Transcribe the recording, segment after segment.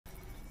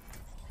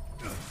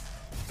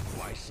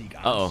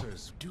Uh-oh.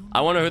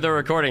 I wonder who they're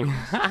recording.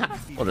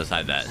 We'll just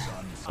hide that.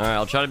 All right,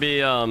 I'll try to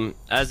be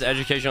as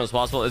educational as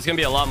possible. It's gonna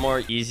be a lot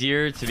more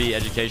easier to be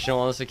educational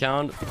on this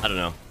account. I don't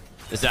know.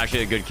 This is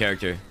actually a good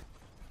character.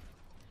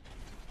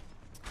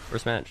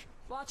 First match.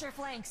 Watch your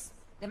flanks.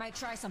 They might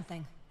try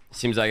something.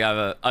 Seems like I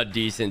have a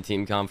decent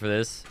team comp for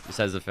this,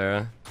 besides the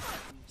Pharah.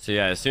 So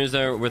yeah, as soon as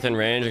they're within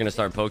range, I'm gonna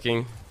start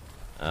poking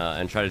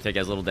and try to take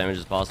as little damage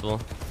as possible.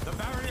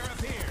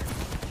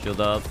 Shield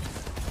up.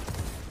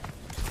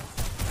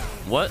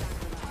 What?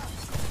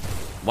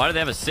 Why do they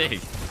have a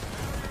SIG?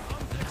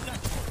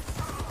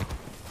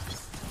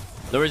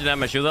 No reason to have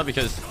my shield up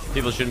because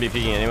people shouldn't be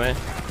peeking anyway.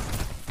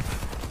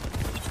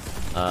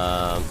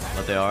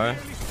 But they are.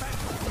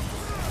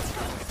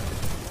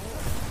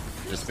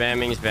 Just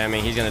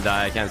spamming. He's gonna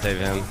die. I can't save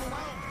him.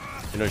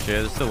 No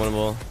shit. It's still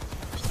winnable.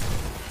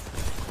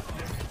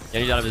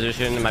 Genji's out of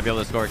position. Might be able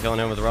to score killing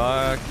him with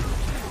rock.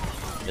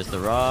 It's the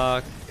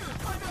rock.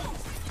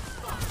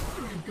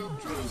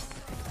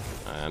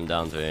 I'm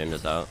down to him.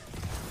 Just out.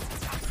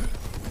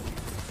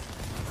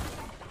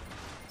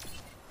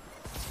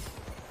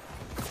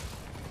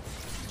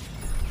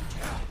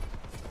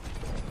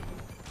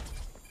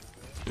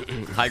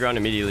 High ground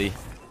immediately.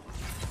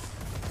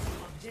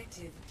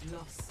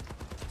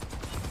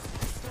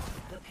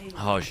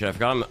 Oh shit, I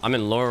forgot I'm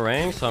in lower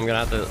rank, so I'm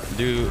gonna have to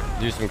do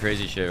some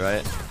crazy shit,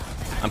 right?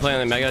 I'm playing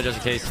the Mega just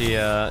in case he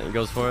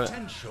goes for it.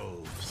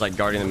 It's like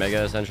guarding the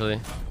Mega essentially.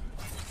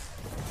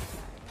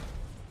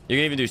 You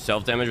can even do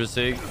self damage with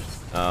Sig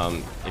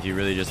if you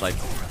really just like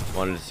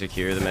wanted to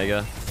secure the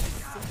Mega.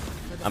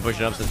 I'm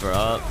pushing up since we're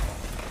up.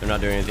 They're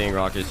not doing anything.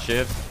 Rocket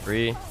shift,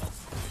 free.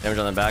 Damage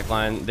on the back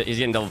line. He's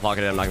getting double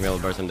pocketed. I'm not gonna be able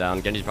to burst him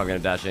down. Genji's probably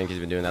gonna dash in because he's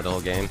been doing that the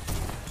whole game.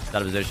 He's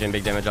out of position.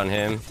 Big damage on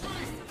him.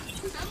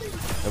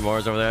 The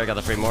Mora's over there. Got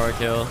the free Mora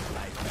kill.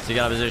 Sig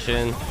out of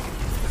position.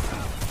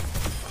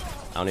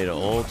 I don't need an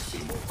ult.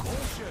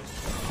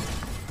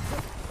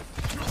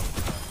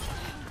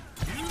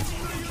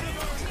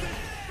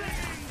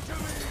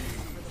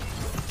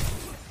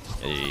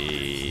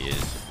 He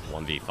is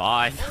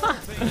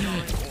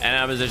 1v5. And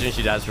out of position,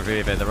 she dies for free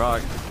if I hit the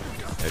rock.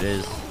 There it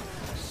is.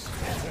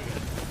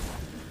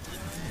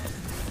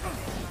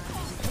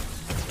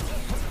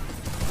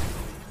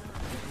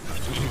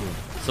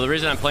 So the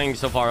reason I'm playing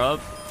so far up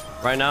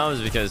right now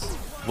is because,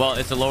 well,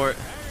 it's a lower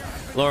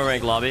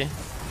rank lobby,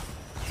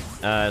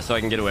 so I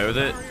can get away with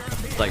it.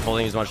 It's like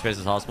holding as much space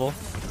as possible.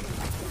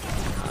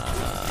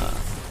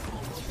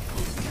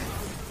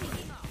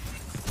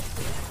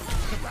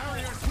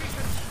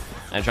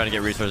 And trying to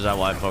get resources out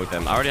while I poke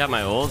them. I already have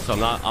my ult, so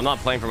I'm not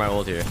playing for my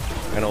ult here.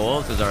 I'm gonna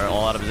ult because they're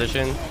all out of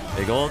position.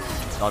 Big ult,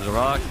 dodge the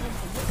rock.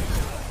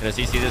 Gonna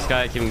CC this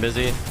guy, keep him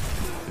busy.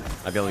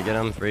 Might be able to get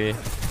him free.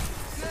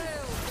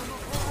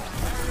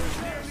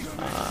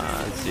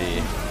 Let's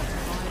see.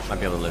 Might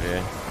be able to live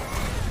here.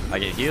 I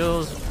get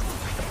heals.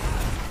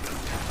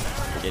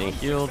 Getting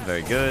healed,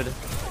 very good.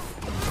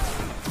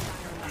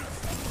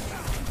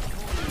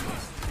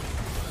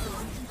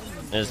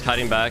 And just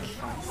kiting back.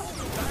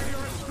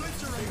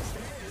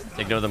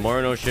 Taking over the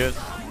Morano shift.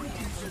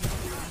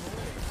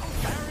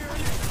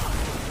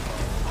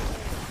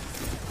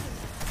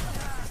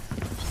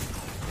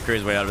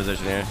 Curry's way out of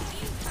position here.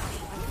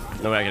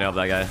 No way I can help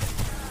that guy.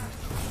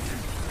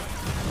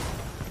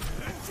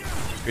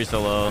 Curry's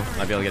so low.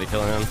 Might be able to get a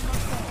kill on him.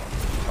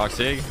 Rock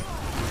Sig.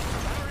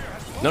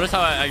 Notice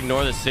how I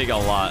ignore the Sig a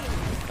lot.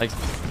 Like,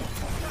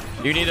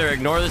 you can either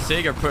ignore the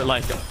Sig or put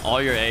like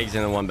all your eggs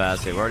in one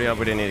basket. We're already up.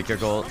 We didn't need a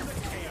kick ult.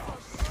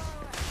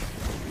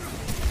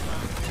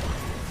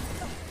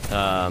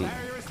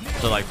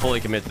 So like fully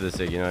commit to the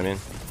Sig, you know what I mean?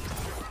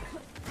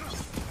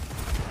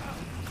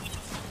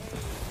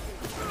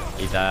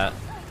 Eat that.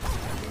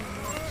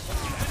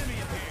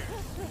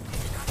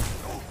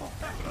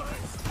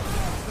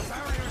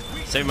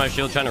 Save my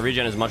shield, trying to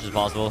regen as much as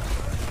possible.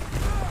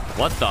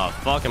 What the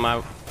fuck am I?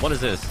 What is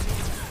this?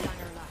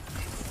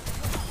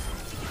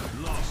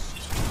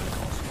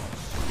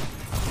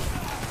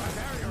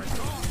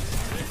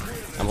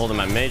 I'm holding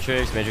my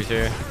Matrix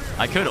here.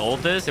 I could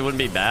ult this, it wouldn't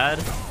be bad.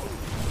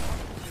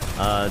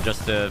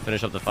 Just to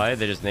finish up the fight.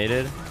 They just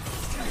naded.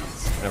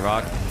 Gonna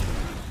rock.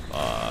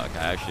 Fuck,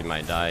 I actually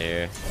might die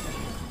here.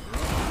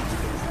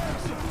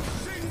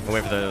 I'll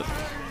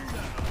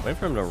wait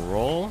for him to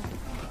roll.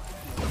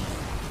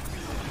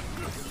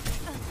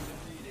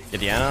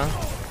 Get the Ana.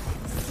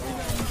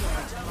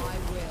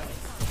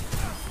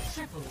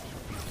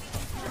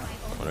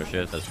 Oh no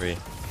shit, that's free.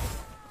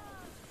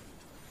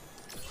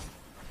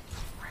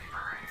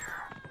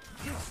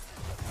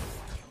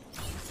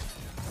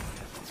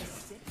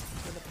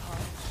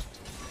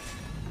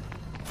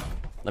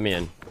 Let me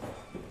in.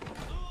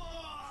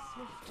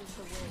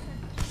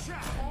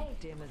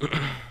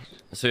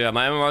 So yeah,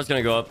 my MMR is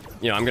gonna go up.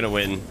 You know, I'm gonna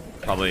win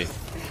probably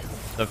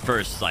the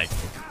first like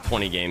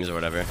 20 games or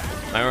whatever.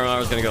 My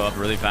MMR is gonna go up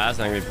really fast,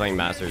 and I'm gonna be playing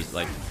Masters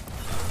like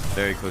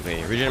very quickly.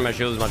 Regenerating my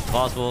shield as much as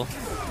possible.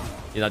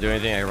 He's not doing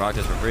anything. I can rock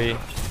this for free.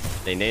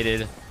 They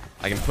naded.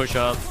 I can push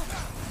up.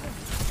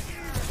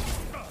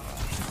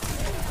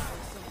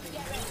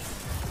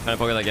 Trying to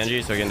poke it like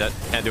Genji so he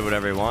can't do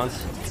whatever he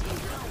wants.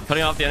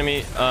 Cutting off the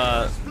enemy,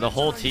 the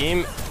whole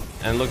team,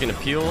 and looking to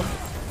peel.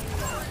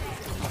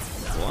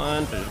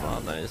 One finish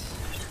mob, nice.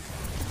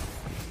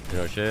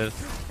 Zero shift.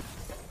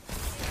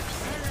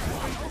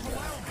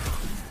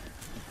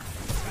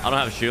 I don't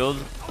have shield,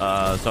 so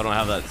I don't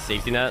have that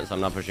safety net, so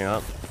I'm not pushing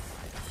up.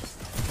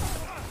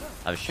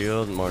 I have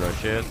shield, more no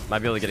shift. Might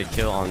be able to get a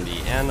kill on the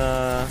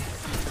Ana.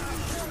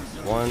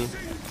 One.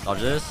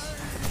 Dodge this.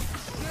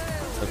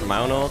 Look for my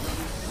own ult.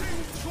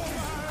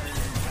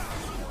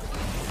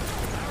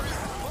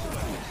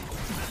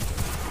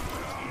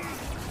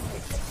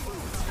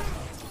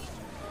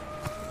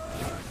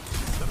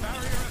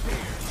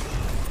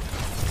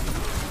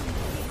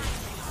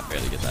 I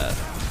barely get that.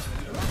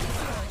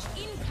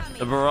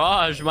 The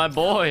barrage, my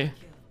boy.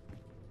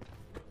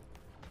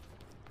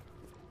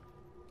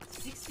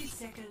 60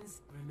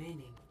 seconds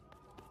remaining.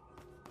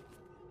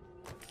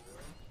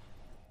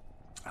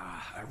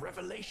 A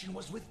revelation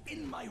was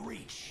within my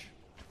reach.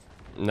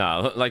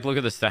 No, like look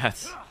at the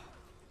stats.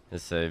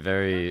 It's a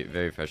very,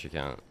 very fresh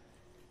account.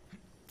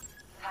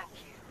 Thank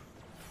you.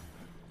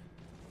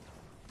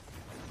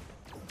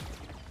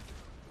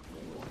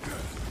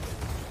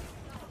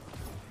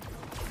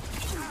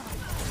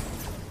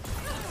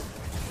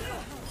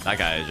 That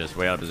guy is just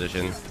way out of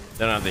position.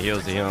 They don't have the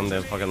heals to heal him. They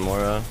have fucking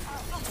Mora.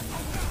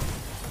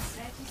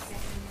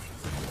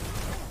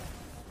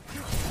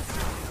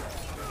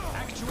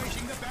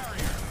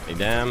 Hey,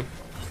 damn.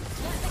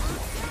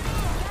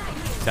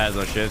 This guy has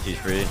no shift. He's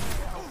free.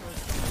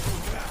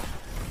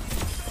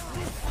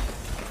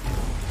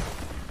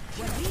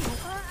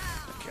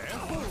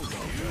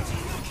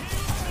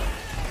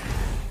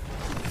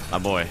 My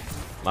boy.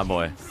 My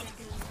boy.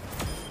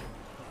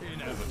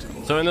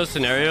 So in those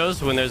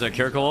scenarios, when there's a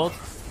cure cold,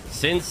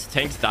 since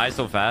tanks die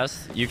so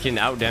fast, you can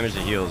out damage the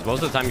heals.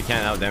 Most of the time, you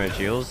can't out damage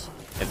heals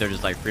if they're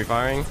just like free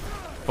firing.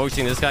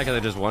 Focusing this guy because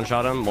I just one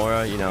shot him.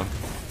 Mora, you know,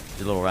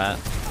 she's a little rat.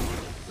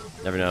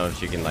 Never know if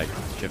she can like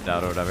shift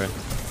out or whatever.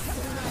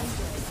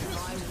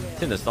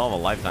 It's in the stall of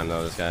a lifetime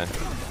though, this guy.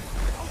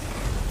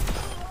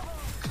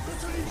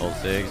 Old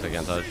Sigs, I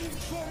can't touch.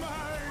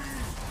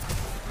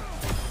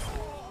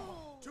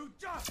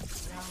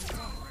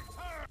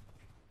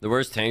 The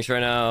worst tanks right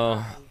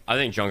now, I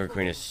think Junker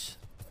Queen is,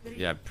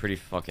 yeah, pretty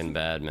fucking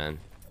bad, man.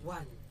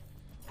 One.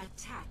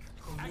 Attack.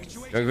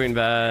 Junker Queen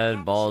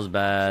bad, Ball's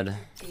bad.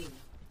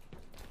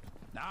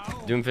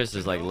 Doomfist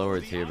is like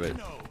lower tier, but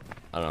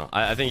I don't know.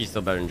 I think he's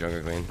still better than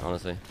Junker Queen,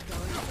 honestly.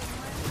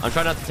 I'm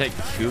trying not to take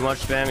too much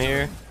spam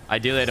here.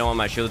 Ideally, I don't want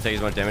my shield to take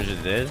as much damage as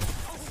it did.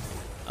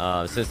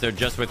 Since they're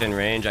just within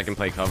range, I can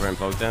play cover and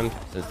poke them.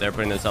 Since they're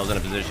putting themselves in a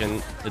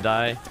position to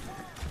die,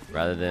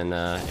 rather than,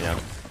 you know,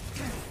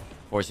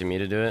 forcing me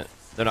to do it.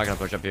 They're not gonna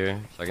push up here,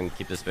 so I can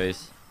keep this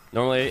space.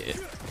 Normally,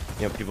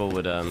 you know, people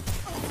would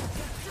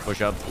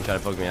push up and try to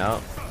poke me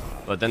out,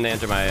 but then they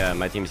enter my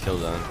my team's kill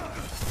zone.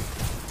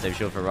 Save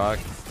shield for Rock.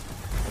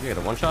 You get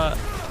a one shot.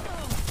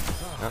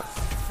 Oh.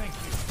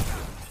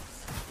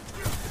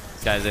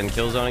 This guy's in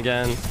kill zone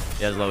again.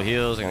 He has low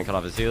heals. I'm gonna cut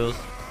off his heals.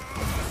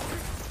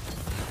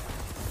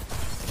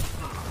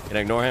 Gonna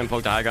ignore him,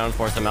 poke the high ground,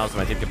 force him out so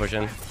my team can push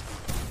in.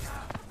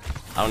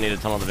 I don't need a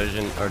tunnel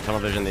vision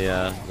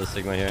the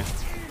Sigma here.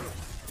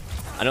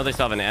 I know they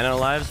still have an Ana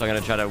alive, so I'm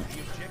gonna try to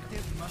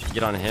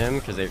get on him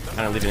because they're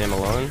kind of leaving him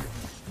alone.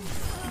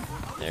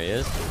 There he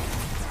is.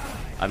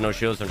 I have no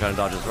shields, so I'm trying to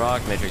dodge his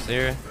rock. Matrix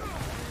here.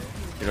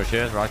 Zero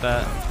shield, rock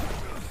that.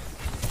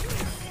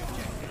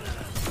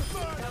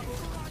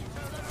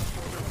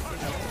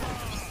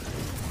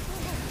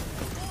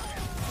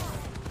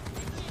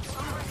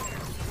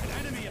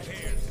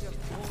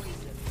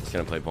 Just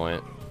gonna play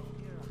point.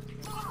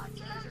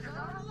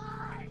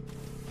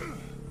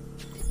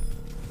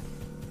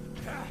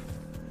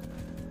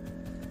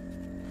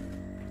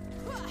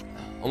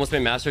 Almost made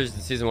Masters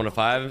in season 1 to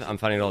 5. I'm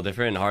finding it all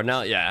different and hard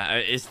now. Yeah,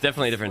 it's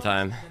definitely a different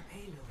time.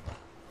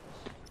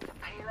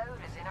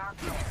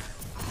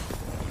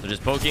 So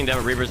just poking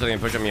down Reapers so they can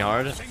push on me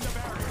hard.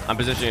 I'm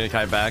positioning to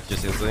kite back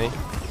just instantly.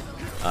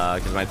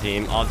 Because my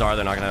team, odds are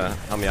they're not going to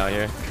help me out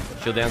here.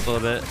 Shield dance a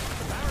little bit.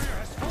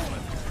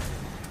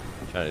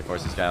 Try to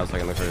force this guy out so I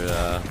can look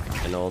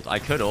for an ult. I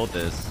could ult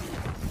this.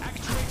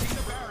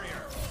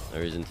 No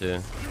reason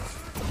to.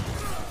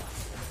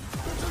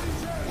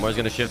 More's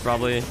going to shift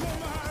probably.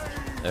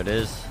 There it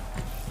is.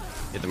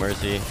 Get the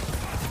Mercy.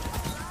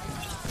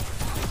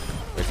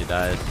 Mercy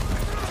dies.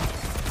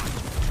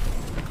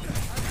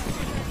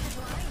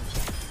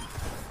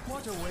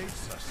 What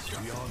awaits us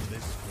beyond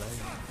this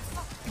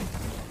plane?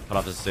 Cut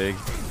off the Sig.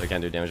 So I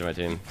can't do damage to my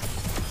team.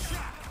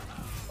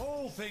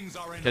 All things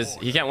are in Because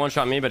order. he can't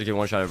one-shot me, but he can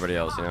one-shot everybody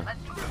else, you know?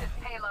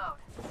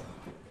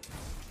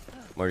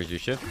 More did you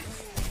shift?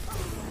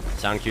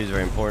 Sound cue is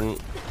very important.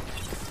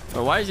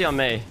 Oh, why is he on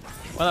Mei?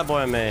 Why that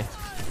boy on Mei?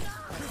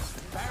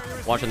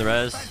 Watching the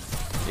res.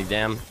 Big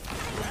damn.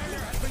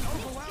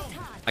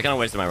 I kind of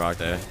wasted my rock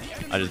there.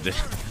 I just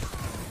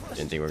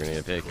didn't think we were gonna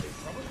get a pick.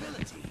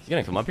 Is he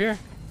gonna come up here?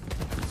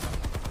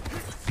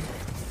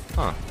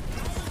 Huh.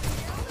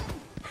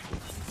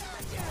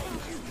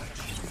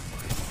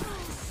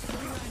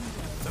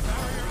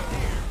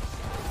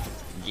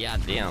 Yeah,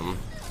 damn.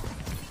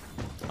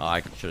 Oh,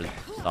 I should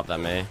have stopped that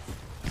Mei.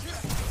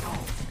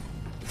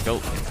 Let's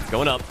go.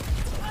 Going up.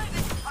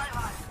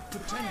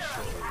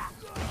 Potential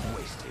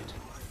wasted.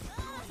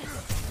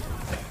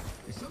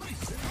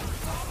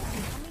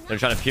 They're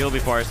trying to peel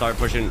before I start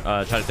pushing,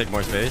 try to take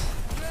more space.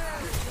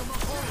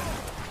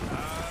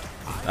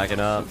 Backing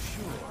up.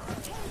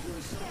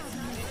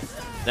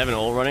 They have an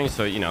ult running,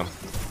 so, you know,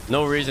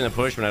 no reason to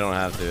push when I don't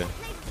have to.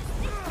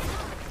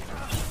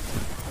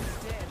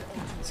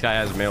 This guy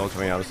has mail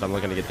coming out, so I'm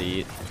looking to get the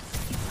eat.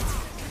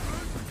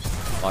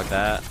 Block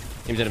that.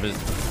 Team's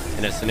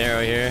in a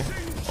scenario here.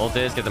 Ult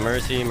is, get the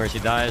Mercy. Mercy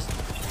dies.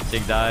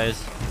 Sig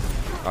dies.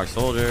 Dark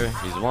Soldier,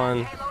 he's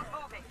one.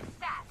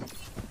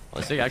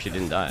 Well, Sig actually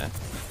didn't die.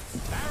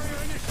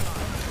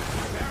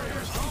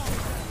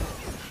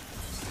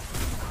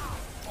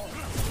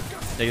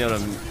 Taking out a...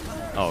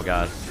 Oh,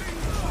 God.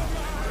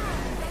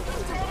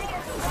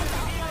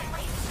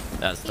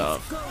 That's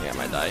tough. I think I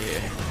might die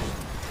here.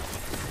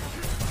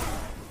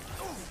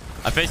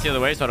 I face the other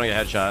way so I don't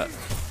get headshot.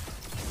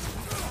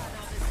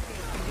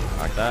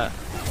 Mark that.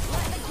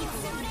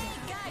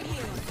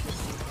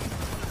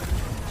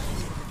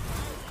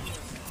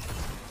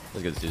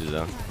 That's good to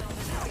though.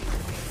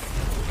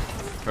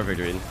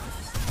 Perfect read.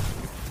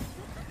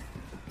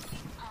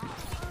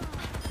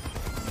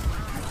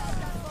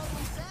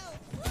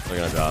 They're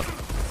gonna drop.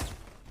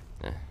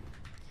 Yeah.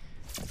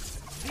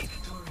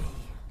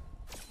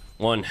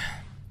 One.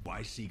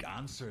 Why seek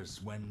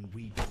answers when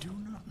we do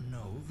not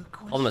know the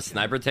question? Call him a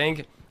sniper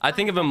tank. I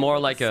think of him more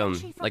like a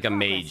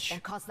mage.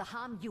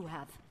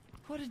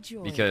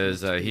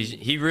 Because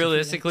he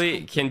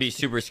realistically can be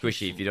super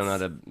squishy if you don't know how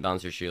to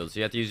bounce your shield. So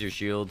you have to use your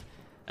shield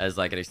as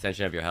like an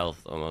extension of your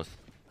health almost.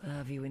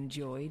 Have you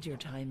enjoyed your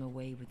time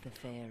away with the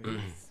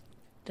fairies,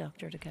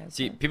 Dr. DeCow?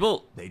 See,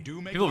 people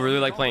really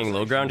like playing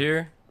low ground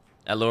here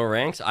at lower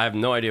ranks. I have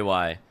no idea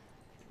why.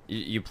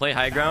 You play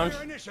high ground,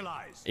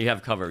 you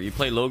have cover. You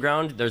play low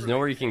ground, there's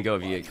nowhere you can go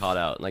if you get caught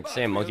out. Like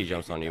say a monkey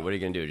jumps on you, what are you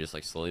gonna do? Just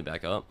like slowly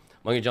back up?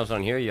 Monkey jumps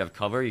on here, you have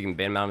cover, you can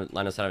ban him out,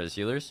 line aside of his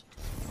healers.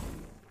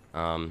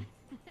 Poke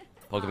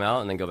him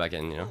out and then go back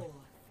in, you know.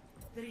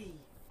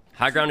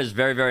 High ground is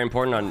very, very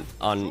important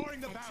on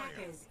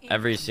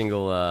every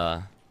single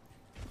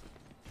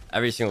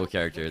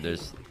character.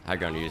 There's high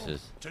ground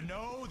uses.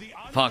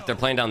 Fuck, they're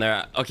playing down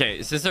there.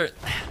 Okay, since they're...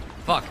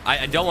 Fuck,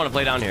 I don't want to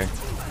play down here.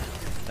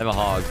 I have a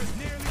hog.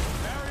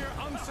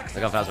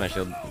 Look how fast my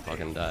shield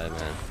fucking died,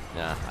 man.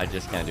 Yeah, I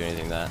just can't do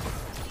anything to that.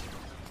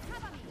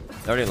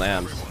 They're already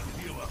lambs.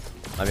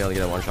 Might be able to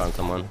get a one shot on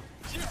someone.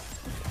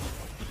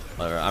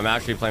 Whatever. I'm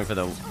actually playing for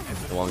the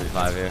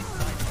 1v5 here.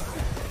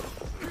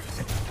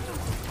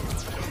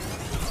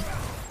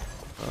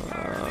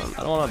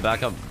 I don't want to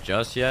back up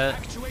just yet.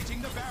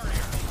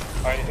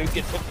 Alright, who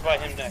gets hooked by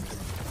him next?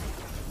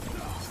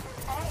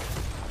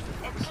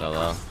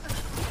 Solo.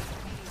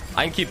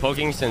 I can keep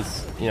poking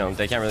since, you know,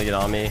 they can't really get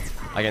on me.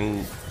 I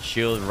can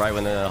shield right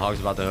when the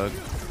hog's about to hook.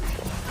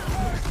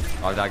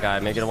 Hog that guy,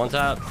 make it a one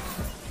tap.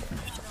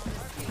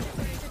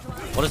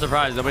 What a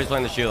surprise, nobody's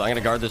playing the shield. I'm gonna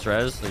guard this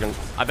res.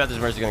 I bet this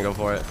Mercy's gonna go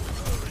for it.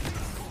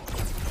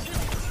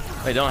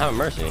 Wait, they don't have a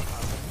Mercy.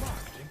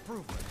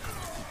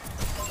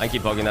 I can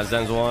keep poking. That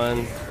Zen's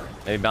one.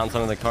 Maybe bounce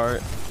onto the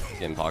cart. He's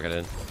getting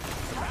pocketed.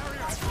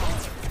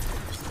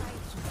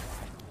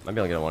 Might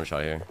be able to get a one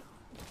shot here.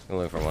 I'm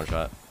looking for a one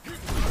shot.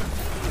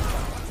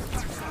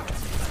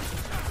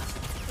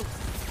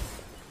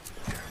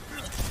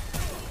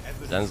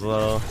 Zen's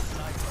low.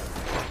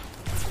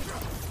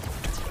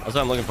 That's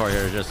what I'm looking for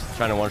here, just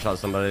trying to one-shot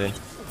somebody.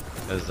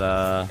 Because,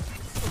 I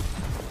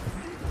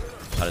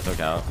just took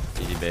out.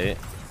 Easy bait.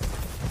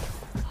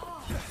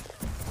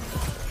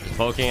 Just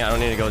poking, I don't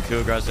need to go too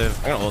aggressive.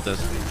 I'm gonna ult this.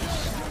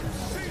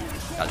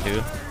 Got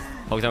two.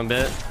 Poke him a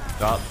bit.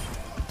 Drop.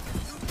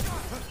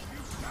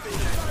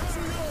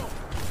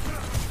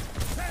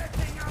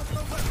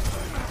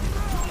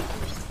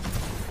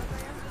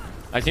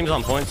 My team's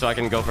on point, so I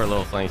can go for a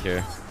little flank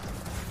here.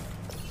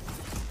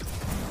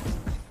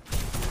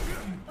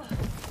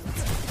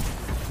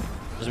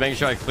 Just making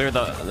sure I clear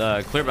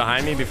the clear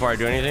behind me before I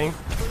do anything.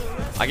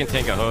 I can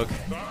tank a hook.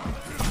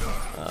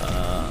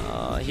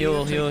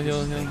 Heal.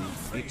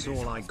 It's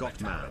all I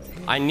got, man.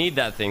 I need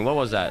that thing. What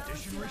was that?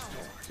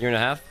 Year and a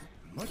half?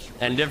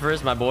 And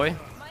Differus, my boy.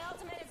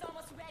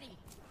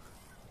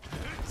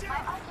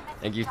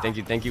 Thank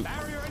you.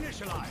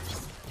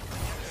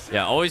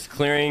 Yeah, always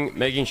clearing,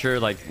 making sure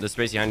like the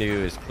space behind you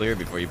is clear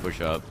before you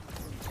push up.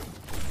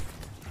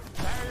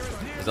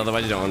 Because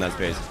otherwise you don't own that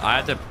space. I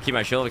have to keep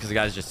my shield because the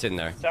guy's just sitting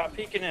there. Stop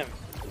peeking him.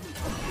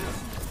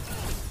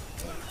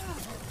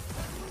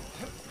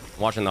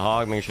 Watching the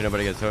hog, making sure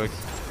nobody gets hooked.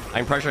 I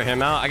can pressure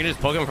him out. I can just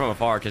poke him from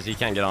afar because he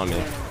can't get on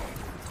me.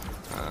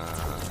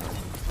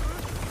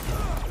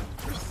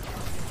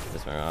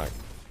 This my rock.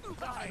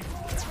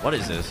 What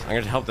is this? I'm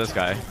gonna help this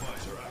guy.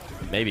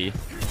 Maybe.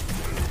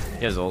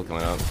 He has ult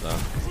coming up, so.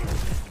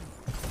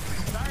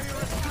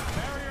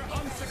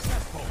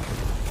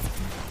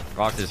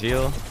 Rocked his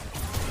heal.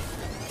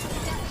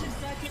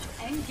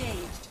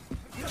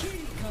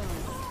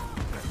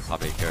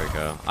 Copy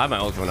Kiriko. I have my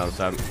ult coming down the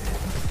side.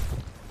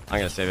 I'm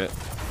gonna save it.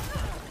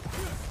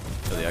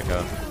 For the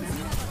echo.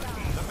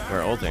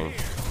 We're ulting.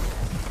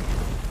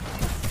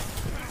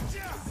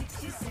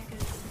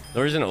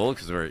 The reason to ult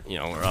because we're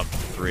up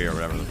 3 or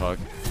whatever the fuck.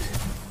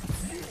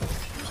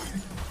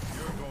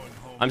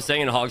 I'm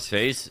staying in Hog's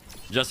face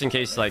just in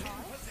case like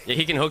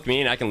he can hook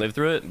me and I can live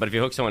through it, but if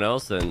you hook someone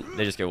else then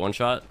they just get one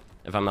shot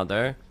if I'm not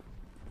there.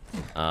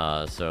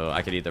 So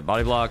I could either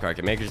body block or I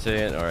could matrix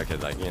it or I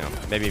could like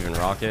maybe even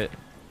rock it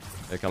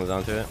if it comes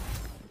down to it.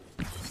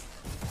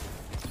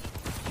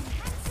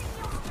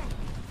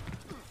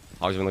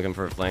 Hog's been looking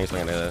for a flank, so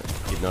I'm gonna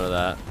keep note of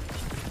that.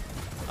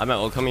 I'm at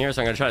ult coming here,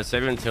 so I'm gonna try to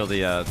save it until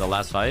the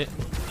last fight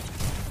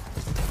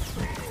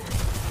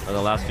or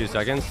the last few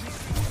seconds.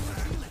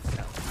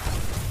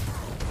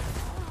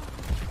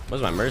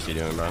 What's my Mercy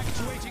doing, bro? I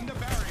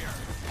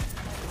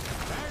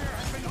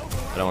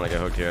don't want to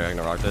get hooked here. I'm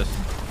gonna rock this.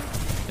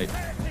 Hey.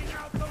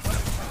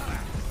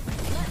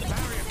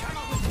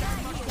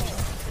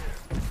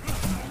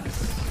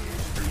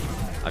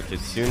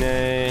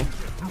 Akitsune.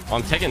 Oh,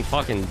 I'm taking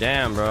fucking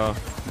damn, bro.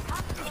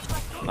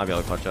 Might be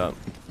able to clutch up.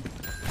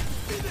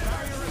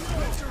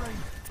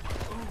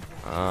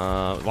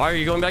 Why are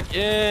you going back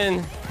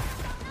in?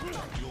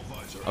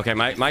 Okay,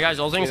 my guy's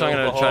ulting, so I'm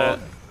gonna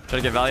try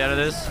to get value out of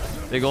this.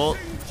 Big ult.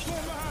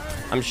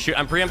 I'm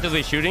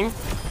preemptively shooting.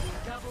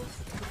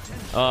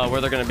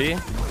 Where they're gonna be.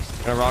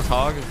 Gonna rock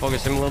Hog,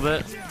 focus him a little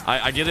bit. I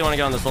ideally want to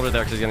get on the soldier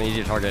there because he's gonna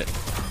easy target.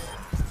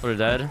 Soldier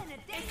dead.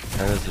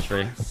 And this is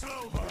free.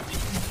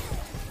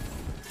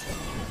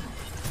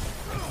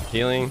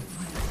 Healing.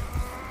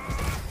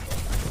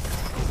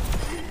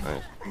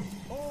 Nice.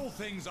 All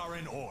things are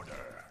in order.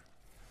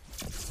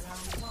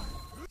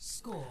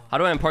 How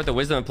do I impart the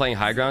wisdom of playing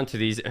high ground to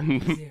these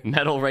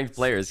metal ranked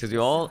players? Because we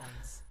all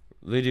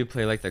really do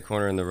play like the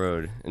corner in the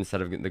road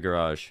instead of the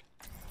garage.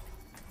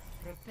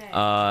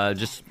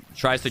 Just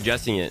try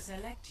suggesting it.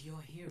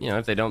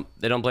 If they don't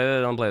play there,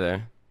 they don't play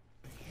there.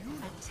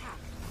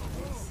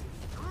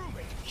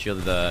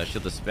 Shield the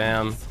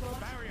spam.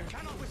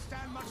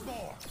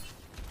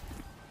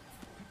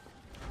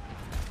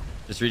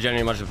 Just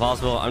regenerate as much as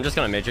possible. I'm just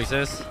gonna matrix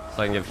this so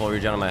I can get full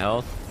regen on my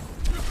health.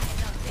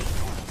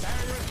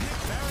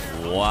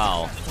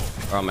 Wow.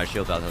 Or on my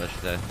shield out, I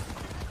should say.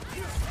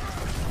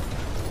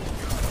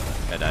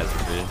 Guy dies for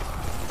free.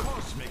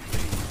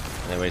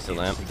 And they wasted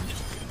lamp.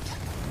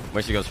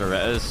 Wish he goes for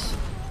res.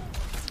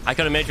 I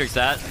could have matrixed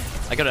that.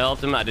 I could have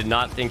helped him. I did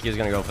not think he was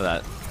gonna go for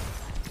that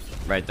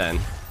right then.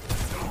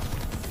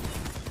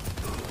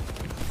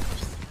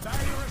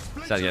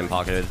 He's getting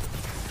pocketed.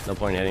 No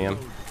point in hitting him.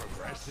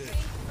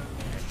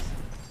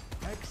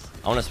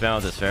 I want to spam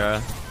with this Pharah.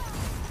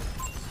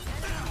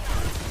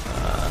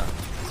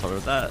 Start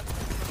with that.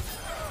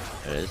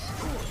 There it is.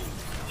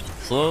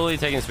 Slowly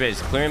taking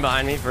space. Clearing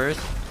behind me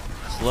first.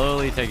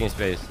 Slowly taking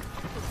space.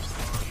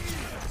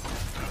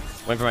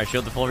 Wait for my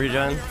shield to full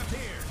regen.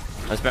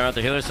 I'm spamming out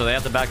the healer, so they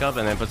have to back up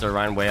and then puts their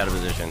Ryan way out of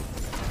position.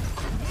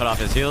 Cut off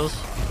his heals.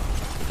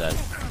 He's dead.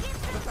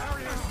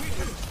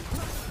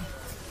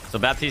 So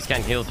Baptiste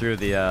can't heal through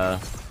the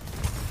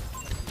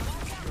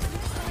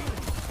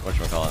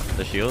whatchamacallit,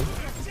 the shield.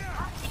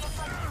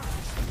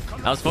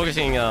 I was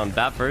focusing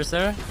Bap first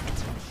there,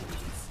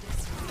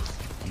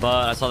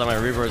 but I saw that my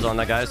Reaver was on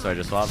that guy, so I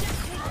just swapped.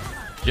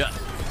 Yeah.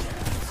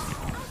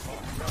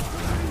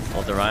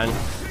 Ult the Ryan.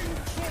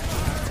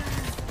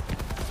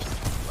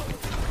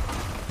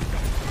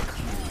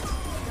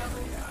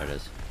 There it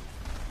is.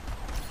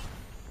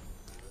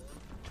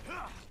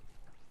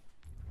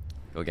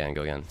 Go again,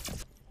 go again.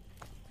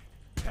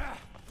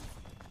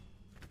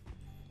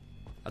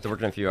 After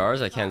working a few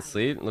hours, I can't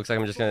sleep. Looks like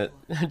I'm just gonna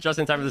just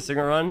in time for the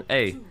signal run.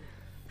 Hey,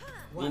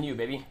 me and you,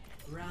 baby.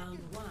 Round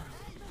 1.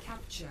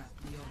 Capture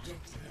the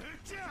objective.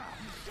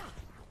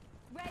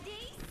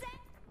 Ready, set.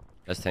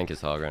 Let's tank his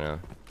Hog right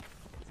now.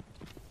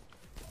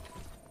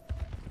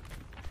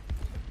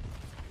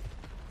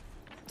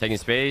 Taking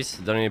space.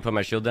 Don't need to put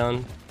my shield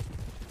down.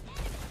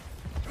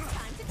 I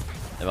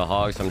have a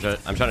Hog, so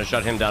I'm trying to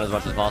shut him down as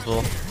much as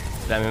possible.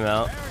 Spam him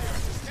out.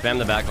 Spam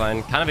the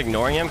backline. Kind of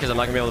ignoring him because I'm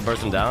not gonna be able to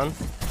burst him down.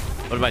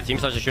 But if my team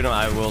starts to shoot him,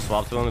 I will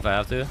swap to him if I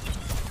have to.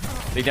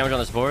 Big damage on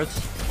the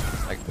supports.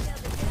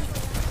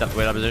 Step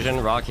away out of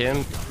position. Rock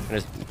him. And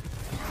just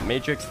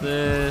matrix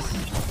this.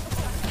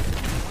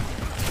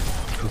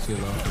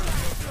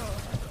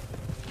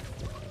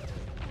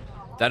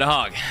 That a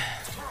Hog.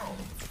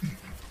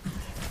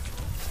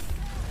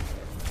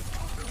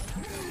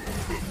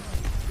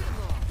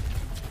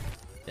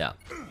 Yeah.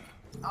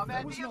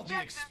 That was not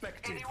the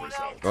expected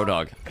result. Road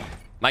Dog.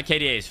 My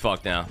KDA is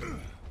fucked now.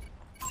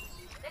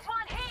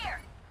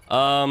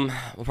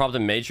 We'll probably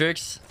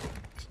Matrix.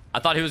 I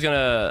thought he was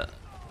gonna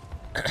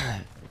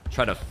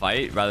try to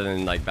fight rather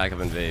than like back up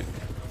and vape.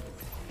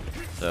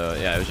 So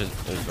yeah, it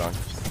was wrong.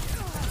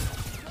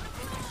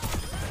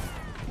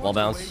 Wall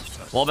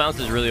bounce. Wall bounce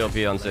is really OP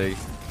on Sig.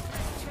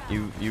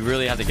 You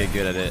really have to get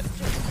good at it.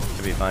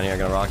 Should be fine here. I'm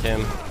gonna rock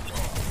him.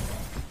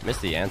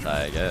 Missed the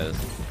anti, I guess.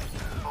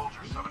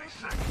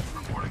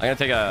 I'm gonna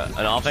take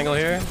an off angle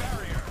here.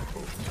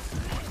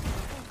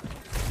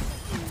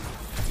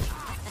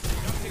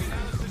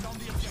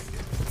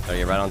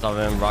 Gotta get right on top of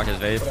him. Rock his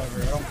vape.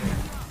 Whatever, I don't care.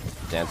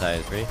 The anti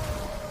is free.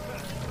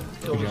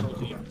 Kill this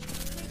one.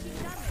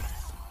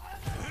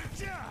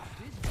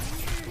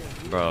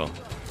 Bro.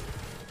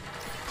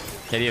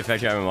 KD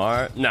affect your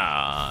MMR?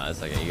 Nah,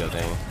 it's like an ego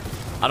thing.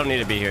 I don't need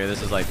to be here.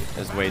 This is like,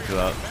 it's way too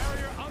up.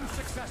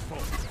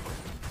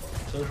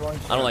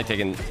 I don't like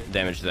taking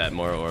damage to that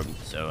Mora orb,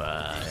 so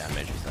yeah,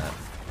 Matrix that.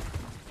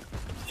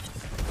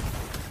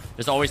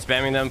 Just always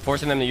spamming them,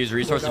 forcing them to use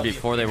resources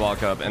before they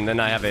walk up, and then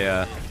I have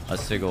a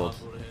Sigil.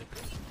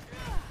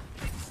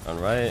 On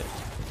right.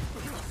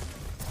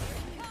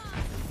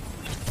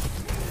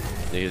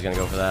 Knew he was gonna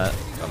go for that.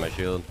 Got my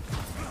shield.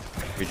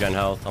 Regen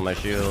health on my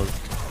shield.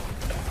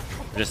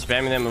 Just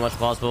spamming them as much as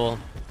possible.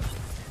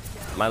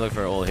 Might look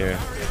for an ult here.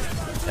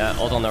 Yeah,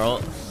 ult on their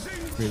ult.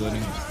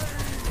 Reloading.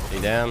 Hey,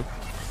 damn.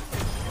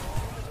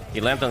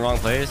 He lamped in the wrong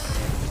place.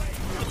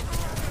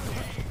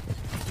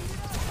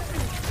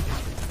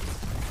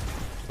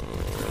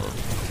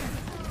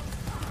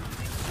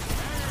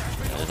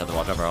 I just have to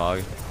watch out for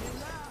Hog.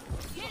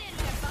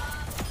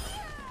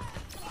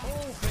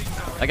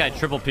 That guy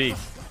triple peeked.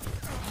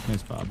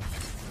 Nice Bob.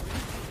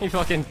 He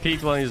fucking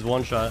peeked while he was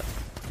one shot.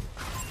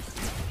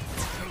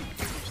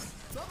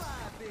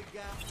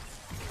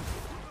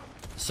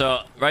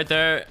 So right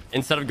there,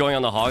 instead of going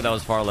on the Hog that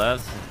was far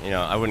left, you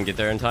know, I wouldn't get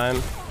there in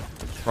time.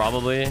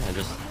 Probably. I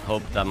just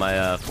hope that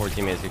my 4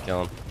 teammates could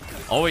kill him.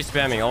 Always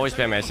spamming, always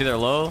spamming. I see they're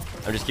low.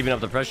 I'm just keeping up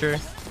the pressure.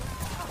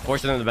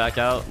 Forcing them to back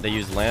out. They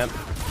use lamp.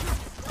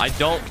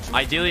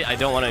 Ideally, I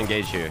don't want to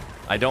engage here.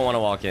 I don't want to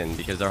walk in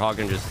because their Hog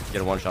can just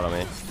get a one shot on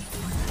me.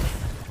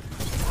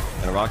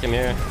 Gonna rock him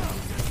here.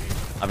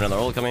 I have another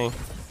ult coming.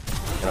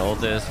 Gonna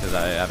ult this because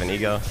I have an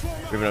ego.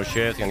 Riven no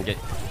shift. Gonna get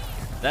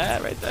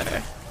that right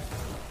there.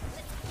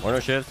 One no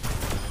shift.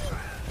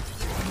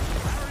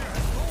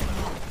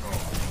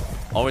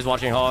 Always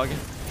watching Hog.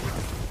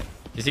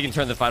 Because he can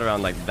turn the fight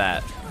around like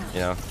that,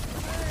 you know. I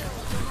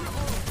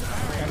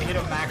hit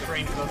a max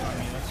range both on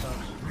me. That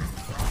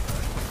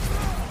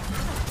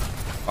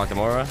sucks.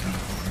 Nakamura.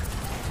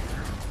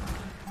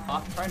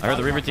 I heard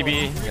the Reaper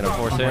TB. Gonna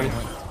force him.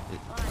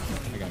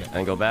 I got it.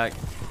 And go back.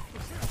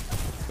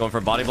 Going for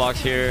body blocks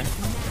here.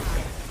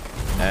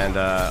 And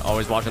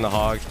always watching the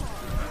Hog.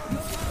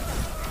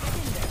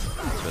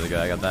 That's really good.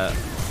 I got that.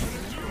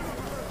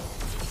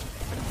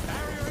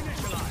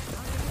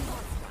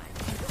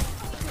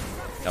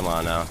 Come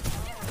on now.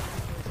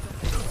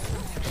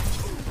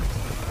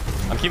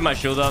 I'm keeping my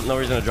shield up. No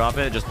reason to drop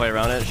it. Just play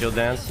around it. Shield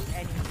dance.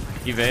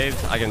 He vaved.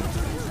 I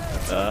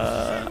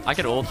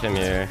could ult him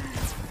here.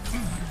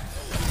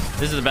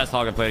 This is the best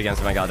Hog I played against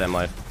in my goddamn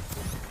life.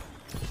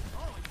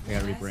 I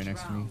got a Reaper right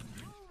next to me.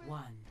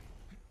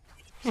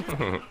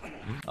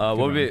 What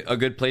would be a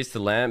good place to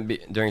land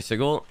during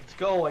Sigil? Let's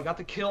go. I got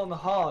the kill on the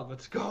Hog.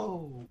 Let's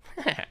go.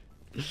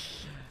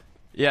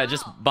 Yeah,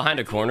 just behind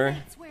a corner.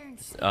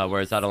 Where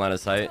it's out of line of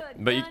sight.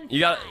 But you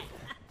got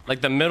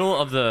like the middle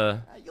of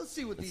the. Let's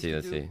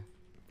see.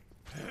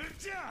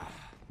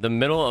 The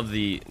middle of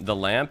the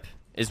lamp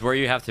is where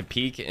you have to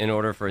peek in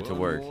order for it to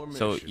work.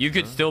 So you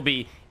could still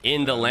be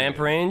in the lamp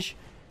range,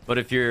 but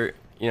if you're,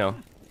 you know,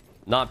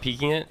 not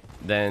peeking it,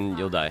 then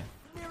you'll die.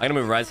 I'm gonna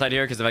move right side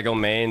here because if I go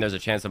main, there's a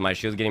chance of my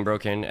shield getting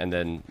broken and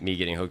then me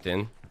getting hooked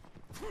in.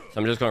 So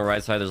I'm just going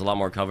right side. There's a lot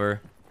more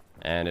cover,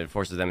 and it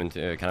forces them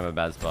into kind of a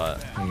bad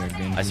spot.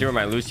 I see where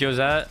my Lucio's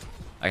at.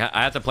 I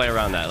have to play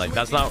around that. Like,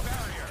 that's not...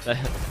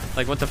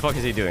 like, what the fuck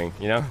is he doing,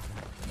 you know?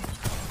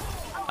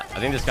 I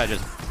think this guy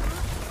just...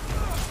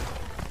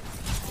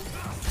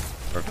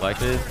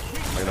 reflected.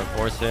 I'm gonna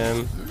force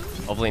him.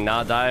 Hopefully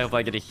not die. Hopefully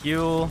I get a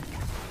heal.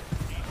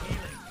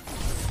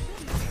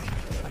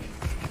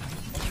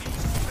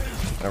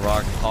 Gonna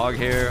rock Hog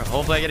here.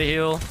 Hopefully I get a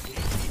heal.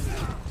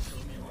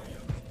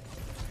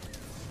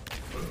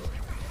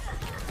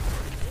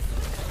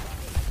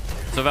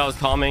 So if I was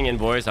calming in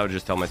voice, I would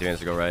just tell my teammates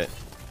to go right.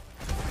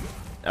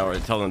 Or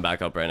tell them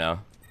back up right now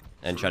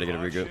and try to get a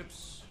regroup.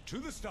 To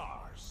the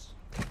stars.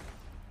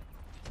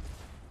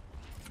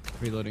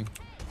 Reloading.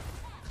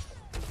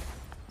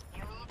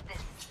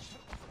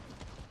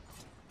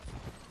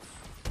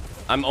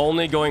 I'm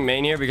only going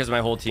main here because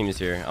my whole team is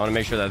here. I want to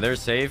make sure that they're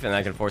safe and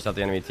I can force out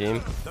the enemy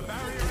team.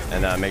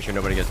 And make sure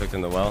nobody gets hooked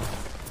in the well.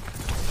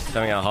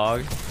 Coming out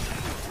Hog.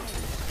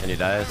 And he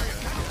dies.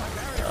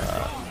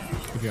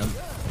 Good job.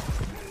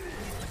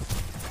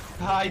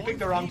 Ah, you picked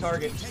the wrong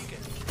target.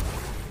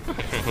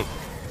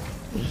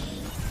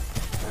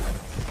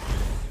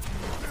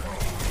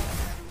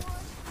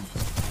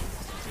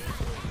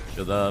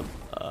 Shield up.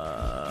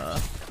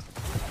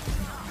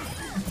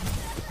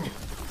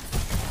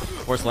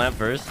 Force lamp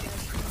first.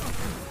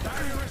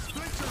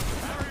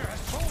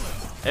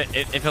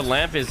 If a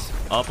lamp is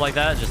up like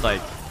that, just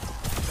like,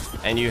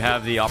 and you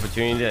have the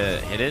opportunity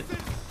to hit it,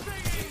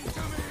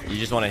 you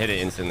just want to hit it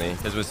instantly.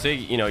 Because with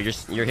Sig, you know,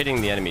 you're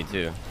hitting the enemy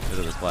too because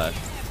of the splash.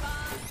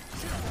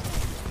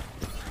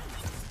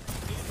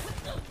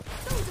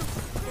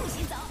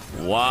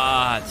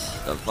 What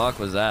the fuck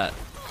was that?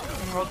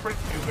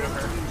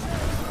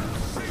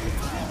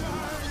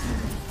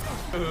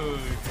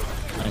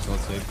 Nice ult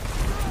Sig.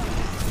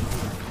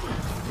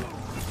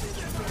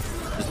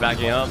 Just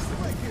backing up.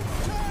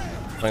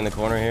 Playing the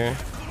corner here.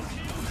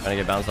 Trying to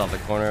get bounced off the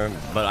corner.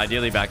 But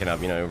ideally backing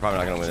up. You know, we're probably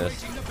not going to win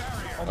this.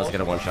 Let's get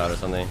a one shot or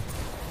something.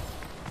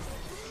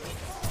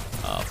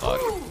 Oh,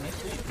 fuck.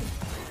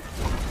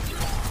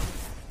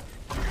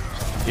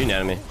 You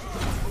enemy.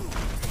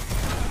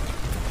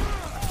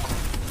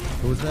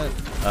 Who was that?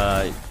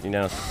 You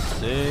know,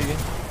 Sig.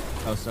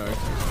 Oh, sorry.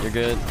 You're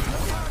good.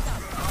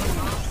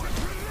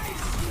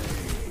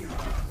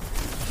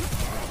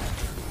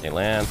 Hey,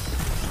 Lance.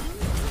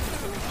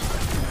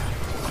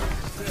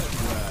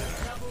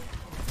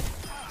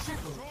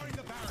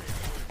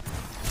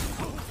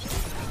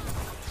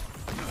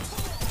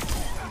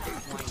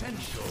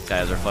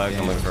 Guys are flagged.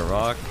 I'm looking for a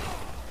rock.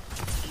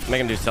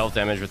 Make him do self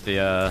damage with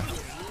the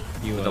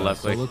with the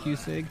left click. Solo Q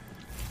Sig?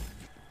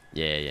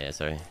 Yeah,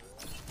 sorry.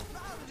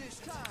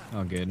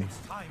 Oh, good.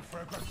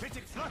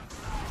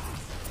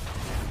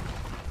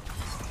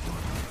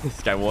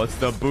 This guy wants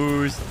the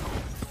boost.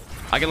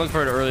 I can look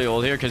for an early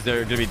ult here because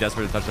they're gonna be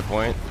desperate to touch the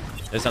point.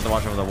 They just have to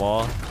watch over the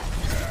wall.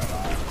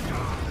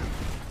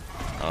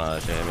 Oh,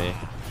 that shit hit me.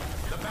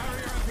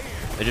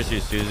 They just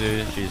use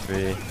Suzu. She's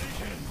free.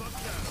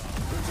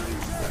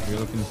 If you're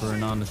looking for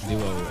an honest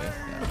duo with,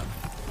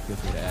 feel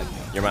free to add me.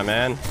 You're my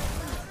man.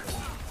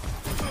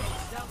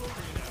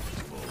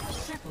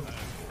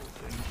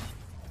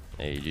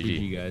 Hey, GG.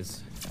 GG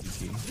guys.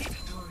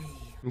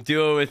 GG.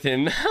 Duo with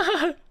him.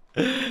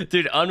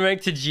 Dude,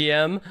 unranked to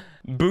GM,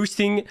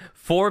 boosting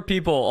 4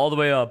 people all the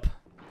way up.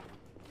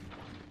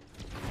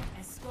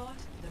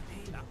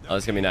 Oh,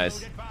 it's gonna be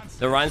nice.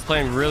 The Ryan's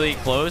playing really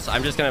close.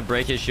 I'm just gonna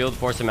break his shield,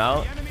 force him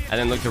out, and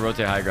then look to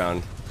rotate high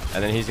ground.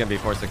 And then he's gonna be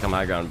forced to come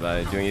high ground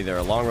by doing either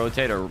a long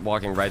rotate or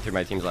walking right through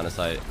my team's line of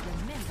sight.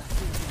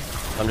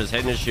 So I'm just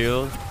hitting his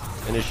shield,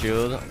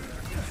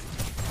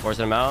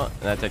 forcing him out,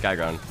 and I take high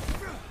ground.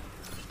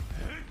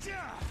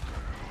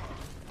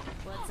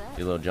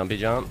 Do a little jumpy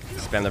jump.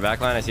 Spam the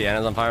back line. I see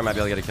Anna's on fire. Might be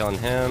able to get a kill on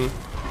him.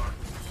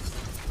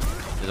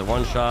 There's a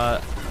one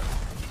shot.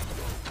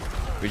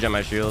 Regen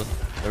my shield.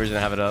 No reason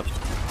to have it up.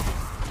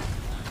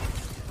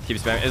 Keep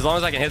spamming. As long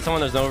as I can hit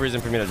someone, there's no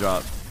reason for me to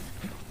drop.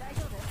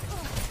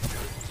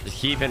 Just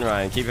keep hitting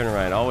Ryan. Keep hitting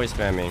Ryan. Always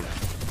spamming.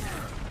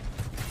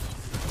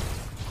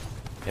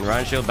 And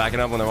Ryan shield backing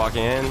up when they're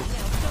walking in.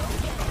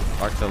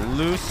 Mark the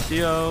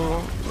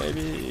Lucio.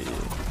 Maybe.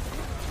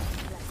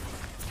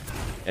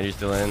 Genji's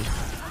still in.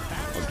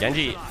 Oh,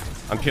 Genji.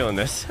 I'm peeling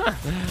this.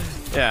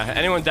 Yeah,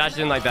 anyone dashes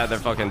in like that, they're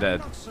fucking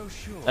dead.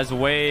 That's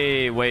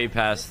way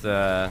past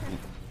the,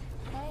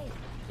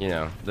 you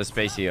know, the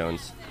space he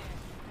owns.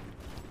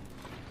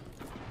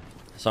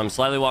 So I'm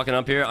slightly walking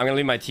up here. I'm gonna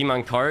leave my team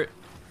on cart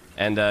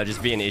and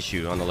just be an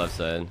issue on the left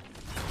side.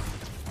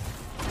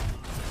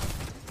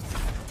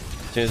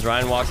 As soon as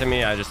Ryan walks at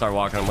me, I just start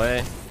walking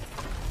away.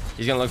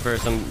 He's gonna look for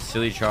some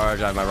silly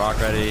charge. I have my rock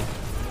ready.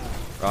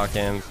 Rock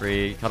him,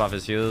 free, cut off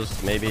his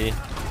heals, maybe.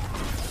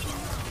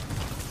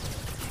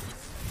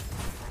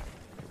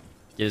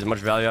 Get as much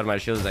value out of my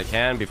shield as I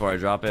can before I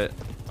drop it.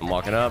 I'm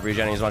walking up,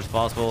 regenerating as much as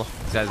possible.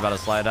 This guy's about to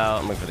slide out.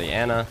 I'm looking for the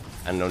Anna.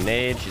 I no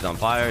nade. She's on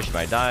fire. She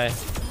might die.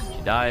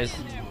 She dies.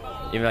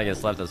 Even if I get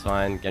slept, that's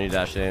fine. Genji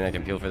dashed in. I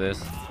can peel for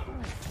this.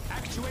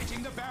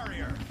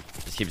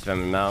 Just keep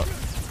spamming him out.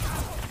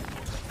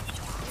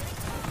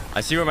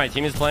 I see where my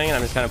team is playing, and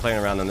I'm just kind of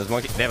playing around them. There's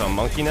monkey. They have a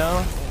monkey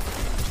now.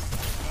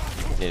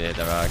 Need to hit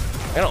that rock.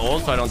 I'm gonna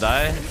ult so I don't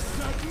die.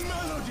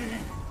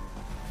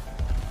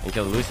 And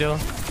kill the Lucio.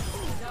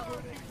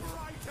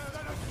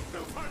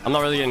 I'm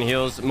not really getting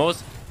heals.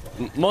 Most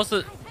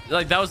of,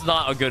 like, that was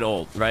not a good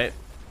ult, right?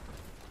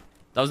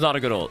 That was not a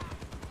good ult.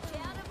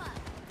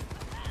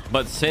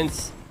 But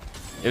since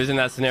it was in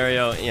that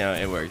scenario, you know,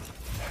 it worked.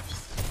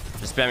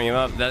 Just spamming him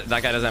up. That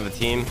guy doesn't have a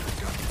team.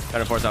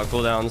 Trying to force out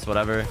cooldowns,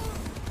 whatever.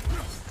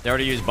 They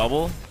already used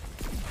bubble,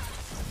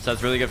 so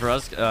that's really good for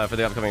us for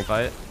the upcoming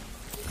fight.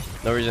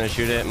 No reason to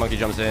shoot it. Monkey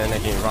jumps in. They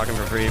can rock him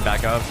for free.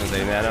 Back up since they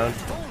nanoed.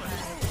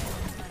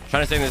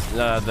 Trying to save this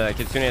the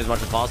Kitsune as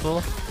much as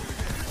possible.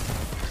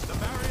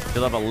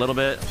 Build up a little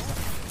bit.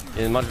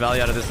 Get as much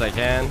value out of this as I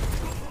can.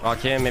 Rock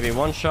him, maybe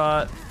one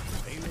shot.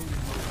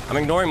 I'm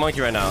ignoring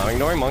Monkey right now. I'm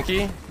ignoring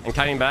Monkey and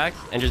kiting back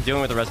and just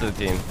dealing with the rest of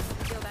the team.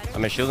 I'm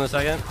gonna shield in a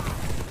second.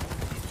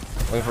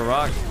 Looking for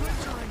Rock.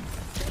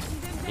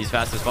 He's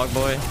fast as fuck,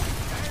 boy.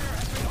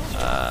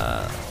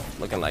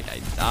 Looking like I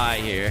die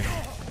here.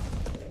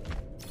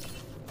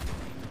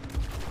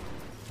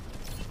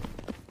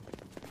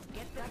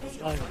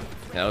 Yeah,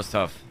 that was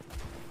tough.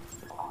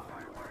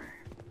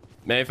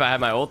 Maybe if I had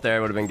my ult there,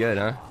 it would have been good,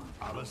 huh?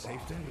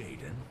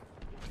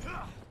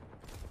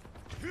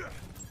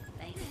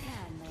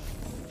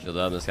 Shield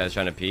up. This guy's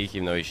trying to peek,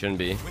 even though he shouldn't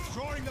be.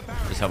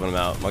 Just helping him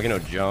out. Monkey no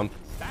jump.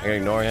 I'm gonna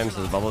ignore him, so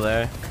there's a bubble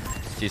there.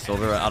 See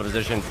Silver out of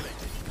position.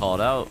 Call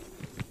it out.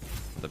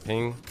 The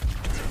ping.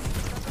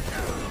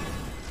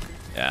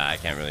 Yeah, I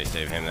can't really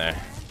save him there.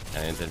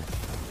 I did.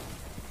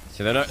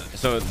 So they're not,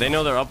 so they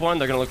know they're up one.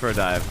 They're gonna look for a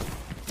dive.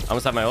 I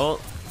almost have my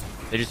ult.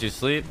 They just do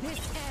sleep.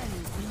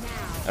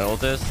 And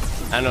ult this.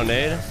 And no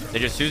nade. They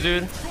just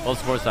Suzu'd. Both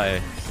supports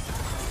die.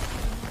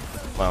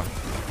 Wow.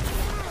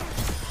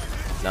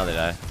 Now they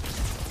die.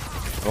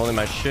 Rolling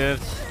my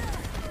shift.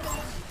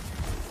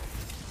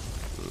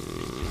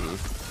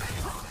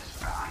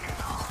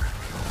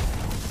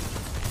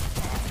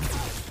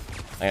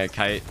 I got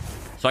kite.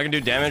 So I can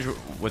do damage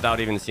without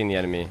even seeing the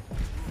enemy.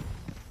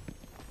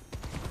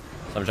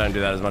 So I'm trying to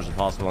do that as much as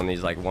possible in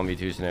these like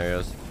 1v2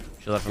 scenarios.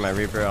 She left for my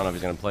Reaper. I don't know if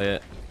he's going to play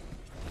it.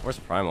 Where's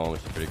Primal,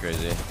 which is pretty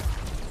crazy.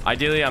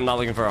 Ideally, I'm not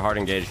looking for a hard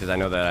engage because I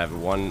know that I have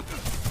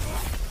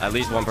at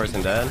least one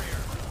person dead.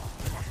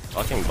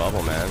 Fucking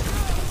bubble, man.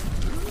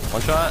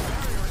 One shot.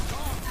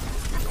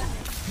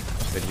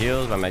 Good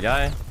heals by my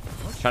guy.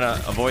 Trying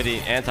to avoid the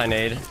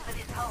anti-nade.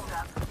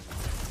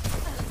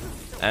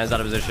 Anna's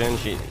out of position.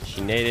 She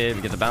naded.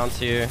 We get the bounce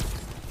here.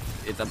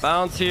 Get the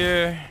bounce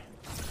here.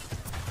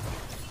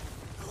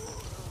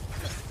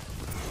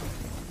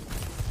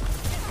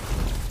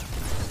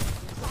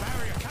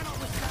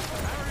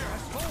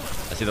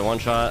 I see the one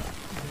shot.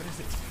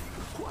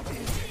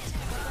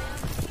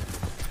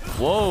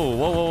 Whoa,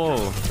 whoa, whoa,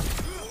 whoa.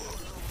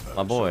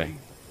 My boy.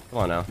 Come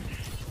on now.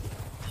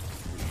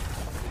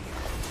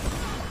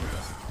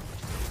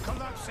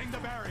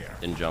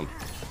 Didn't jump.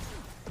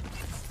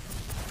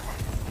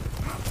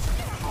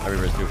 My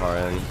Reaper's too far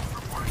in.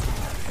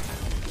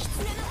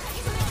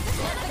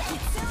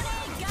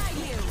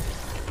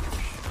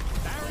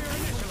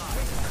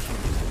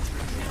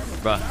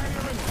 Bruh.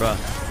 Bruh.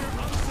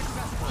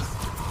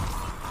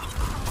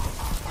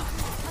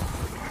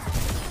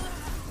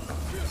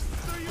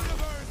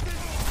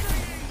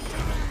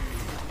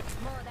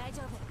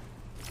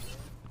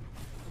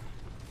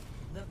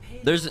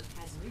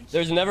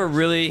 There's never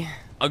really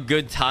a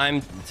good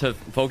time to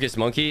focus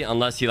Monkey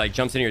unless he like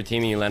jumps into your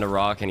team and you land a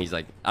rock and he's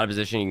like out of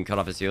position. You can cut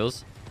off his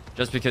heals.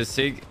 Just because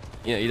Sig,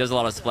 you know, he does a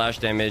lot of splash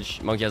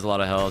damage. Monkey has a lot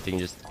of health. He can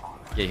just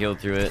get healed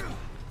through it.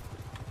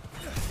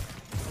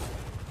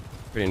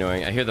 Pretty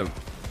annoying. I hear the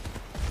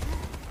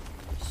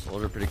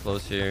soldier pretty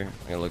close here.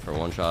 I'm gonna look for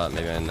one shot,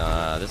 maybe in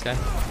this guy,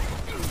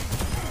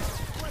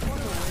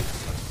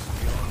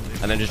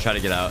 and then just try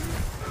to get out.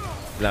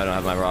 Now I don't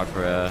have my rock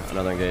for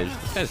another engage.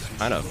 This guy's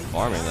kind of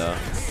farming though.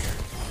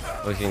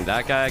 Looking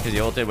that guy because he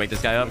ulted. Wake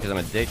this guy up because I'm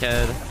a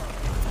dickhead.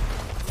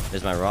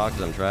 There's my rock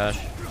because I'm trash.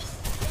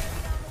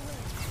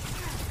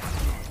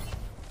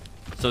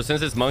 So since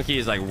this Monkey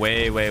is like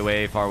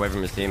way far away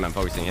from his team, I'm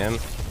focusing him.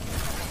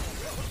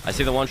 I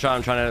see the one shot.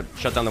 I'm trying to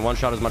shut down the one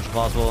shot as much as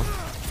possible.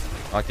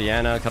 Rock the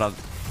Ana. Cut off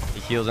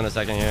the heals in a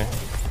second here.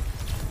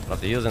 Cut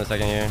off the heals in a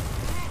second here.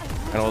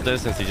 I'm gonna ult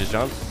this since he just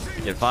jumps.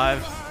 Get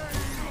 5.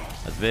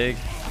 That's big.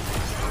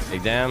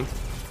 Big damn.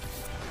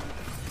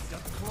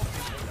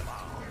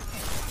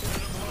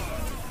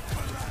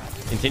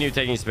 Continue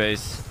taking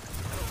space.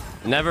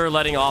 Never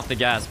letting off the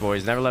gas,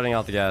 boys. Never letting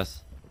off the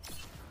gas.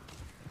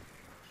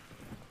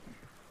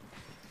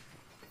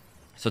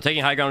 So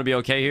taking high ground would be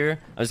okay here.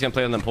 I'm just gonna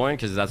play on the point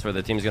because that's where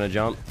the team's gonna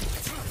jump.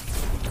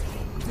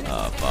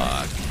 Oh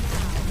fuck.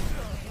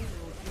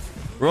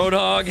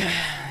 Roadhog.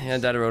 Yeah,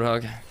 died a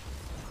Roadhog.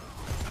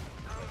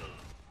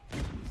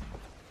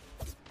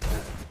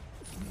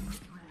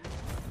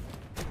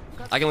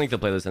 I can link the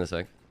playlist in a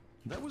sec.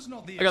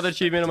 I got the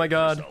achievement. Oh my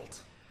god.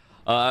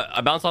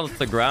 I bounced off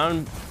the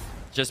ground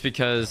just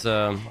because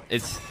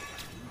it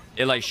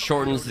like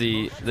shortens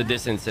the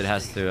distance it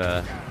has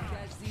to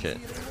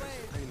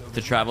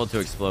to travel to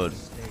explode.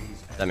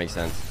 That makes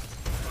sense.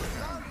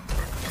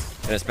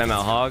 Gonna spam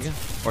out Hog,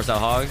 force out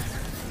Hog.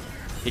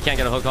 He can't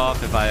get a hook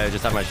off if I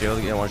just have my shield.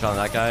 Get one shot on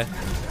that guy.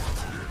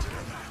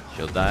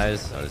 Shield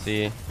dies. How does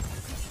he?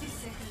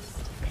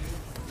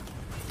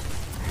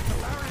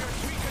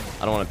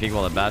 I don't want to peek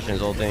while the Bastion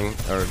is ulting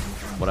or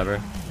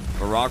whatever.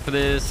 A rock for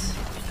this.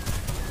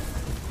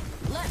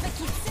 I'm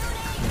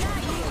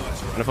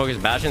gonna focus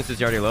Bastion since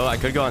he's already low. I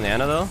could go on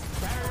Ana though.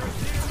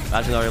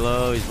 Bastion's already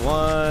low. He's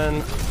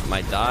 1.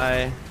 Might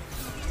die.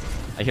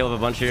 I heal up a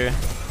bunch here.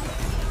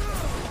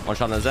 One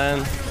shot on the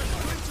Zen.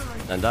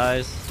 Then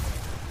dies.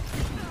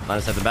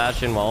 Minus at the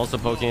Bastion while also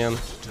poking him.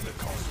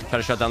 Try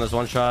to shut down this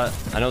one shot.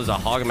 I know there's a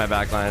Hog in my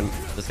backline.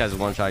 This guy's a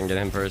one shot. I can get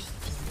him first.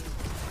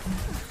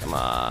 Come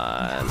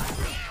on.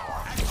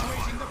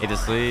 Hate to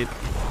sleep.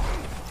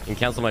 You can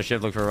cancel my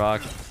shift. Look for a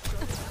rock.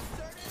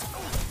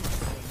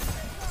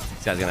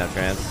 This guy's gonna have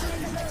trance.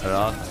 Cut it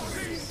off.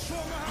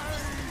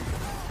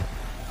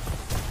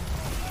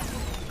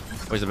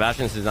 Where's the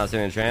Bastion since he's not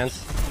sitting in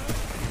trance?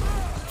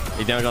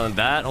 He damage on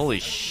that? Holy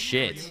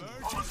shit.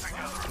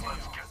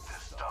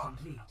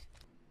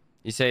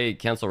 You say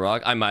cancel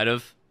rock? I might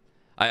have.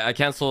 I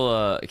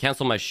cancel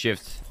my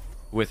shift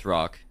with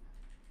rock.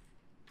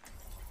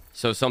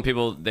 So some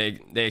people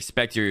they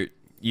expect you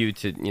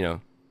to, you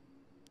know,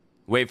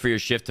 wait for your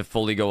shift to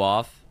fully go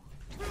off.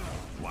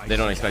 They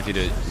don't expect you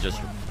to just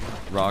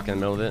rock in the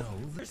middle of it.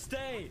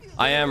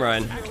 I am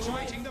Ryan.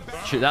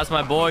 That's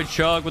my boy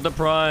Chug with the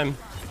prime.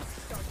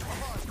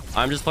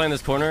 I'm just playing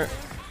this corner.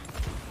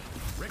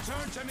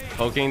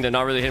 Poking. They're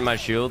not really hitting my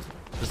shield.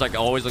 Just like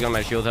always looking at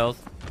my shield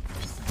health.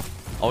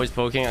 Always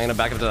poking. I'm gonna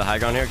back up to the high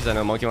ground here because I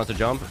know Monkey wants to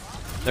jump.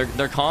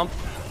 Their comp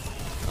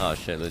Oh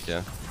shit,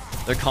 Lucia.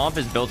 Their comp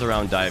is built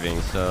around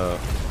diving, so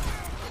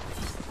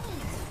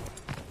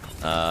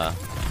I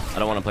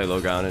don't want to play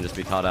low ground and just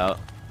be caught out.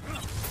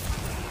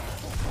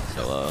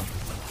 So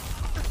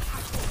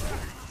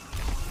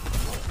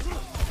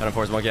trying to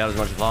force monkey out as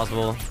much as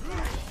possible.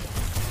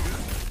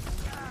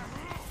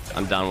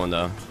 I'm down one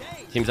though.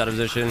 Team's out of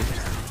position.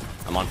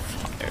 I'm on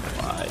fire.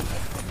 Why?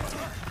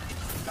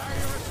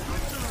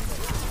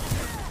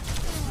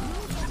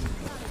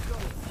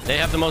 They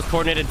have the most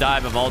coordinated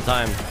dive of all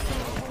time.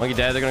 Monkey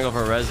dead. They're gonna go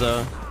for a res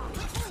though.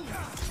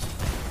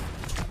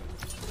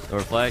 No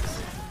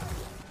reflex.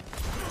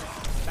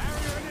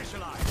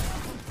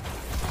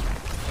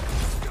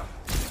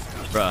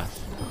 Bruh.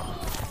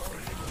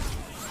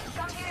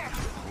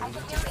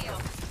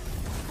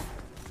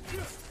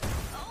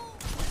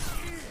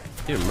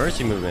 Dude,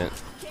 mercy movement.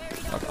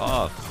 Fuck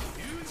off.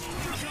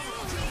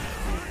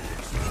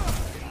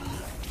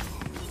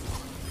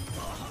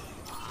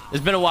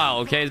 It's been a while,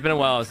 okay? It's been a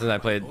while since I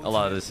played a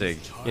lot of this SIG.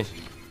 It's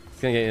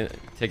gonna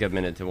take a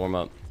minute to warm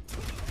up.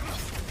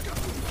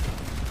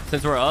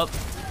 Since we're up,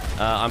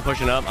 I'm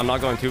pushing up. I'm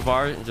not going too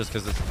far just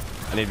because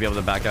I need to be able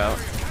to back out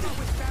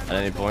at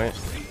any point.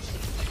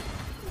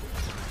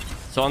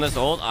 So on this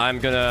ult, I'm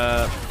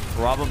gonna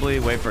probably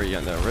wait for the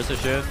Orisa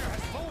shift.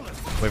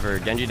 Wait for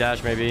Genji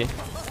dash maybe.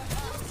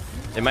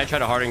 They might try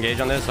to hard engage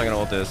on this, so I'm gonna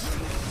ult this.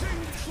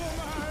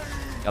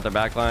 Got their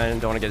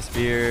backline, don't want to get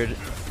speared.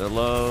 They're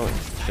low.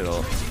 Shit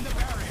ult.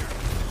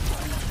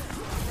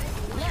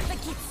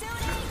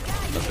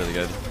 That's really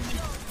good.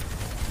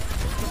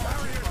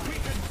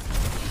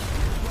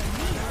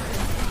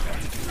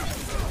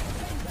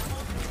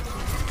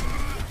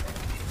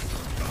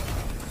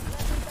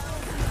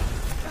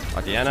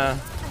 Akiana.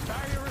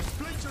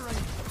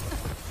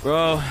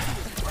 Bro.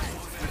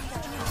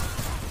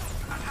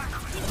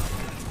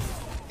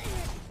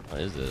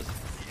 What is this?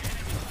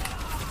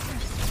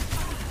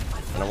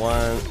 And a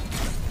one.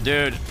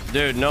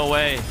 Dude, no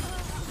way.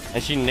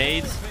 And she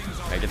nades.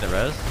 Can I get the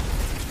res?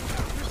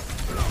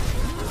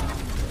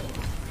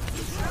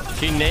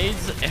 She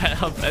nades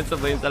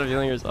offensively instead of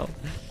healing herself.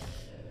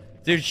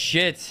 Dude,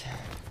 shit.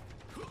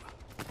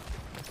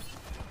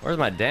 Where's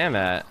my damn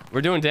at?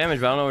 We're doing damage,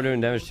 but I don't know we're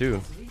doing damage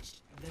too.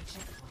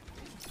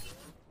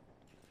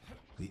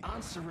 The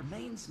answer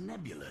remains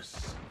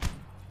nebulous.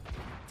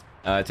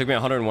 It took me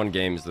 101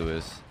 games,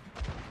 Lewis.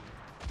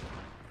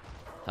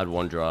 Had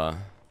one draw.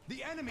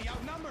 The enemy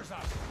outnumbers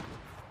us.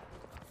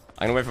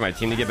 I'm gonna wait for my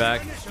team to get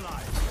back.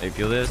 Hey,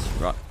 feel this?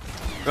 Bro,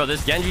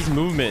 this Genji's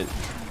movement.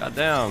 God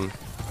damn.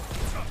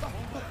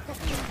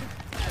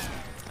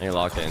 I need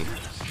lock in.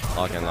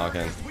 Lock in, lock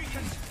in.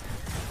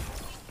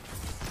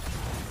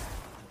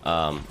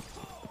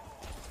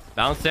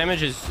 Bounce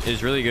damage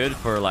is really good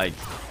for like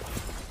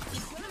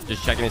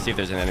just checking to see if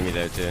there's an enemy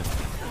there too.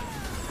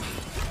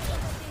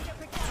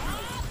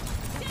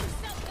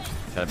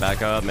 Try to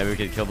back up. Maybe we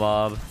could kill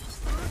Bob.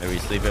 Maybe we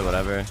sleep it.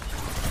 Whatever.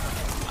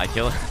 I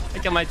kill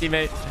my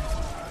teammate.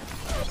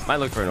 Might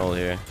look for an ult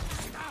here.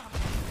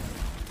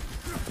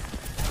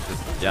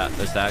 Yeah,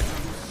 they're stacked.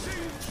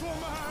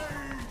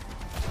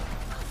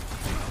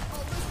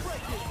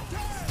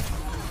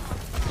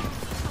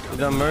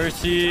 The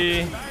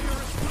mercy.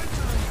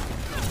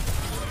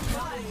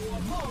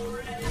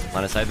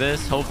 Line of sight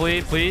this,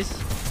 hopefully, please.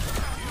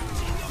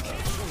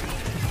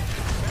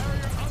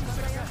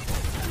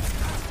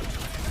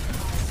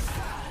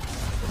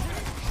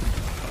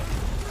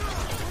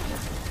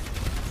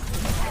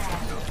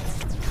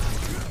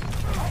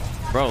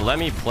 Bro, let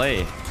me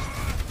play.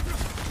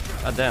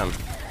 God damn.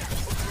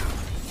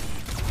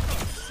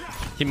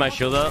 Keep my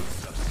shield up.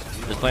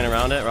 Just playing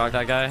around it. Rock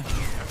that guy.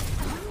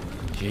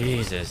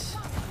 Jesus.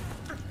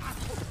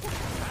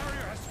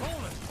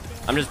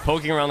 I'm just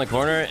poking around the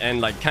corner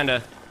and like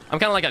I'm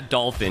kind of like a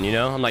dolphin, you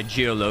know? I'm like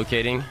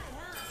geolocating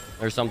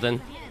or something.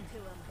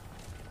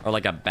 Or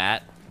like a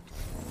bat.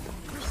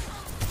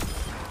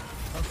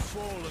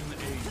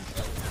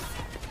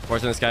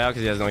 Forcing this guy out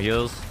because he has no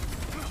heals.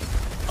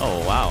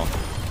 Oh, wow.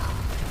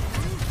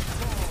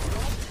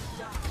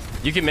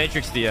 You can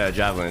matrix the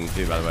javelin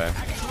too, by the way.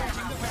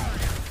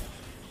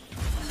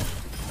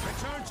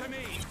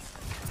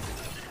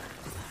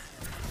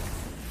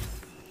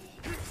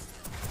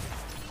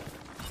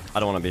 I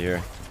don't want to be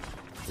here.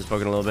 Just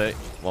poking a little bit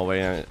while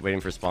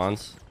waiting for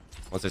spawns.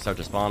 Once they start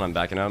to spawn, I'm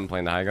backing up and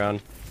playing the high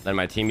ground. Then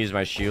my team uses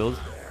my shield.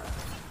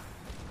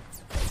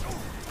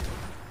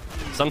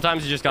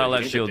 Sometimes you just gotta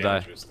let shield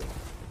die.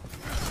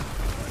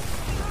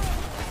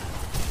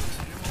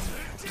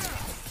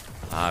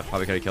 I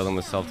probably could have killed him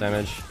with self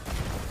damage.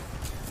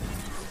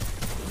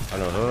 I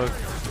don't know, hook.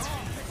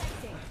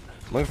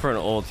 I'm looking for an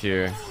ult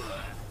here.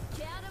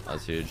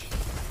 That's huge.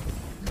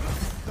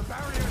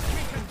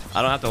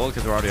 I don't have to ult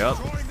because we're already up.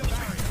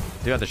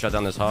 Do have to shut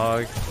down this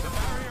hog.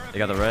 They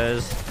got the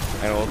res.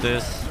 I'm gonna ult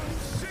this.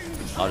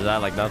 I'll do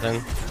that like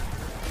nothing.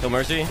 Kill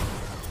Mercy.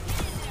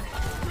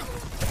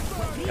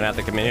 Gonna have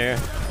to come in here.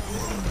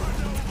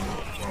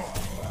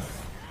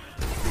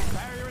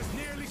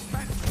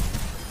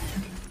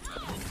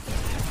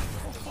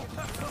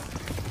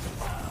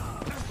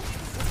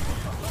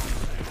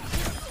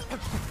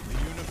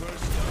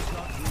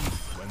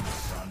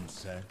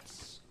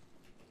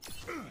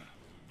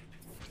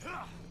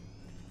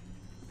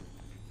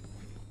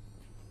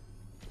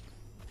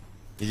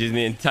 He's using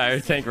the entire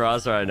tank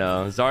roster right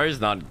now.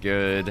 Zarya's not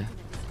good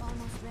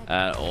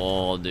at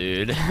all,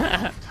 dude.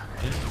 Let's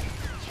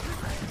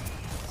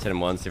hit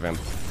him once, see if I can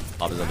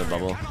pop his other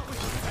bubble.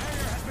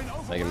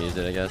 Make him use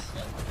it, I guess.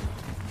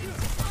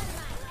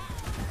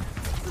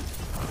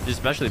 He's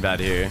especially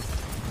bad here.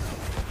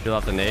 Peel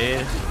off the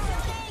nade.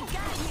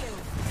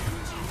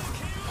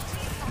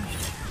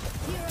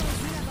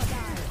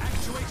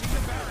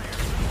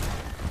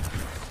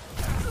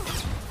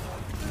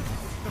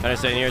 Trying to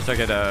stay in here so I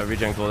could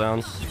regen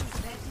cooldowns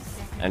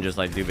and just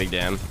like do big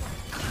damn.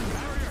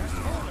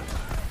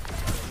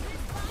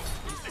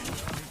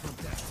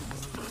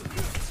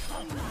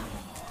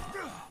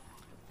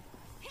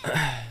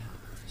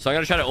 So I'm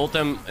gonna try to ult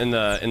them in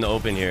the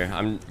open here.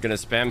 I'm gonna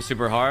spam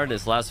super hard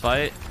this last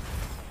fight.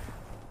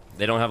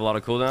 They don't have a lot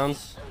of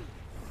cooldowns.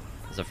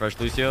 It's a fresh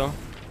Lucio.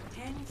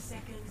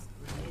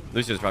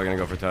 Lucio's probably gonna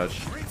go for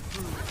touch.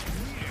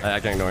 I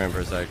can ignore him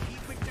for a sec.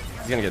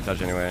 He's gonna get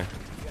touch anyway.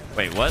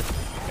 Wait, what?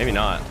 Maybe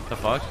not. What the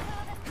fuck?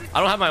 I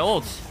don't have my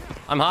ults.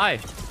 I'm high.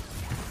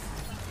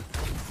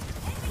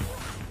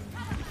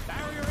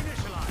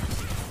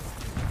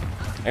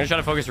 I'm gonna try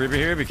to focus Reaper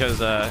here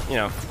because, you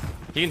know,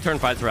 he can turn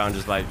fights around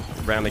just like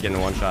randomly getting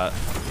one shot.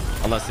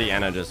 Unless the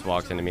Ana just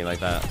walks into me like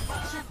that.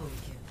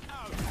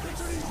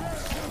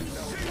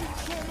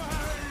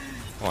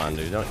 Come on,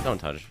 dude. Don't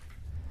touch.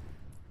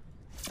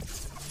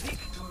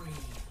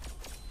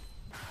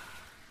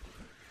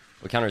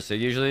 We counter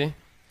Sig usually.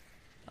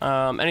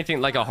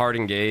 Anything like a hard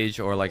engage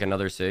or like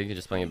another Sig, you're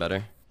just playing it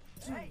better.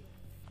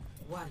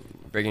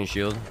 Breaking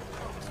shield.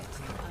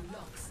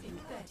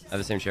 Have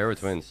the same share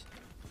with twins.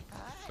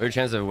 What are your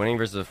chances of winning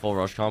versus a full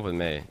rush comp with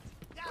Mei?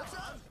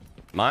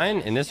 Mine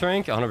in this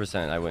rank,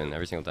 100%. I win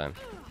every single time.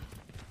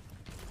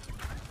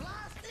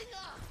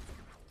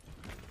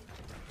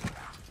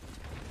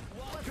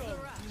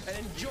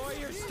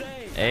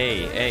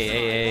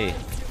 Hey.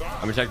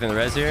 I'm protecting the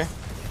res here.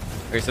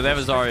 Okay, so they have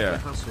a Zarya.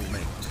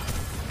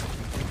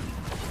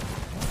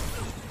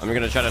 I'm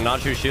gonna try to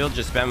not shoot shield,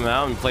 just spam them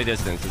out and play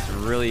distance. It's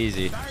really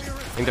easy. I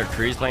think their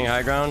Kree's playing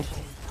high ground.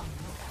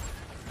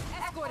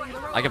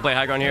 I can play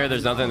high ground here.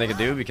 There's nothing they can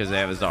do because they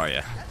have a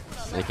Zarya.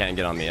 They can't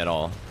get on me at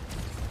all.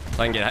 If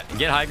I can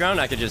get high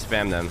ground, I could just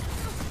spam them.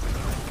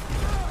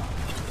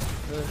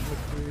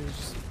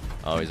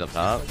 Oh, he's up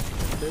top.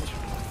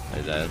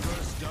 He's dead.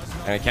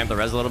 I'm gonna camp the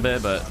res a little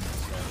bit, but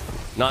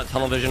not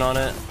tunnel vision on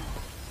it.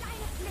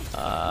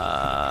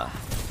 I'm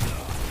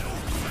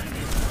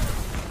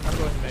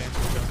going main.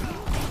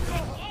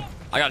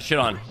 I got shit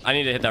on. I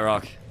need to hit that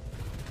rock.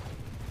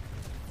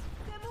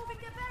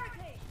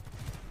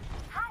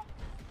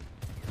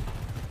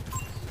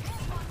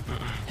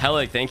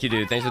 Helic, thank you,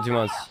 dude. Thanks for 2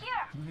 months.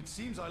 It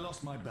seems I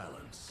lost my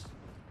balance.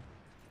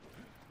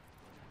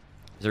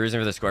 Is there a reason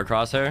for the square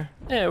crosshair?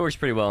 Yeah, it works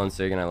pretty well in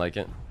Sig, and I like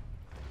it.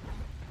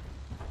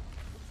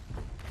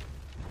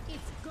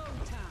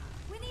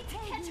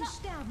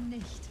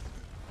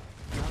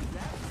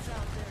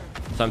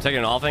 So I'm taking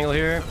an off angle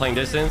here, playing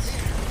distance,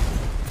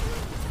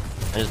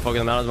 and just poking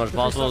them out as much as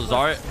possible.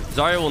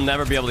 Zarya will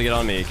never be able to get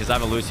on me because I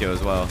have a Lucio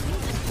as well.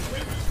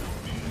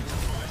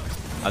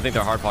 I think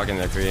they're hard pocketing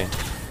their Kree.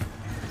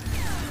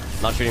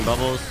 Not shooting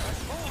bubbles.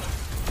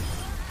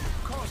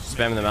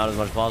 Spamming them out as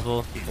much as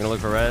possible. I'm gonna look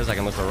for res. I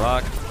can look for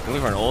rock. I can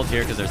look for an ult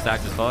here because they're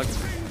stacked as fuck.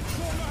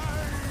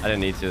 I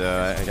didn't need to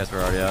though. I guess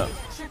we're already up.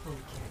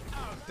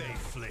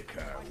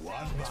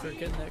 Thanks for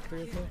getting that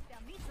career point.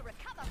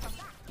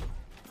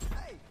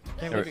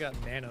 Can't wait to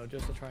got nano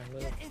just to try and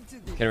live.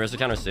 Can Arista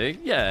counter Sig?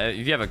 Yeah,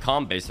 if you have a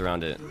comp based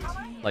around it.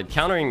 Like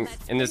countering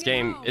in this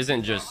game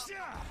isn't just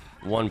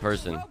one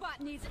person.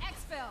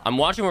 I'm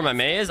watching where my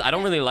Mei is. I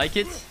don't really like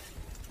it.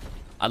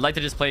 I'd like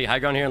to just play high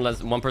ground here and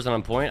let one person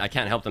on point. I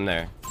can't help them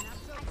there.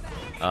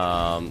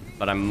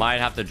 But I might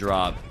have to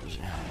drop.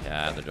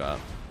 Yeah, I have to drop.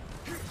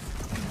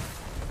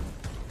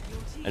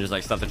 And just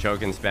like stuff the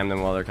choke and spam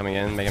them while they're coming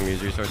in. Make them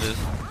use resources.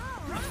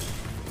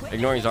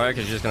 Ignoring Zarya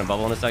because she's just going to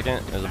bubble in a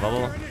second. There's a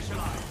bubble.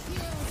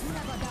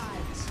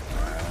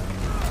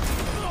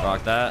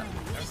 Rock that.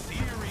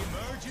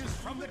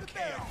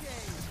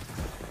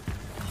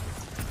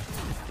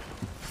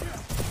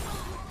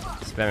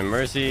 Spamming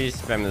Mercy,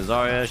 spamming the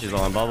Zarya, she's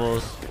all on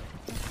bubbles.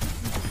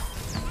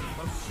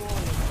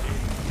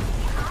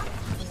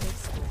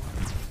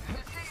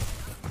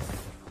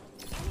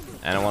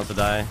 Ana wants to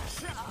die.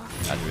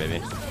 Got you,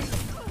 baby.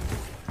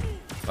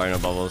 Sorry, no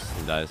bubbles.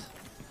 He dies.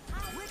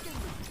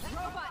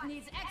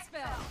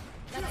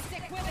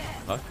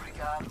 Fuck.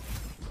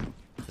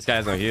 This guy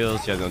has no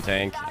heals, she has no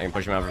tank. I can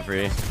push him out for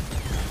free.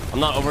 I'm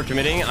not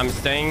overcommitting. I'm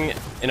staying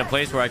in a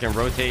place where I can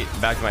rotate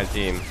back to my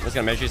team. I'm just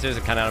gonna Matrix this.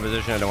 I'm kind of out of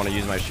position. I don't want to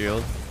use my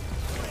shield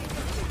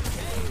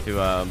to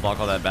block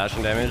all that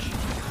bashing damage.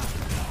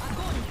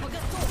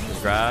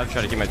 Just grab,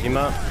 try to keep my team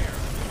up.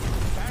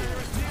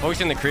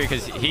 Focusing the Kree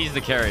because he's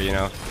the carry, you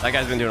know. That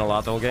guy's been doing a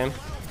lot the whole game.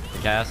 The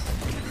cast.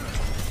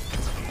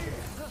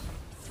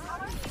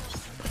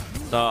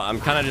 So I'm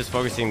kind of just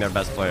focusing their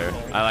best player.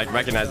 I like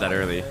recognize that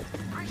early.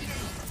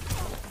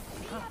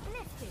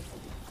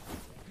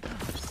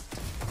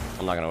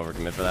 I'm not gonna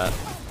overcommit for that.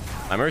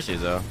 My mercy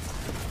is though.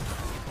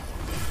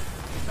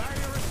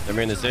 They're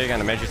bringing the sig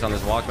and a matrix on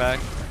this walk back.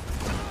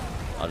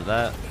 I'll do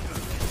that.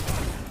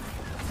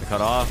 The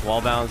cut off, wall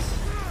bounce.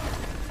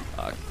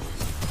 Fuck.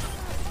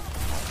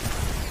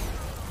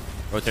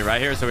 Rotate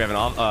right here so we have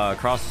an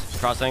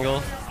cross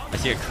angle. I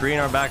see a Kree in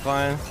our back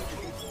line.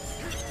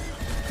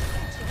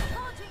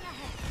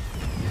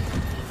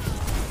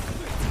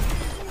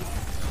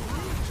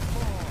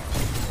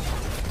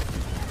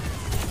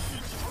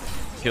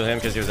 Kill him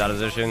because he was out of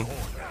position.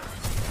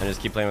 And just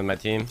keep playing with my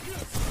team.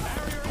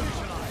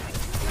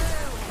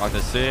 Rock the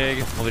sig.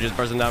 Hopefully just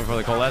burst him down before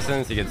the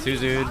coalescence. He gets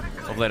Suzu'd.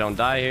 Hopefully I don't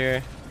die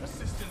here.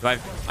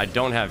 I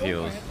don't have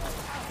heals.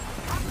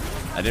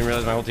 I didn't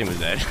realize my whole team was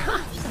dead.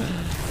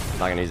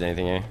 Not gonna use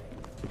anything here.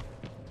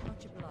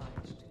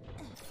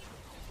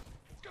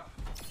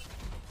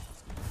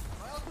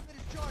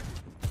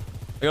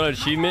 I got an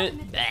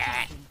achievement.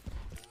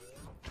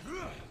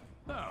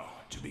 Now,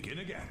 to begin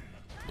again.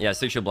 Yeah,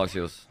 6 shield blocks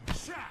heals.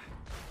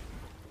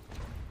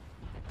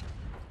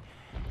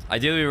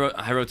 Ideally,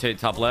 I rotate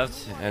top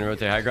left and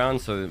rotate high ground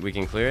so that we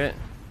can clear it.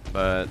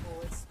 But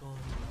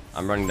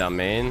I'm running down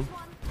main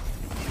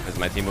because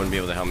my team wouldn't be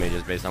able to help me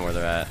just based on where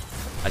they're at.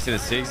 I see the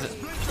Sigs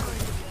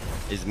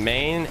is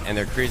main and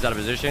their Kree's out of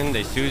position.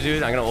 They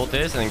Suzu'd. I'm gonna ult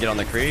this and then get on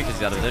the Kree because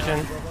he's out of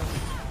position.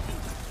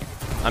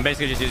 I'm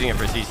basically just using it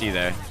for CC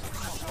there.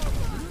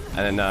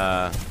 And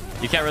then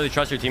you can't really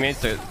trust your teammates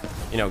to,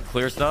 you know,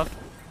 clear stuff.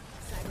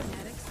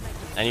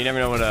 And you never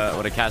know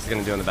what a cast is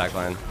gonna do in the back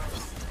line.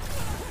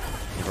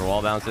 For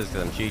wall bounces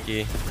because I'm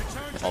cheeky.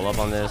 All up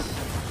on this.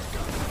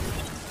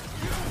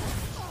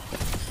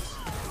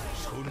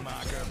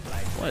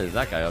 What is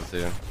that guy up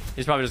to?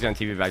 He's probably just gonna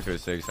TP back to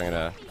his 6, so I'm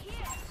gonna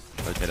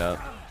rotate up.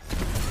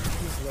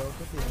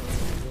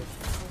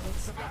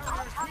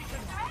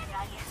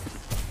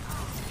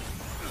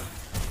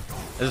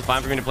 This is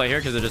fine for me to play here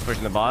because they're just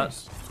pushing the bot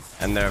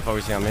and they're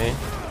focusing on me.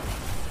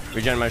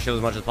 Regen my shield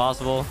as much as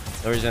possible.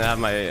 No reason to have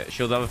my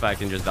shield up if I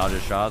can just dodge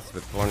his shots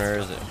with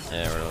corners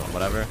or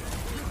whatever.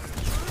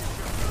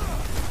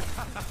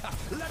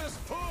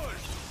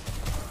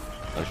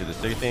 Don't shoot the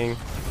Sig thing.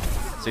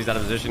 Sig's out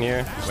of position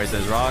here. Wastes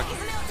his rock.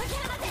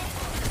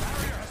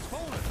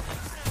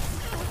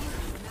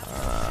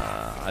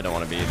 I don't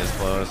want to be this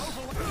close.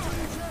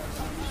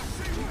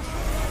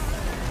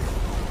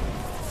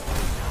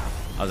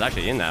 I was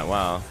actually in that.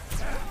 Wow.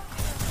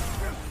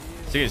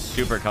 Sig is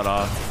super cut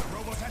off.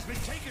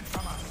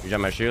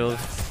 Regen my shield.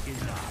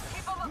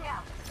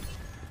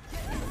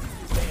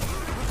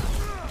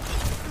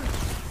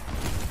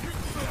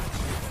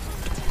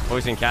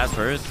 Focusing cast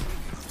first.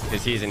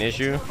 Because he's an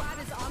issue.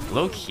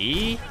 Low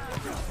key?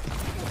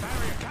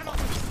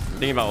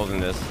 Thinking about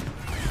holding this.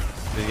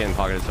 He's getting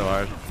pocketed so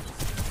hard.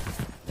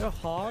 You're a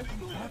hog?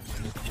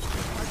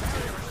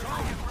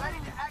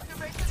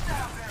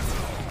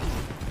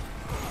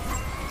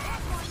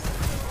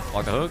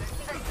 Block the hook.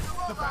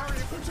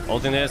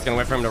 Ulting this, gonna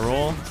wait for him to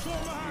roll.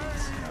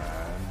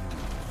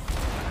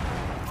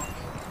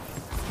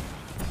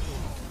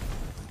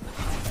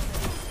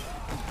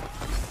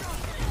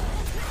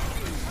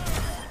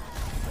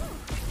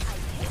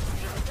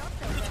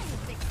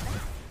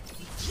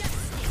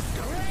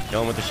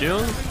 Kill him with the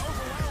shield.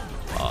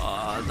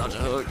 Dodge a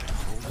hook.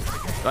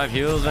 5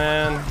 heals,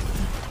 man.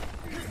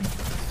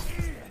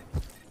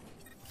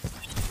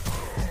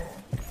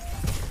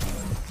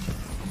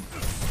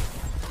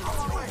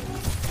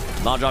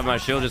 Not dropping my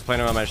shield, just playing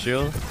around my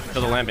shield.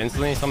 Kill the lamp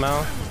instantly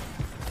somehow.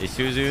 He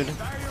Suzu'd.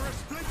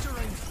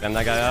 Send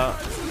that guy out.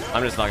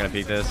 I'm just not gonna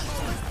peek this.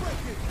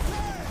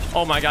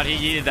 Oh my god, he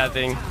yeeted that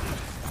thing.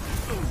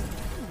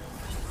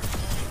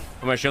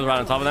 Put my shield right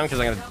on top of them because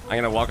I'm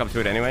gonna walk up to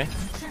it anyway.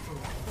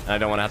 And I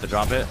don't want to have to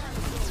drop it.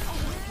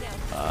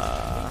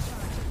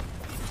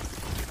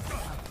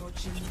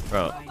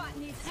 Bro.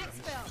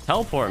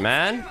 Teleport,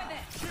 man.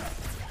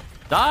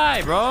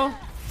 Die, bro.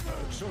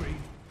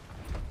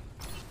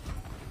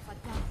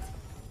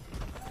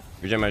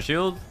 Regen my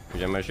shield.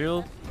 Regen my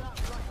shield.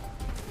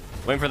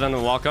 Waiting for them to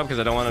walk up because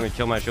I don't want them to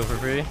kill my shield for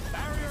free.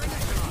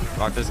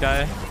 Rock this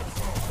guy.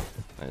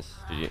 Nice.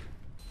 GG.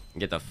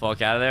 Get the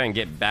fuck out of there and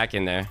get back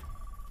in there.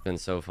 It's been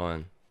so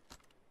fun.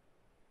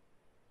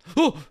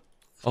 Oh!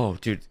 Oh,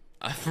 dude.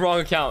 Wrong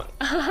account.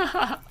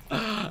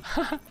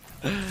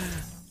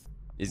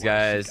 These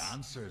guys.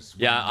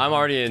 Yeah, I'm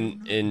already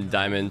in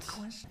diamond.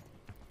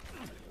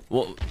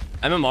 Well,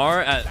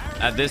 MMR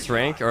at this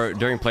rank or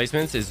during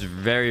placements is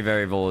very,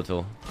 very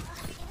volatile.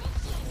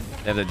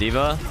 They have the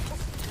D.Va.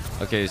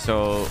 Okay,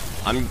 so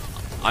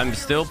I'm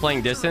still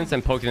playing distance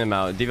and poking them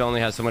out. D.Va only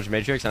has so much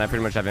matrix and I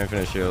pretty much have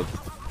infinite shield.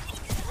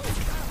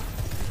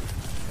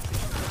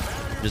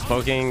 Just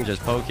poking,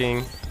 just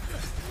poking.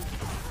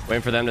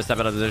 Waiting for them to step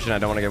out of position. I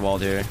don't want to get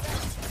walled here.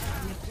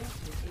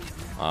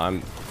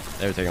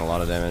 They were taking a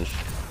lot of damage.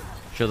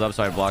 Shield up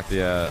so I block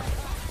the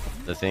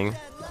thing.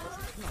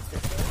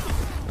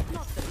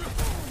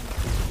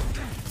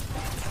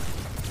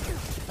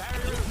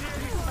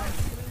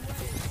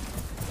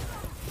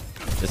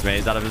 This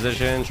Mei's out of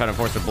position, trying to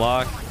force a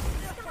block.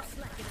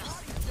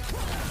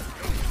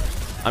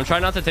 I'm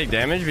trying not to take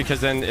damage because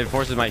then it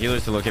forces my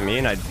healers to look at me,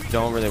 and I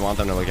don't really want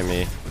them to look at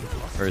me,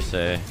 per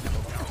se.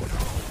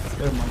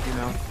 They're monkey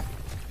now.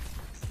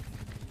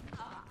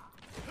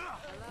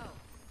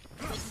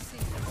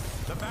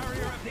 The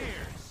barrier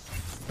appears.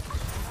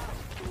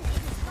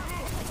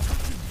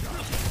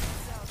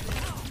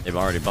 They've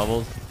already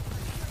bubbled.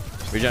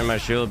 Regen my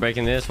shield,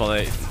 breaking this while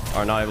they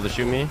are not able to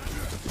shoot me.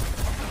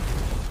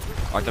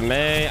 Arc the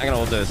May. I'm gonna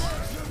hold this.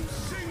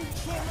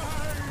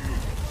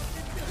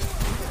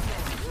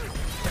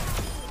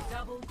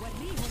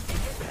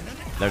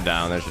 They're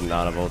down. They should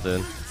not have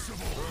ulted.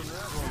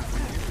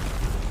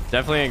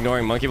 Definitely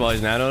ignoring Monkey while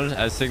he's nanoed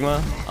as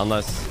Sigma,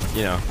 unless,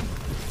 you know,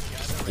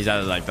 he's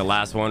either like the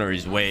last one or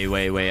he's way,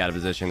 way, way out of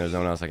position. There's no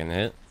one else I can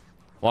hit.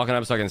 Walking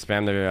up so I can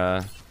spam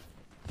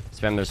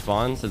their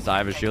spawn since I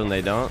have a shield and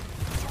they don't.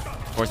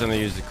 Force them to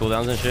use the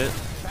cooldowns and shit.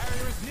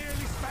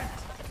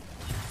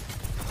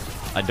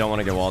 I don't want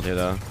to get walled here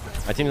though.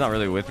 My team's not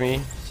really with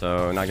me,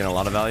 so not getting a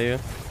lot of value.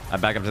 I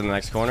back up to the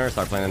next corner,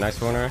 start playing the next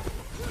corner.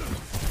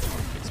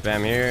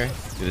 Spam here,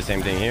 do the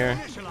same thing here.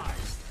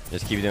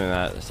 Just keep doing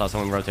that. I saw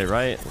someone rotate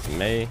right. It's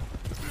May. And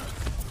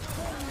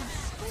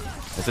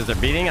since they're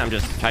beating, I'm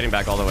just kiting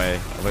back all the way.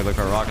 I'll look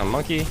for a rock on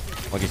Monkey.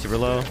 Monkey super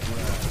low.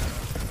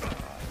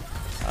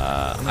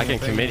 I can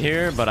commit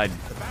here, but I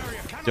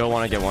don't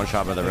want to get one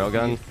shot by the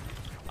railgun.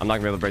 I'm not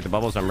gonna be able to break the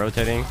bubble, so I'm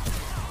rotating.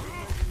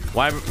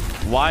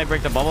 Why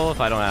break the bubble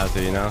if I don't have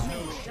to, you know?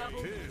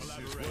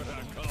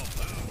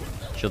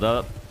 Shield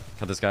up.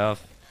 Cut this guy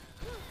off.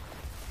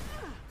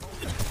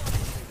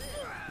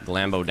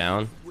 Lambo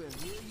down.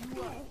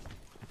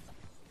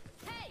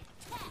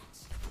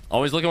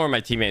 Always looking where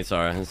my teammates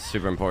are. It's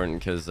super important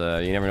because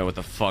you never know what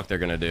the fuck they're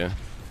gonna do.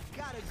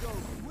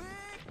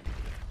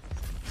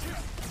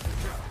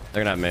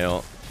 They're gonna have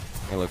mail.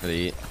 I'm gonna look for the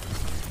eat.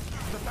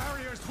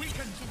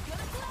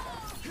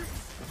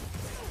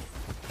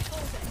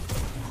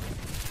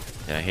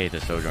 Yeah, I hate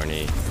the Sojourn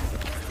E.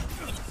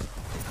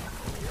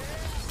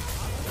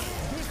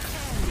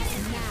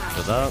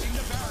 What's up?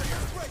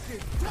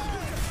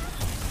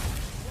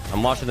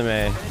 I'm watching the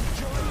May.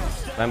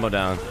 Lambo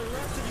down.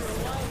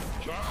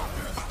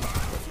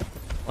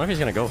 I wonder if he's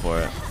gonna go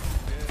for it.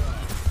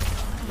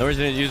 No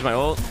reason to use my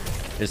ult.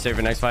 Just save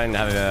for next fight and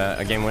have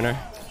a game winner.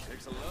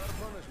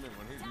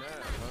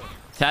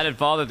 Tatted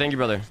father, thank you,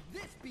 brother.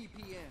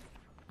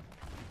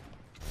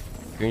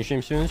 Green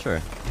stream soon,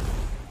 sure.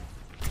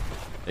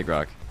 Big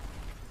rock.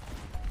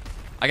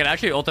 I could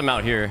actually ult him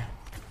out here.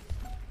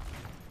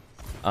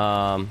 They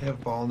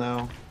have ball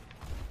now.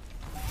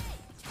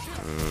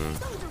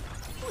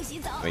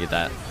 Let me get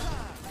that.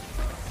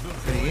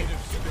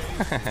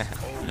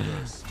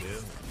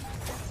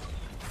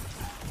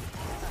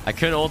 I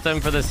could ult them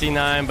for the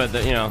C9, but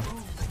you know,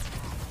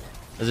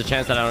 there's a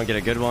chance that I don't get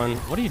a good one.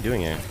 What are you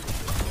doing here?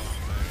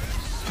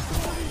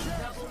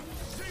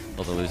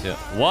 Ult to Lucio.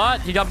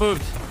 What? He got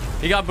booped.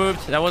 He got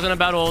booped. That wasn't a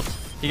bad ult.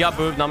 He got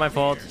booped. Not my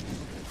fault.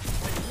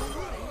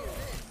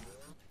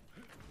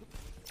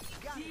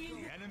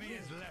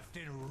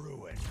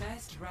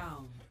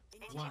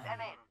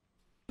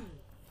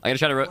 I'm gonna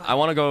try to. I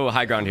want to go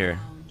high ground here,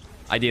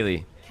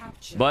 ideally,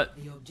 but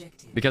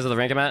because of the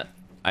rank I'm at,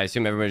 I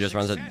assume everybody just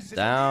runs it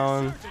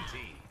down,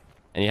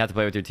 and you have to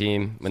play with your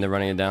team when they're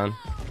running it down.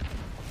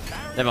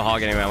 They have a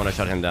hog anyway. I want to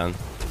shut him down.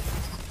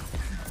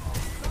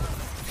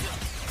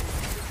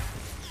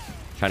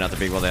 Try not to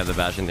peek while they have the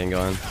Bastion thing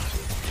going.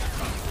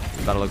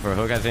 About to look for a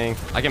hook, I think.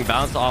 I can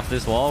bounce off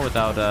this wall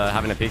without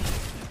having to peek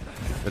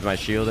with my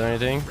shield or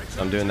anything.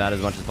 So I'm doing that as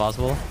much as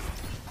possible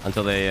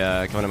until they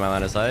come into my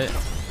line of sight.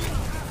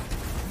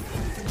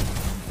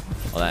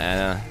 Oh, that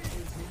Anna.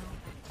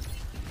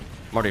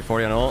 I'm already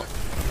 40 on ult.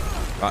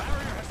 Right.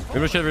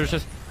 Reverse shift, reverse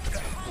shift.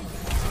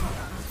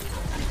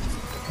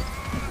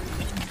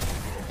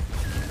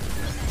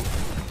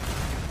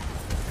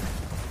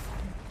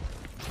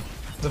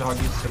 Did Hog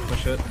use to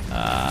push it?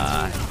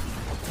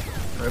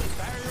 Rip.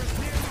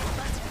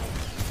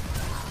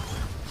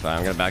 Sorry,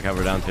 I'm gonna back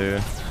over down too.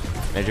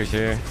 Matrix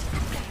here.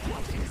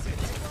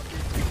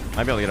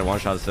 Might be able to get a one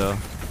shot still.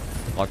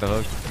 Lock the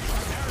hook.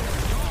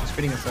 He's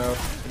feeding us out.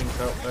 Feeding us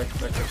out. Back.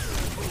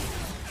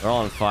 They're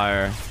all on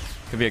fire.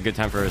 Could be a good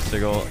time for a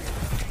Sigil.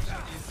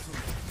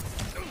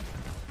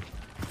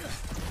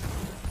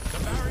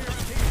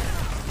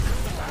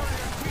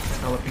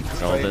 I'll peek this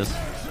Hold fight. this.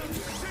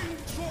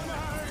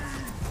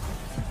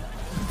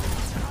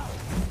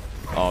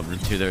 Oh, the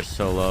two, they're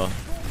so low.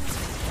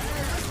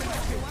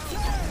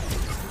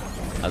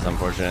 That's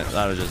unfortunate.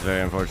 That was just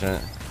very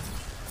unfortunate.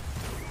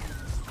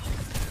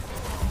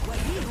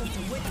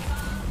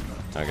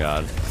 Oh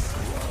god.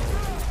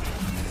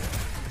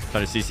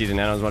 Try to CC the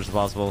nano as much as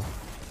possible.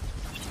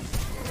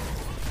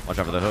 Watch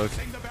out for the hook.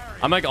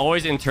 I'm like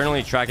always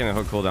internally tracking the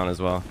hook cooldown as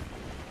well.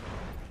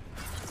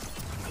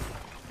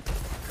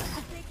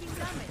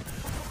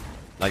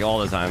 Like all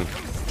the time.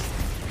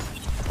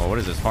 Oh, what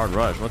is this hard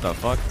rush? What the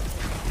fuck?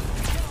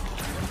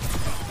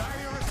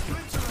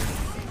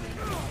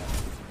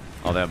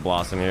 Oh, they have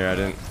Blossom here. I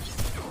didn't.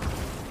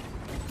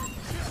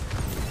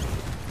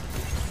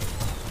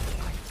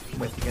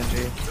 With the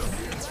Genji.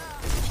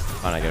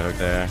 Fine, I get hooked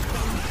there.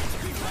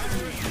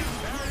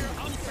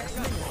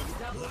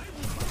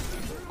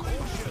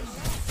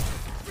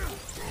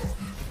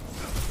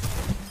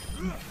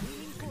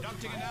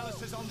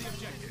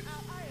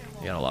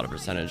 You got a lot of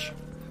percentage.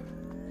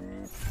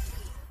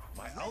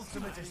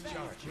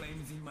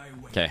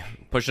 Okay,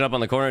 pushing up on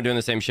the corner, doing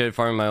the same shit,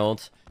 farming my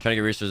ult, trying to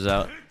get resources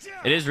out.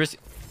 It is risky.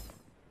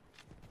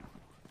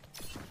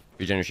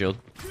 Regen your shield.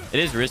 It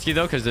is risky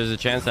though, because there's a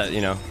chance that, you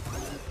know,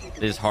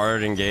 it is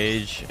hard to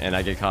engage and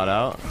I get caught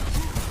out,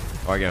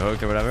 or I get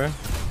hooked or whatever.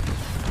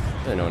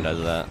 Really, no one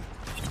does that.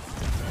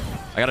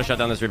 I gotta shut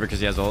down this Reaper because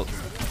he has ult,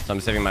 so I'm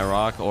saving my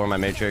rock or my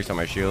matrix or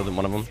my shield,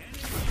 one of them.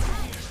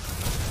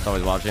 Just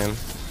always watching him.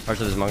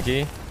 Parts of this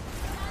monkey.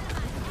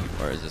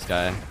 Where is this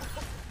guy?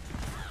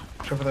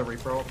 Go for that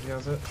Reaper ult if he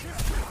has it.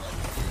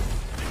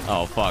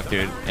 Oh fuck,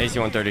 dude. AC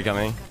 130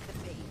 coming.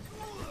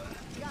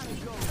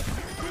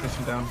 Push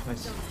him down.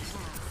 Nice.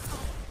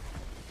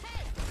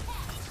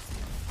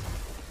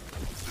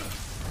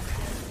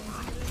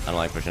 I don't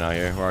like pushing out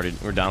here.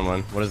 We're down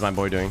one. What is my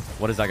boy doing?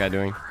 What is that guy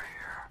doing?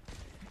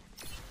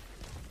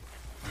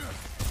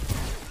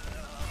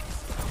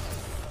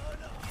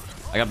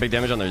 I got big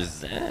damage on their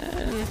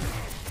Zen.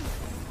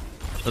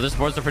 So their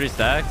supports are pretty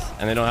stacked,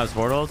 and they don't have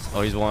support ults.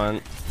 Oh, he's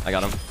one. I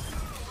got him.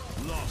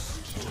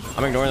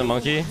 I'm ignoring the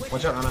monkey.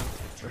 Watch out, Ana.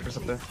 Reaper's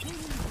up there.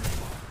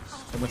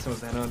 I'm with some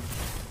Xana.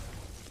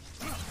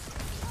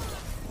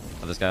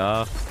 Cut this guy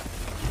off.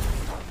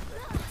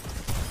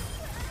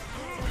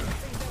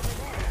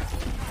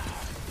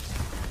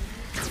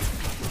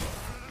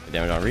 Good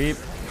damage on Reap.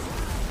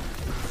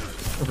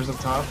 Reaper's up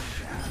top.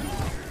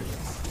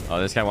 Oh,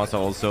 this guy wants to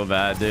ult so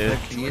bad, dude.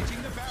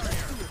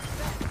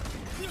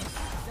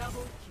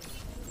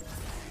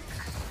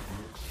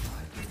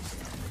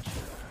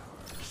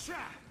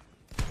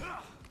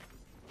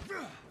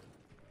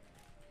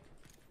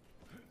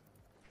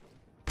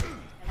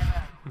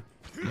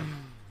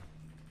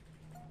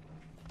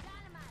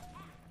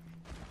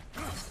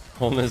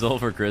 Holding his ult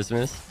for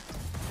Christmas.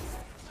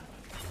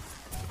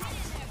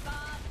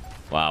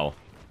 Wow.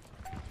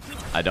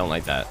 I don't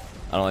like that.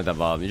 I don't like that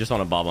bob. You just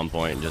want to bob on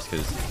point just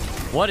because.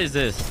 What is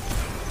this?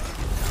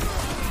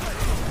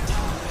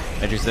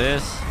 Matrix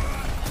this.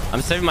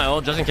 I'm saving my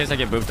ult just in case I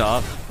get booped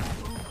off.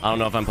 I don't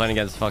know if I'm playing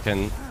against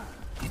fucking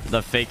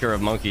the faker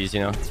of monkeys, you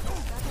know?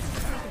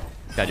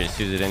 This guy just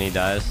shoots it and he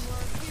dies.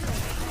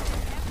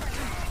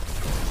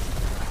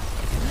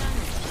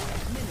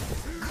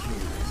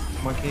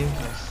 Monkey.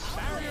 Nice.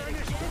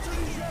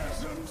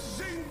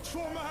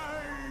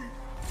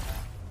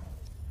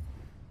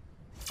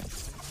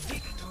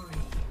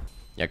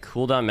 Yeah,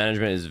 cooldown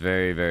management is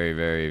very, very,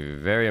 very,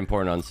 very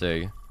important on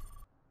Sig. You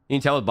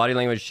can tell with body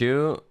language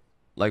too,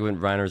 like when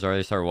Ryan or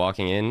Zarya start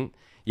walking in.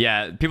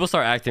 Yeah, people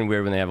start acting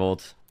weird when they have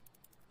ult.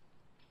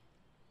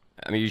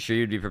 I mean, you sure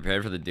you'd be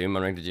prepared for the Doom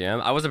unranked GM?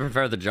 I wasn't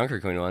prepared for the Junker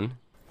Queen one.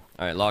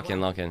 All right, lock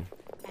in, lock in.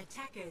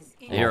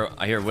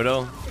 I hear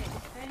Widow.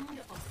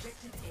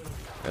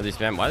 Early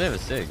spam. Why do they have a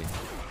Sig?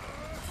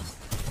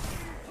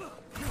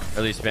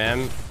 Early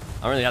spam.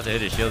 I don't really have to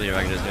hit his shield here.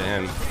 I can just hit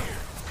him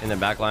in the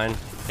back line,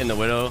 in the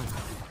Widow.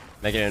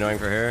 Make it annoying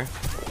for her.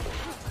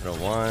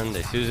 Widow one.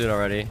 They Suze it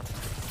already.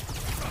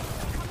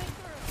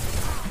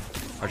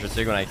 Archer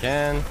Sig when I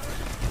can.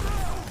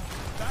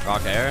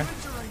 Rock air.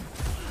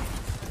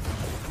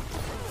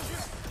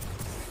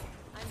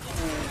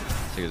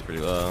 Sig is pretty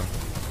low.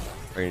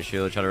 Bring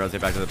shield. Try to rotate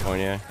back to the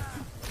point here.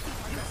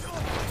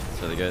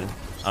 It's really good. I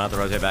don't have to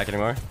rotate back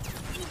anymore.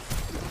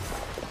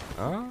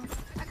 Oh.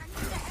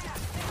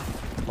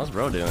 What's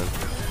bro doing?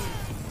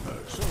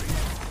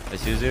 I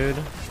Suzu'd.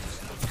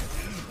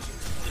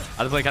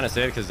 I have to play kind of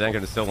safe because Zen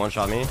can still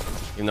one-shot me,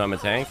 even though I'm a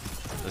tank.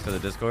 Just because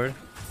of Discord.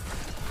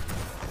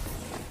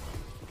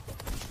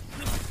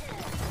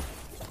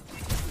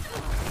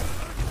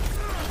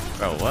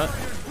 Bro, what?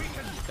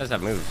 You guys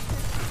have moves.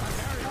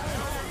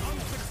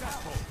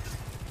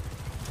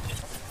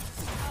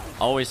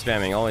 Always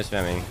spamming, always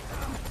spamming.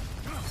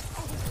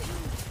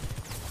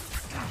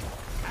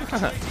 I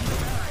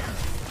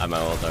have my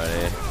ult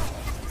already.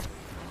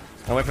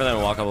 I'll wait for them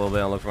to walk up a little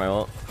bit and look for my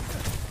ult.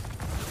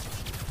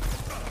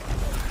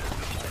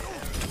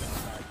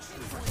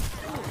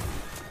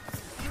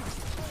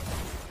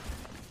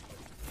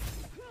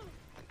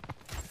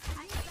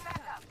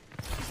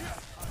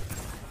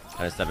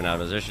 Kind of stepping out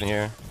of position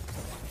here.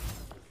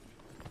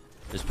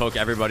 Just poke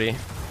everybody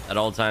at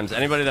all times.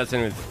 Anybody that's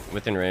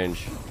within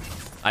range.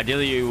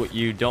 Ideally,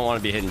 you don't want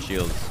to be hitting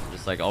shields.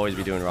 Just like always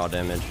be doing raw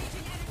damage.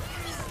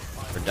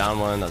 For down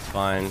one, that's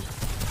fine.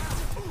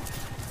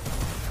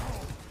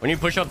 When you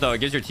push up though, it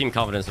gives your team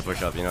confidence to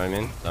push up. You know what I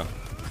mean? So,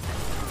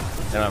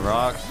 they don't have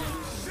rocks.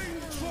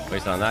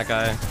 Waste on that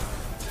guy.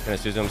 Gonna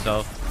Suze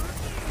himself.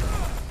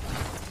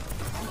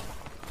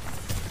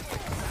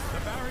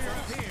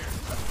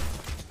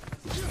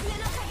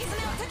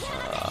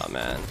 Oh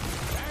man.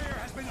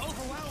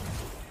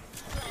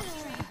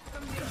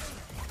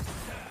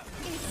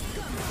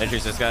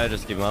 Matrix this guy,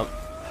 just keep him up.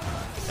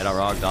 Hit out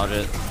rock, dodge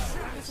it.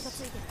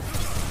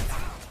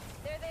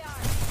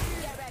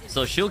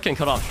 So shield can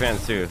cut off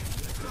trans too.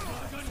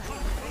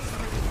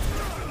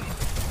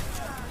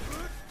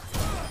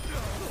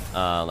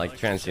 like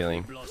trance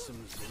healing.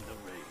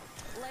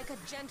 Like a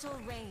gentle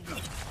rain.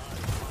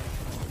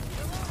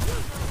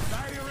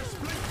 Barrier is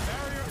split.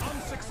 Barrier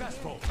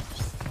unsuccessful.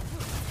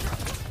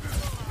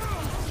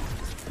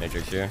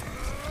 Matrix here.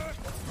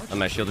 On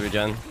my shield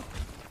regen.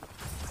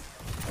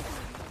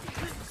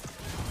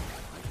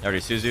 Already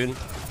Suzu'd.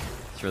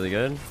 It's really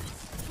good.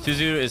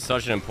 Suzu is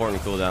such an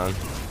important cooldown.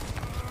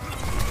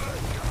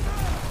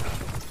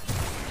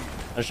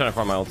 I'm just trying to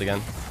farm my ult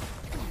again.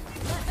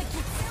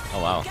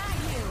 Oh wow.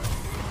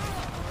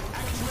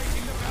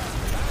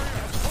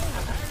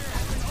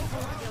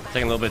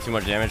 Taking a little bit too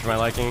much damage for my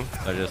liking.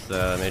 So just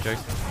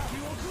Matrix.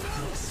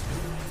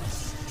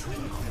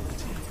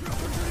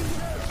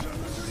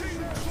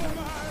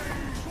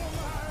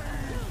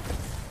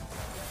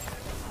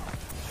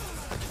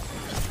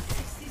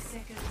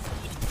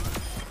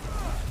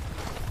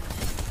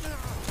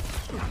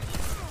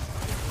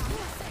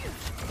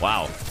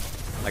 Wow.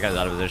 That guy's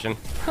out of position.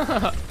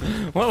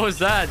 What was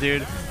that,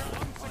 dude?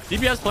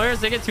 DPS players,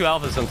 they get too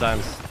alpha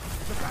sometimes.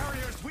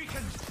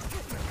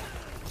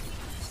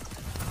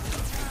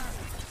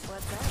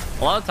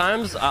 A lot of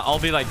times, I'll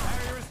be like,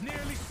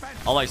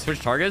 I'll like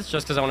switch targets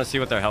just because I want to see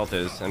what their health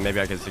is, and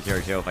maybe I can secure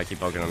a kill if I keep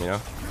poking them, you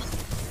know?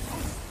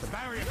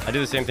 I do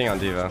the same thing on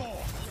D.Va.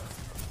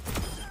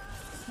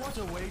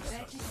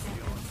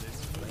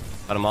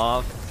 Cut him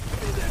off.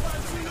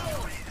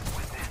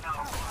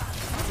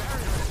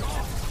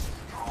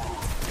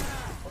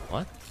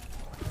 What?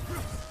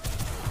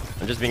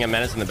 I'm just being a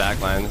menace in the back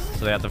lines,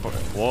 so they have to.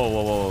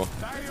 Whoa.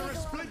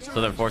 So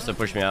they're forced to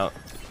push me out.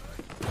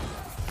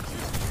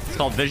 It's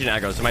called vision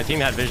aggro. So my team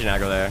had vision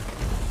aggro there.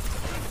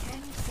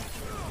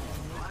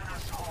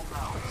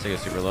 Let's take it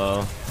super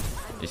low.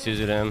 They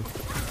Suzu'd him.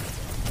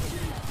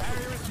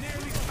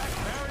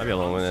 I'll be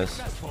alone with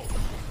this.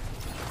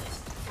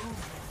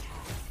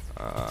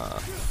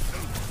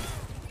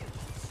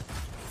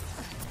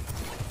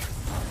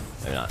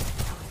 Maybe not.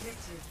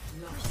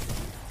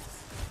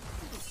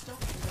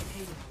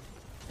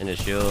 In his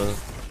shield.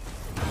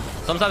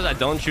 Sometimes I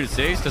don't shoot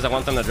 6 because I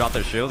want them to drop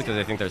their shield because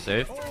they think they're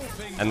safe.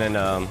 And then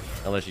I'll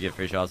let you get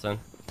free shots then.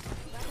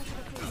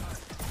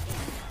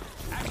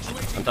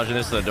 I'm touching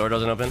this so the door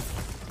doesn't open.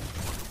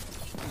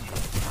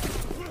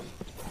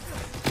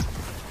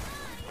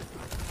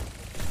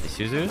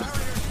 Suzu?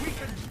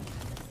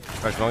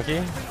 Fresh monkey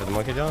for the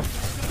monkey jump.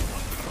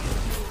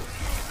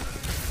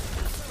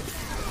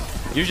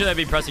 Usually I'd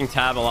be pressing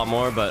tab a lot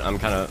more, but I'm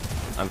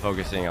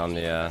focusing on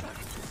the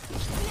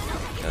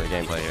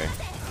gameplay here.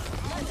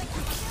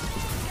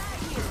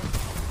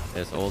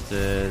 It's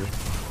ulted.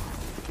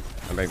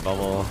 I break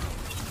bubble.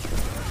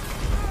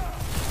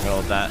 I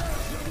ult that.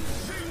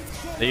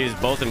 They use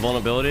both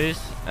invulnerabilities,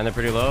 and they're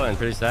pretty low and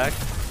pretty stacked.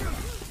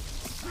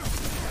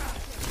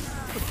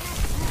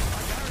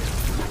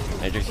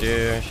 Matrix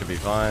here, should be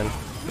fine.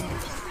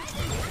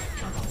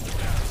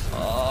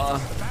 Oh,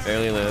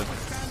 barely live.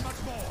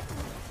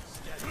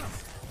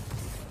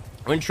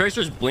 When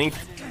tracers blink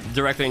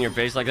directly in your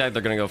face like that,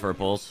 they're gonna go for a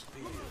pulse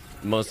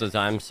most of the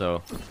time,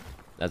 so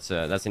that's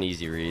an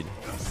easy read.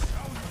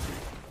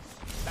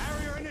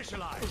 Barrier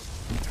initialized.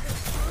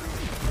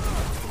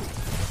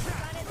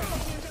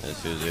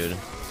 This dude.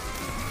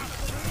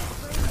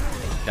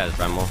 Guy's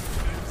primal.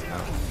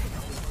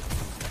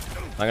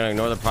 I'm gonna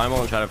ignore the primal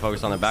and try to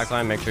focus on the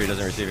backline, make sure he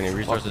doesn't receive any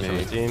resources from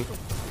the team.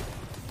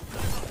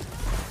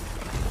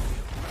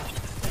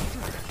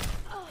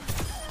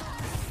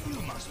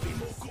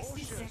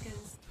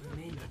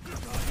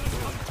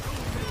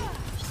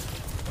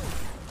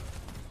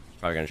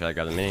 Probably gonna try to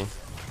grab the mini.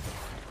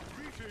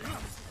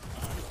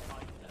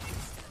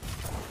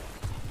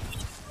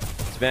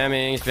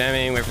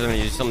 Spamming, wait for them to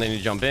use something to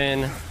jump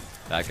in.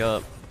 Back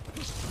up.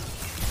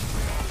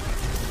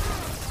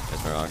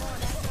 That's my rock.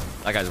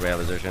 That guy's way out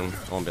of position.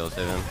 I won't be able to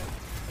save him.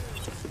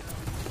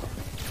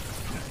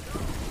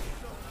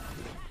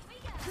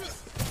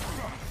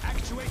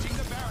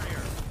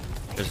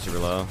 Just super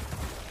low.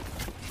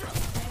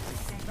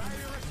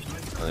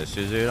 Oh, there's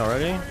Suzu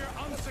already?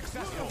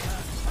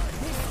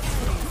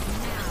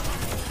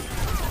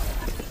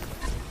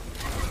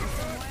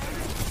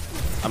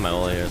 I'm my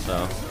ult here,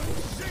 so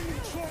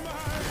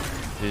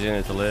he's in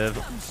it to live.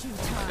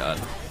 Oh my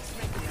god.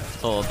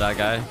 Told that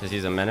guy because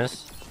he's a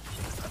menace.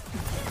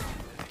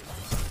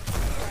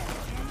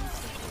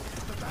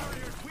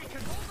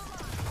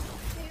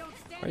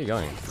 Where are you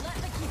going?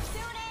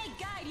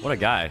 What a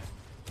guy.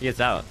 He gets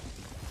out.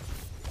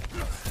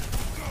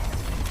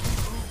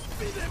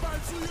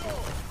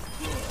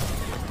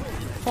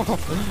 Oh,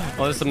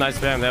 there's some nice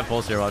spam. They have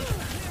pulse here, watch.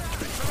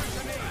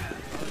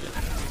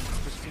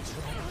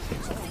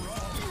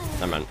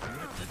 Never mind.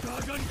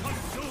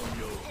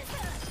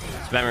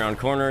 Spamming around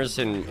corners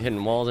and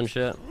hitting walls and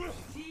shit.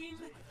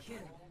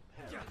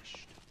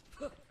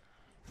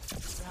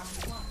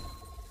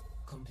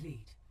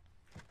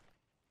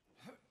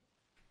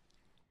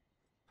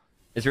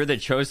 It's weird they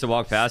chose to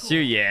walk past you?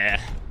 Yeah.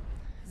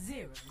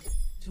 0-1.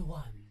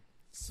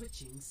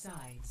 Switching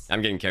sides.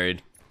 I'm getting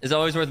carried. Is it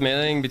always worth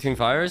meleeing between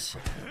fires?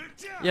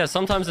 Yeah,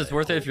 sometimes it's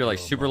worth it if you're like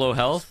super low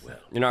health.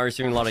 You're not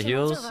receiving a lot of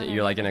heals.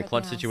 You're like in a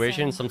clutch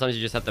situation. Sometimes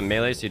you just have to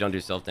melee so you don't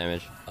do self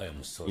damage.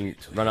 You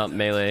run up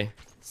melee.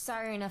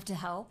 Sorry enough to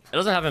help. It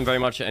doesn't happen very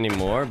much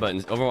anymore, but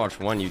in Overwatch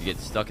 1 you get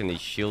stuck in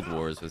these shield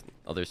wars with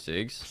other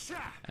SIGs.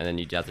 And then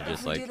you'd have to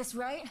just Do like, this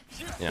right?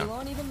 yeah, You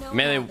won't even know what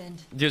melee,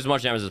 happened. do as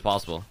much damage as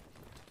possible.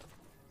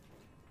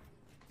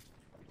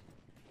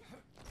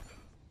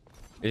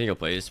 You think he'll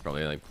play this?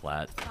 Probably like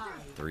plat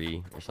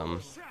 3 or something.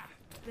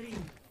 3,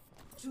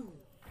 2,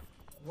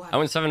 1. I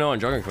went 7-0 on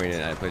Dragon Queen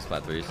and I placed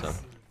plat 3, so.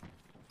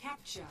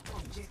 Capture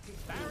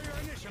objective. Barrier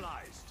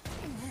initialized.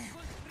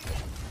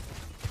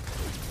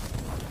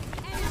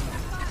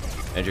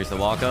 Introduce the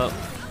walk up.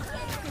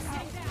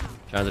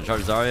 Trying to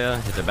charge Zarya.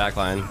 Hit the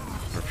backline.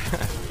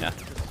 Yeah.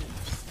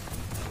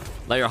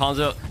 Let your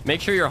Hanzo.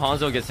 Make sure your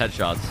Hanzo gets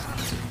headshots.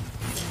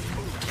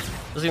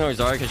 Just ignore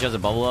Zarya because she has a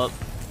bubble up.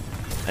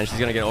 And she's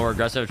going to get over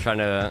aggressive trying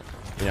to,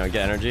 you know,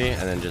 get energy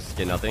and then just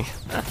get nothing.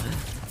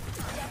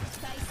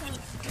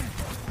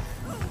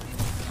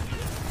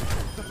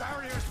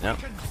 Yep.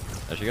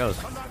 There she goes.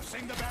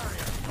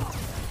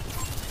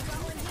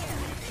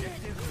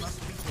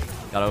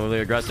 Got overly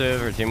aggressive.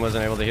 Her team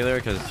wasn't able to heal her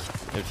because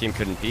their team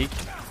couldn't peek.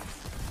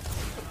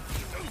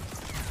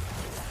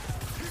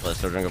 Let's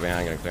throw jungle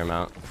behind. Gonna clear him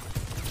out.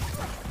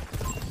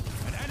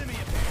 An enemy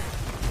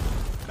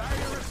appears.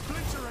 Barrier is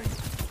splintering.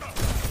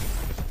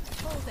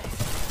 Hold it.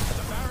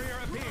 The barrier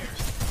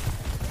appears.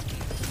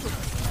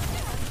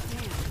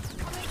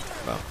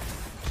 Well.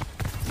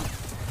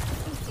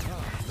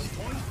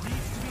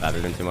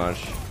 Battered him too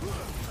much.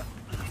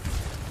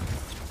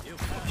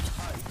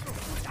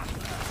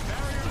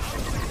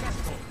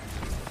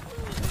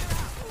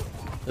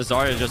 This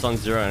Zarya is just on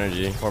 0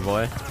 energy. Poor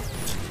boy.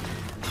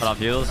 Cut off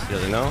heals. He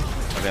doesn't know.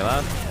 Okay,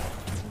 left.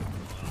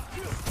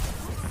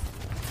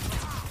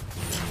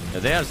 Yeah,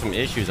 they have some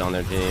issues on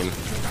their team.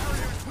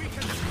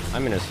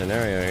 I'm in a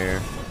scenario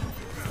here.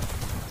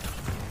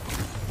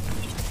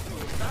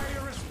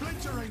 Barrier is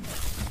splintering.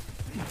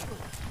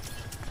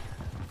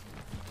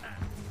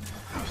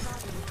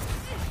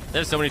 They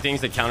have so many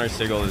things that counter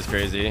Sigil is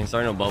crazy.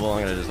 Starting to bubble.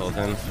 I'm gonna just ult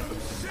him.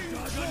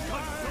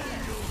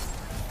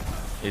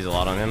 He's a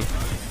lot on him.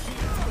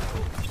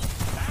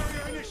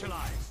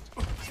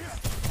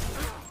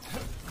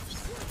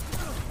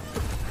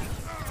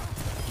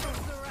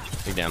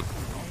 Big damn.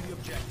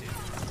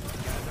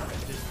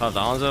 How's the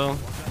Hanzo?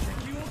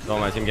 Oh,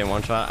 my team getting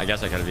one shot. I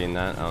guess I could have beaten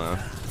that. I don't know.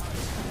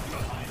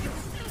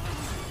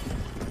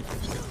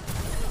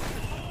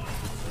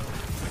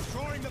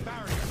 Destroying the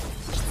barrier.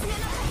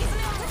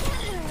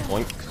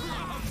 Boink.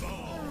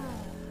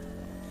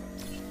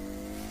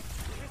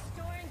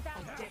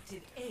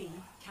 Objective A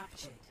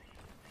captured.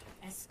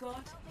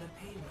 Escort the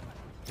payload.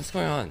 What's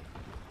going on?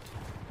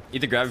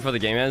 Eat the grab before the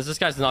game ends. This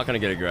guy's not gonna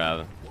get a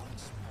grab.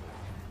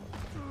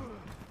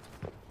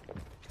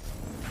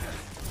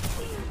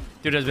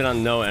 Dude has been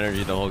on no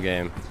energy the whole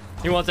game.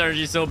 He wants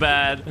energy so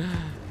bad.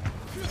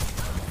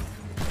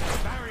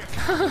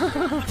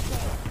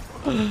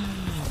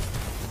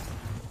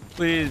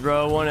 Please,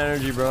 bro. 1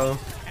 energy, bro.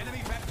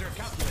 Enemy vector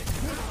calculated.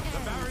 The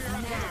barrier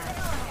appears.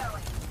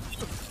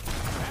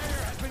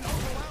 Barrier has been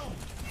overwhelmed.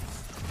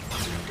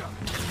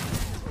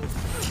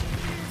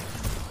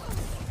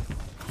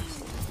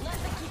 Let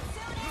the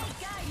Kitsune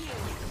guide you.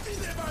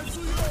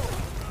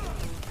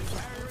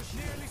 Barrier is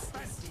nearly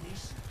spent.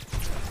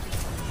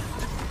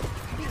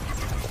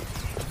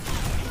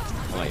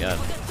 Oh my god.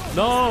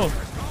 No!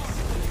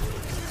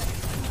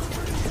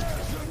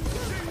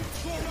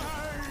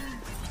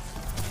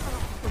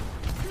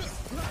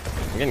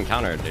 I'm getting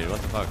countered, dude.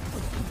 What the fuck?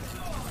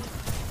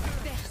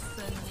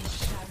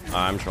 Oh,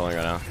 I'm trolling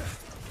right now.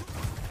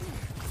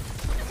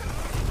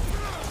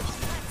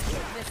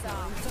 This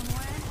off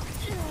somewhere.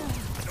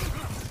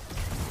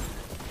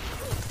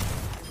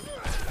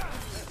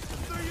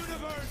 The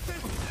universe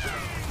is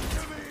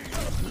to me.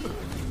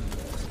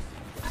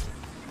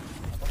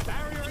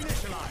 Barrier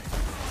initialized.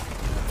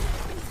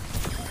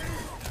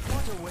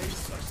 What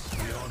awaits us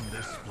beyond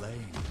this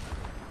plane?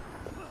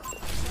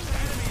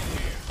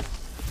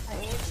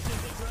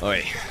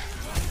 Oi.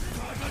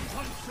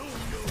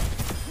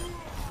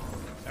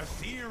 A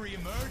theory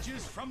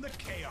emerges from the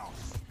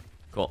chaos.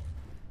 Cool.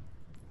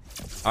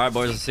 Alright,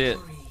 boys, let's see it.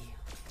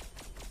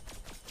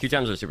 Q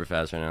times are super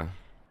fast right now.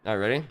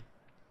 Alright, ready?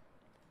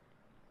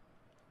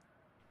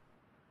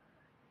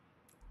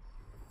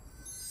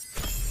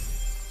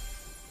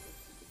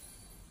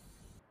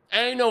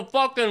 Ain't no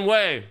fucking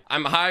way.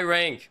 I'm high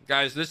rank.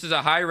 Guys, this is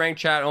a high rank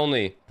chat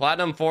only.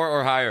 Platinum 4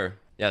 or higher.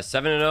 Yeah,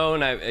 7-0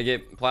 and I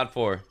get plat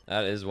 4.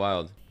 That is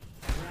wild.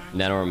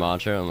 Nano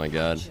Ramattra, oh my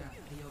god.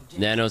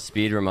 Nano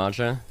speed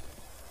Ramattra.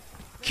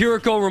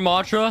 Kiriko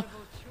Ramattra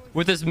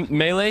with his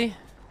melee.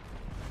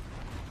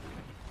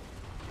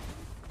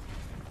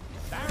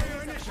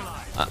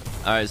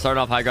 Alright, starting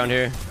off high ground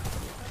here.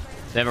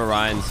 They have a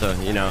Ryan, so,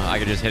 you know, I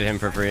could just hit him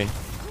for free.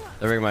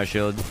 They're breaking my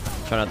shield.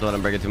 Try not to let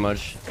them break it too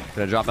much.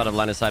 Gonna drop out of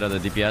line of sight of the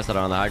DPS that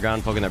are on the high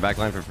ground, poking their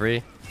backline for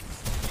free.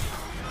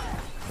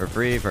 For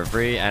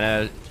free.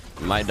 And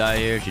might die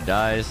here. She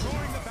dies.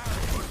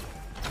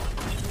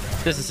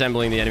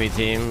 Disassembling the enemy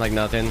team like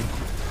nothing.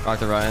 Rock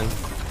the Ryan.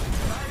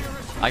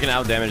 I can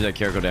out damage that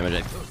Kiriko damage,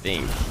 I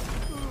think.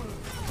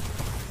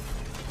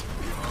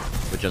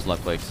 With just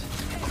left clicks.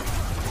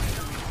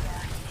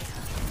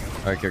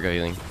 Alright, Kiriko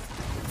healing.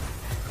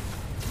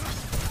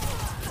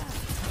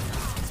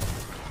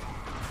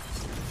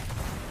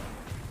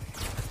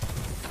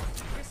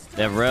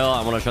 They have rail.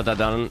 I want to shut that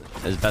down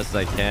as best as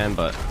I can,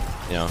 but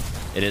you know,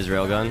 it is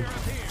railgun.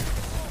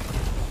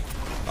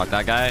 Fuck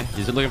that guy.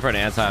 He's looking for an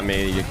anti on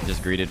me. You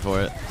just greeted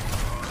for it.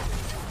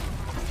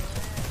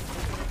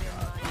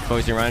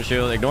 Focusing Ryan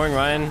shield. Ignoring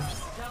Ryan.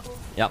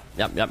 Yep.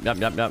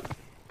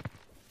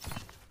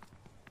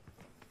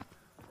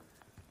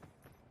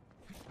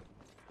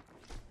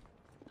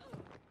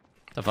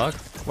 The fuck?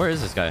 Where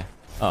is this guy?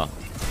 Oh.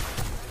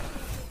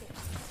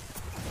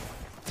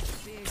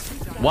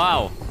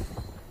 Wow.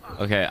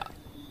 Okay.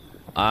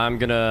 I'm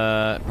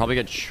gonna probably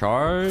get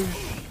charged.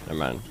 Never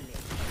mind.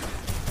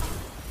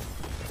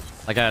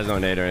 That guy has no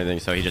nade or anything,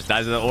 so he just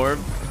dies of the orb.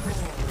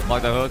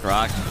 Block the hook.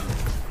 Rock.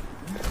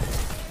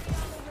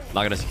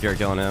 Not gonna secure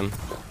killing him.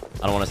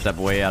 I don't want to step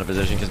way out of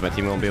position because my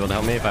team won't be able to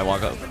help me if I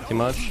walk up too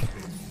much.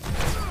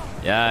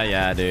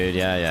 Yeah, dude.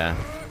 Yeah.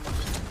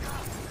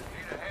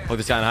 Poke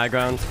this guy on high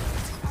ground.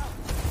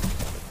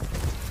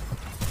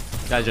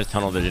 This guy's just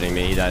tunnel visioning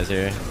me. He dies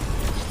here.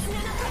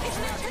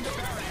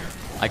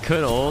 I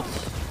could ult.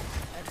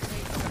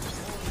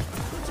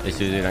 Hey,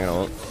 Susie, not gonna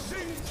ult.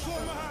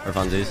 Or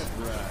funsies.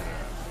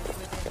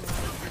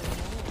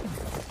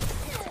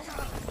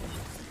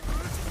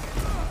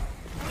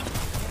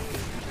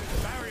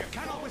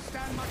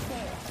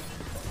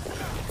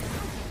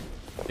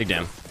 Big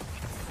damn.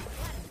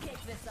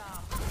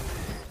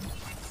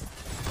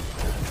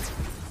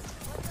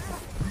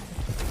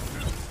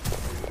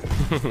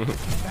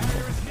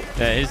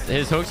 Yeah,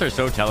 his hooks are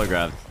so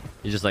telegraphed.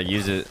 You just like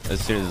use it as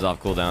soon as it's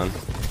off cooldown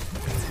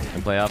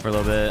and play out for a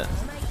little bit.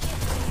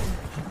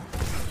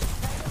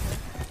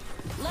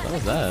 What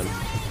was that?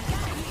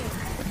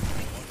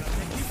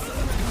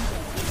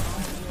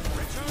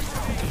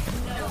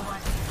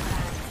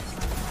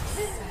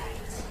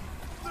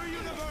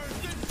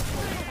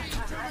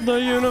 The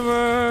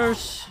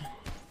universe.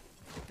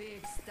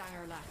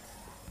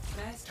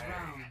 First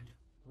round,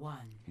 1.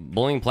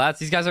 Bullying plats.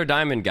 These guys are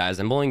diamond guys.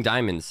 I'm bullying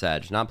diamond,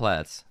 Sag, not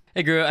plats.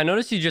 Hey Guru, I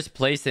noticed you just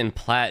placed in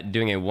plat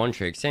doing a one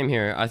trick. Same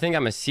here. I think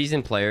I'm a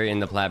seasoned player in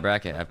the plat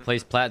bracket. I've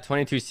placed plat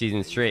 22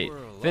 seasons straight.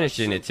 Finished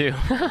in it too.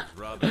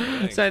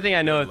 So I think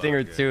I know a thing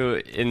or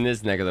two in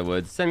this neck of the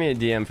woods. Send me a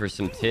DM for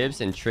some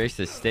tips and tricks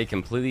to stay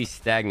completely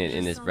stagnant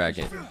in this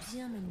bracket.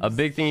 A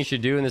big thing you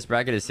should do in this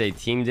bracket is say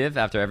team diff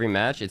after every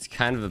match. It's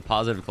kind of a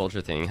positive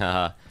culture thing.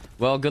 Haha.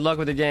 Well, good luck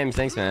with the games.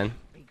 Thanks, man.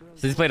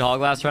 Since he played Hog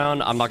last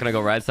round, I'm not going to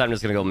go right side. I'm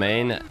just going to go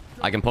main.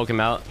 I can poke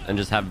him out and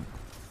just have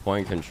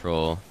point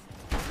control.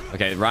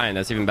 Okay, Ryan,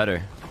 that's even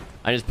better.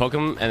 I just poke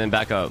him and then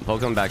back up.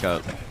 Poke him, back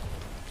up.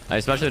 I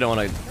especially don't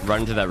want to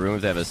run into that room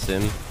if they have a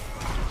sim.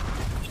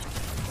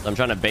 So I'm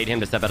trying to bait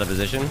him to step out of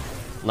position.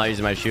 I'm not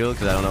using my shield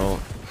because I don't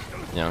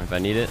know, if I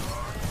need it.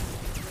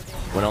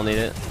 When I'll need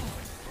it.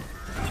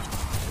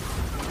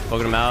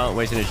 Poking him out,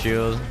 wasting his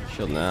shield.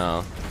 Shield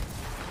now.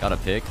 Got a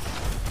pick.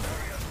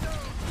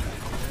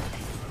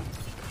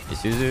 He's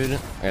Suzu'd.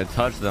 I got a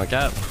touch, then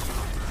cap.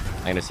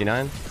 I got a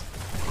C9.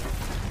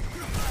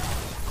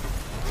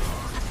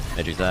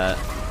 Edges that.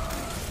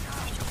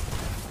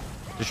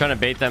 Just trying to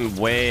bait them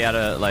way out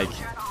of like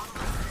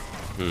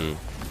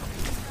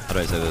how do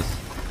I say this?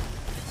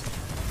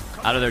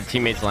 Out of their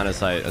teammates' line of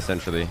sight,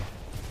 essentially.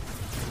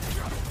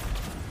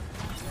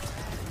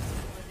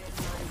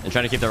 And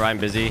trying to keep the Ryan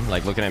busy,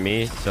 like looking at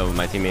me so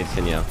my teammates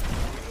can,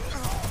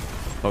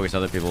 focus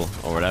other people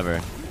or whatever.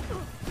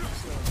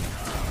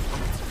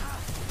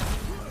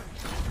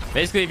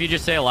 Basically, if you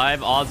just stay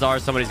alive, odds are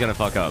somebody's gonna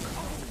fuck up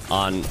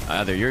on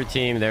either your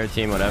team, their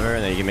team, whatever,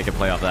 and then you can make a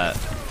play off that.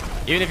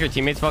 Even if your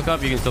teammates fuck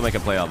up, you can still make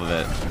a play off of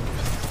it.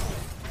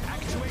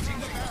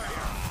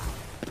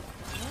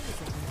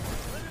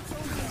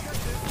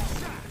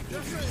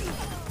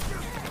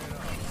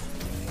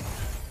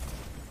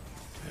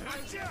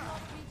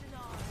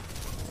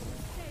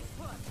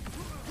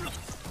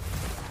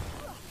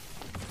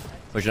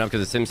 Pushing up because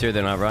the Sims here, they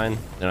don't have Ryan.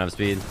 They don't have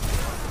speed.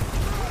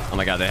 Oh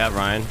my god, they have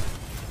Ryan.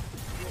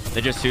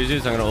 They just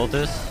Suzu, so I'm gonna ult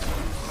this.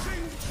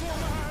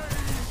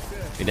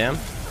 Be damn.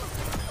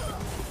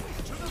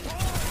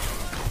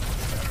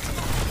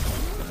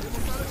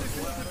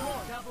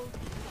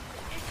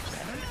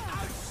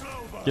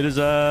 Get his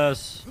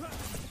ass.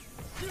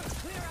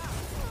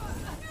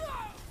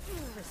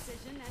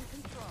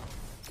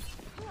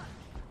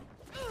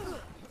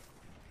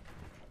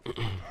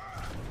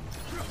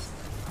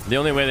 The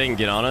only way they can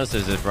get on us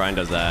is if Ryan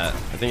does that.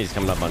 I think he's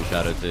coming up on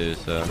Shadow too,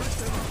 so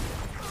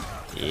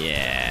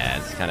yeah,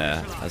 it's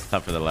that's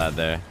tough for the lad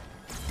there.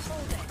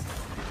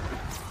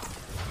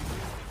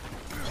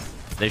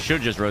 They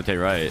should just rotate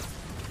right.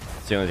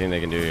 It's the only thing they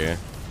can do here.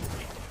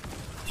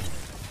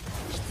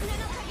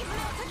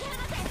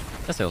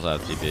 I guess they also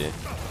have TP.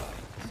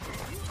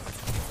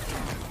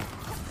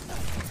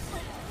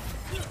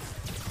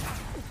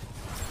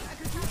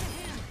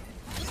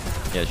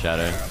 Yeah,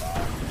 shatter.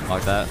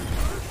 Lock that.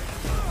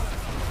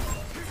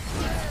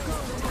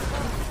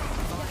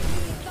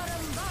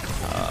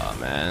 Oh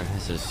man,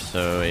 this is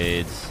so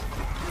AIDS.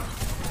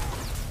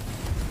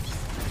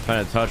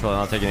 Trying to touch while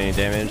not taking any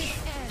damage.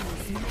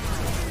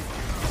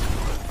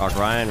 Rock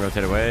Ryan,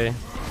 rotate away.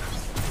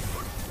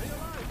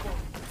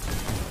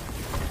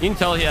 You can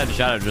tell he had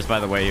shadow just by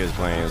the way he was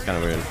playing. It was kind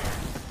of weird.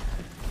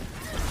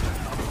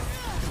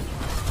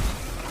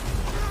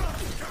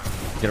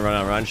 Gonna run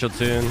out run shield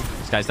soon.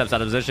 This guy steps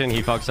out of position.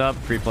 He fucks up.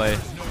 Free play.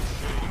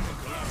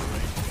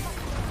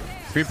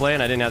 Free play,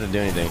 and I didn't have to do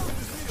anything.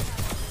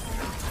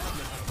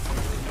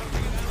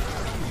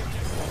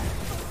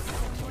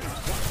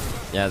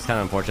 Yeah, it's kind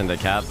of unfortunate they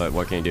cap, but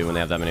what can you do when they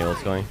have that many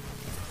ults going?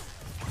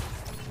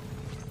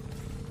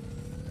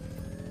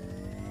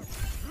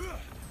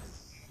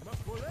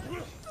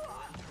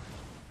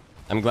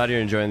 I'm glad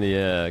you're enjoying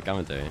the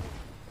commentary.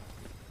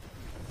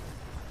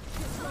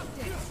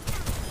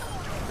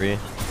 Free.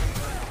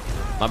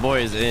 My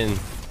boy is in.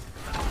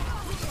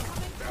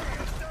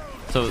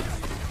 So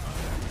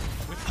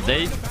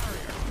they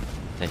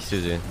hey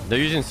Suzu. They're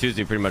using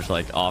Suzu pretty much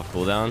like off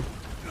cooldown.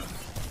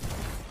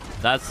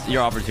 That's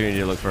your opportunity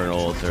to look for an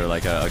ult or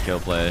like a kill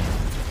play.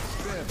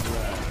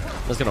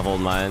 I'm just gonna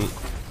hold my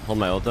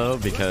ult though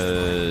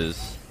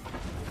because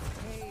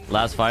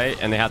last fight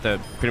and they have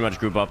to pretty much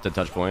group up to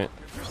touch point.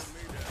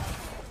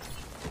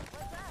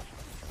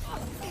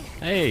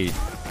 Hey,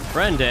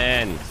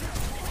 Brendan.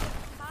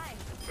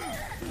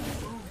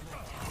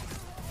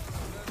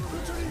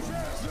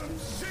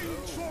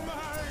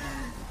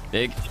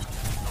 Big.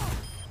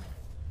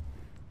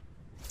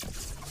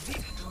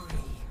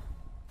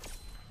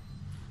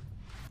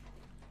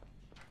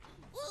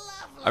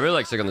 I really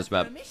like Sig on this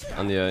map,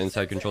 on the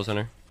inside control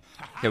center.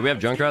 Okay, we have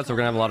Junkrat, so we're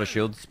gonna have a lot of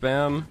shield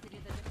spam.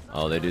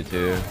 Oh, they do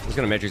too. I'm just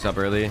gonna Matrix up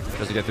early,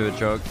 just to get through the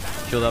choke.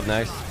 Shield up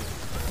next.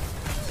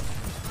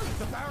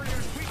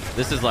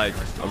 This is like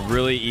a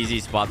really easy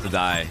spot to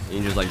die. You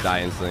can just like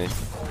die instantly.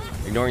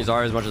 Ignoring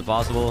Zarya as much as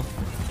possible,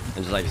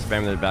 and just like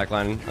spamming the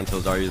backline until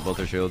Zarya uses both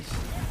their shields.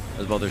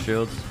 There's both their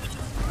shields.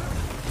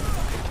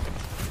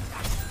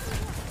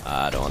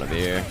 I don't want to be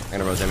here. I'm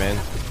gonna rotate main.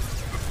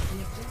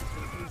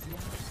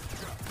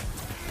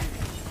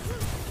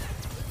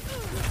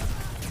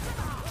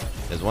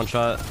 There's one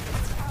shot.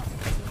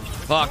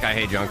 Fuck, I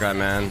hate Junkrat,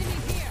 man.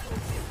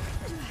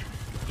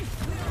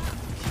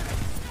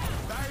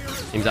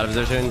 Team's out of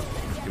position.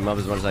 Give him up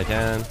as much as I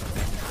can.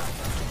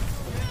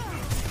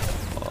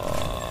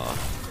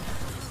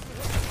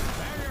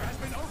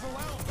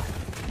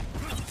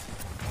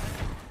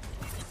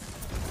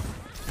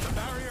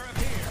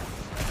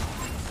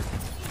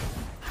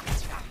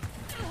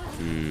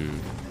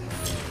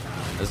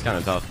 This is kind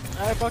of tough.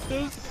 Alright, fuck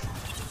this.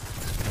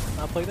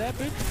 I'll play that,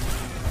 bitch.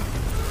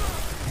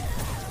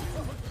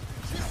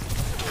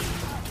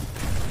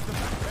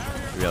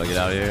 We gotta get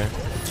out of here.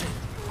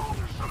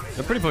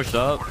 They're pretty pushed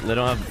up. They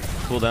don't have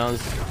cooldowns.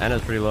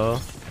 Anna's pretty low.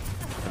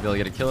 I'll be able to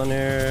get a kill in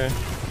here.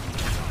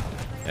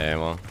 Okay,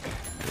 well,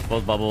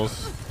 both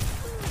bubbles.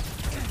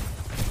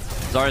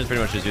 Zarya's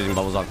pretty much just using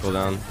bubbles off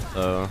cooldown,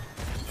 so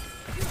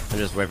I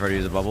just wait for her to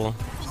use a bubble.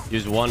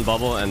 Use one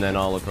bubble and then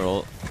I'll look for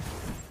ult.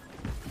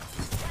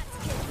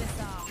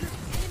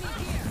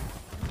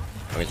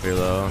 It's pretty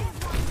low.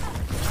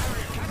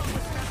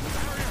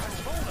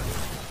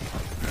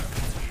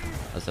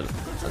 That's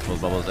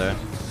both bubbles there.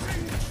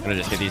 I'm gonna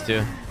just get these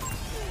two.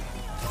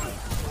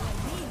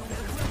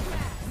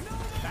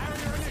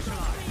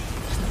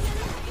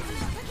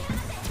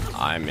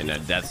 I'm in a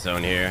death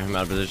zone here. I'm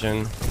out of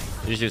position.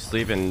 You just use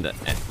sleep and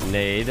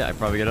nade. I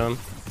probably get him.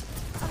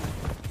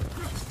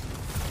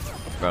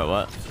 Bro,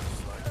 what?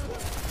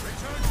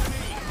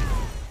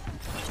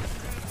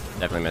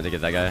 Definitely meant to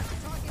get that guy.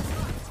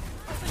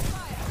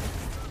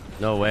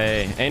 No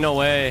way. Ain't no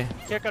way.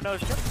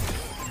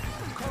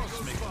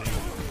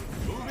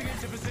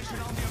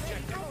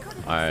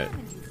 Alright.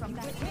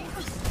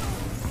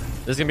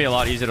 This is gonna be a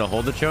lot easier to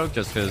hold the choke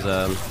just because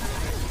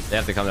they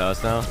have to come to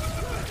us now.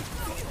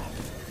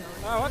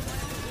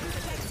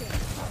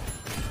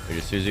 We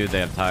just Suzu,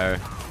 they have tire.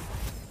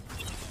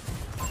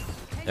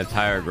 They have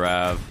tire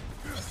grab.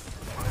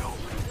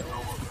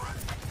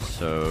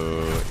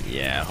 So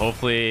yeah,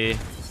 hopefully.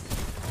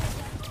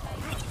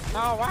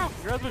 Oh wow,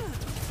 you're the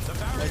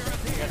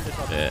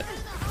shit.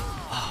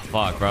 Oh,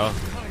 fuck, bro.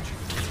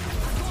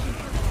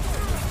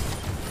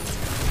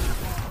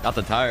 Got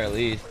the tire at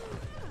least.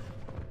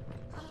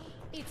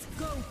 It's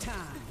go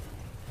time.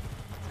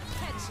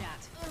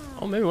 Headshot.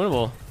 Oh, maybe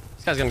winnable.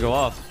 This guy's gonna go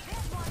off.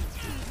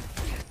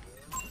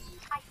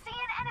 I see an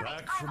enemy.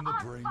 Back from the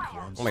brink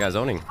once. Oh my god,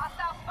 zoning.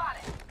 Hostile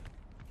spotted.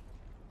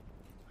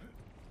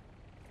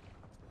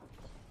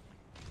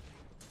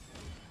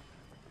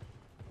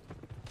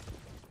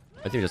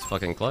 I think just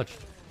fucking clutch.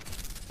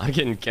 I'm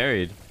getting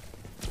carried.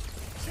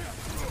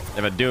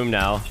 They have a Doom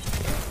now.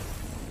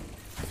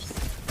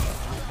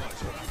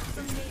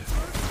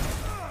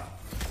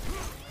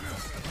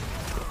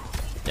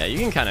 Yeah, you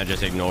can kind of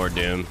just ignore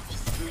Doom.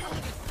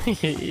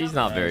 He's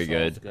not very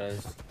good.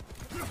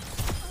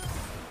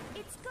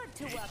 It's good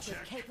to work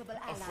with capable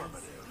allies.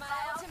 My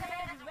ultimate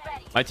is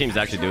ready. My team's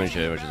actually doing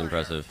shit, which is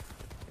impressive.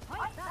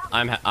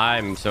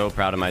 I'm so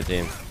proud of my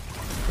team.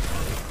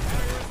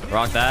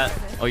 Rock that.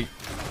 Oh,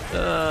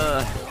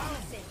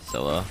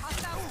 so low.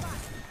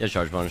 Yeah,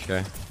 charge bonus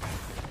guy.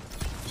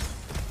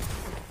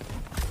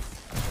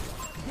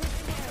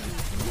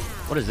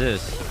 What is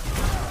this?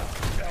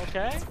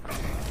 Okay.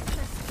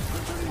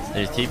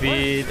 There's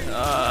TP'd.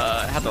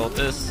 I have to ult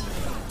this.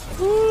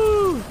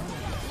 Woo!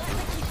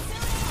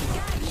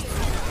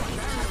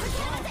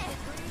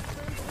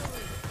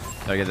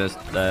 Gotta get this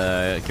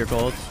cure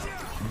ult.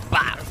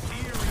 Bah!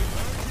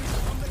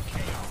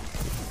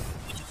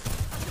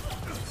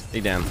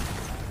 Big damn.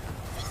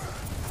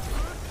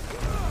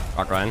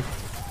 Rock Ryan.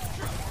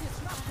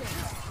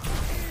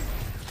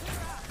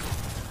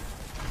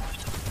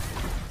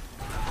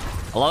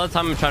 A lot of the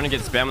time I'm trying to get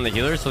spam on the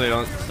healers so they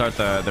don't start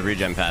the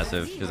regen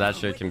passive, because that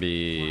shit can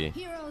be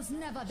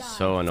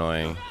so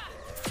annoying.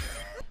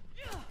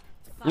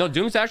 No,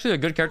 Doom's actually a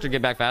good character to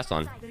get back fast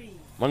on.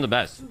 One of the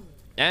best.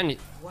 And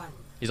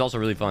he's also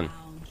really fun.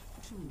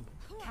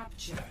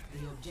 Capture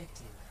the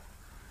objective.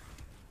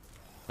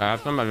 I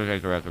have some to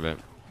take the rest of it.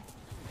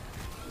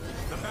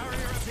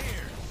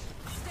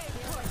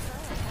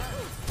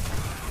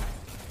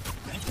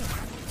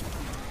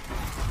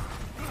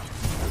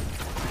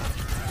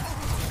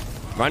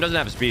 Ryan doesn't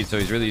have speed, so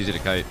he's really easy to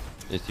kite.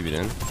 He's TV'd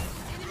in.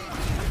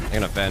 I'm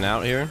gonna fan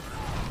out here.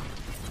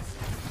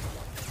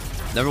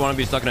 Never want to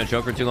be stuck in a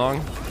choke for too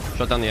long.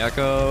 Shut down the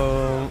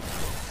echo.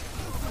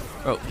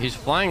 Oh, he's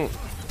flying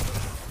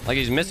like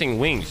he's missing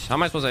wings. How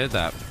am I supposed to hit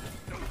that?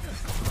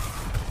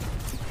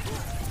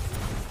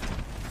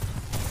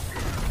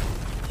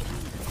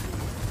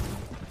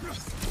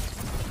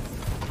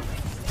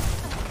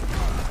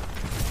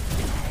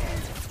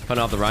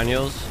 Cutting off the Rhine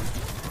heals.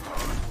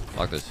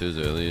 Fuck the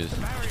Suzu at least.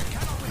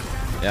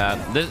 Yeah,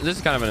 this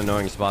is kind of an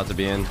annoying spot to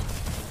be in,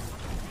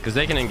 because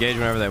they can engage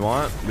whenever they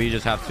want. We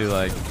just have to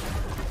like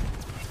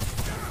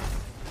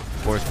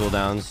force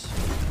cooldowns.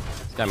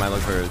 This guy might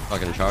look for a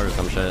fucking charge or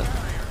some shit.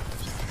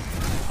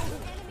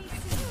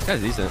 This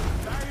guy's decent.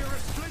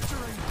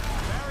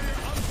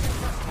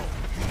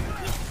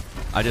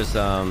 I just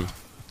yeah,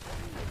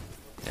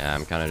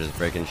 I'm kind of just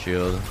breaking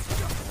shield.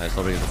 Nice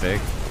little bit of the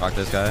pick. Rock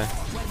this guy.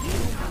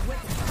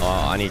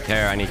 Oh, I need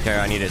care. I need care.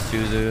 I need a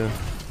Suzu.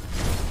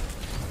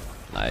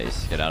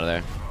 Nice. Get out of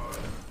there.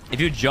 If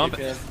you jump...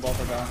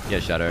 Yeah,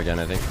 Shadow again,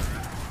 I think.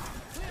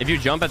 If you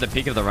jump at the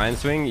peak of the Rhine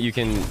swing, you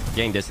can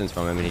gain distance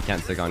from him and he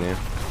can't stick on you.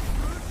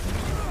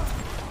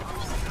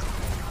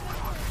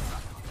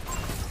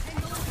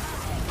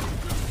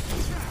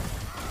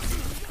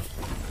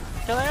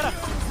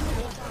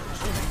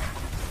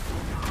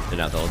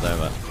 Didn't have to hold there,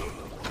 but...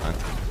 Fine.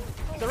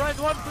 The right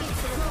one,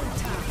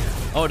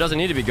 please. Oh, it doesn't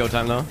need to be go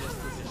time, though.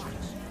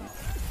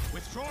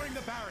 Withdrawing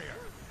the barrier.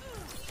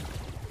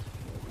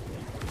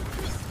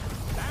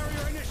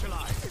 Barrier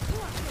initialized.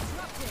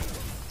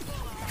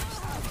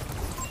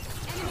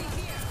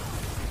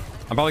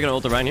 I'm probably gonna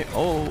ult the Rhine here.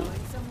 Oh!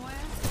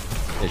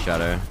 They shot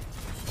her.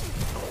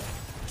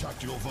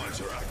 Tactical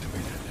visor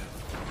activated.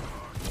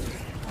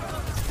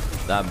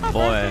 That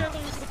boy.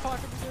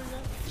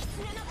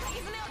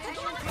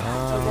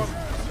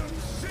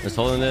 Just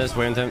holding this,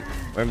 waiting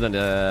for them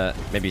to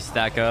maybe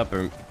stack up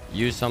or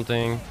use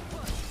something.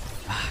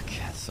 Fuck,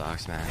 that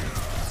sucks, man.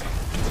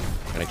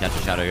 I'm gonna catch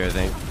a shadow here, I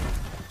think.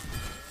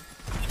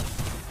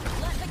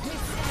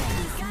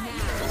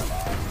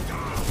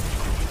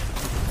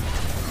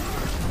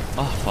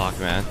 Oh, fuck,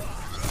 man.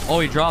 Oh,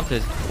 he dropped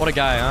it. What a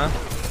guy, huh?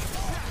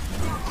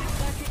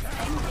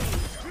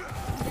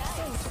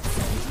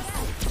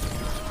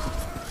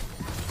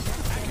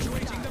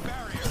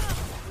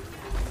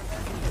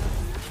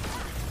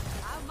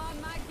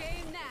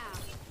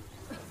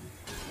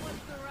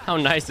 How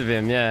nice of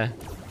him, yeah.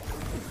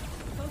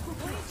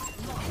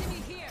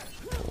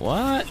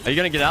 What? Are you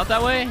gonna get out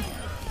that way?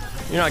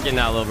 You're not getting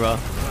out, little bro.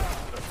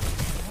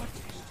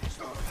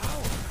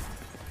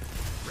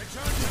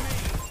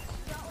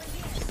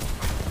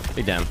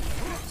 Big damn.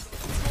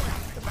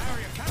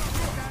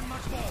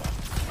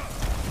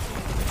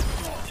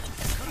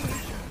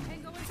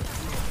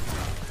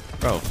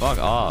 Bro, fuck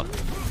off.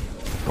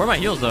 Where are my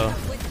heals, though?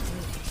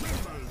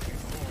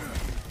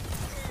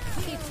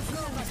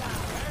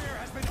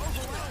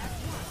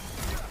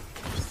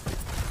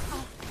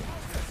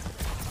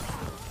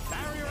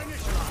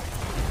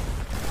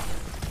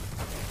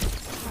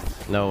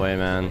 No way,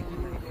 man.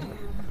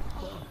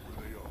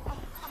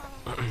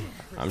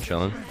 I'm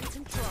chilling.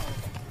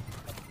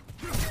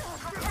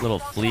 Little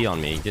flea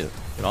on me. Get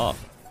off.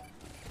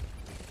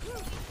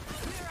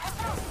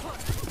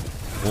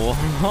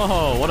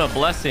 Whoa, what a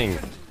blessing.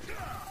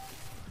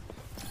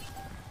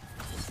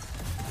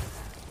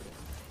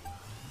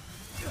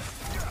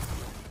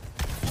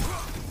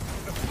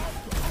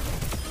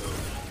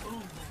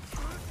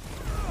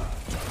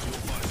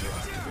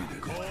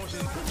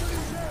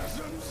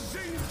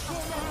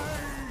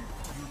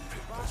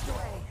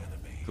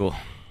 Cool.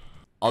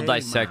 I'll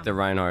dissect the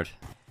Reinhardt.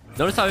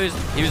 Notice how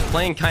he was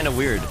playing kind of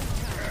weird.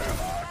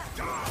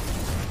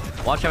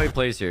 Watch how he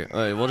plays here.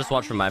 We'll just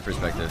watch from my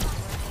perspective.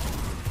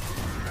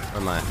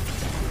 Where am I?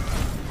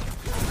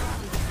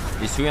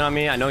 He's swinging on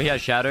me. I know he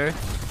has shatter.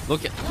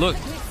 Look, look.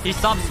 He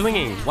stopped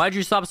swinging. Why'd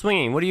you stop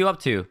swinging? What are you up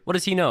to? What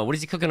does he know? What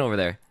is he cooking over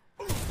there?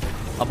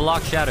 A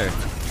block shatter.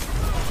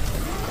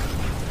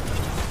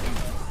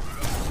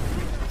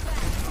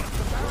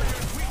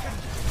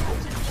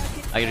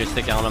 I can just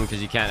stick on him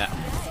because you can't.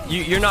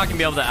 You're not gonna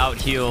be able to out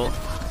heal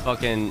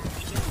fucking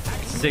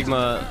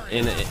Sigma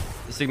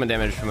Sigma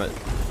damage from it.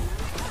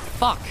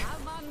 Fuck.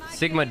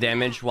 Sigma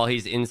damage while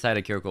he's inside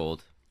a Kiriko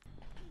ult.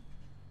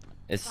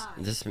 It's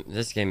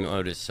this game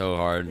mode is so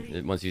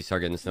hard once you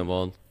start getting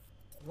snowballed.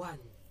 One.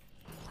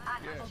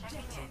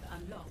 Objective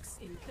unlocks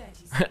in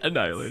 30 seconds.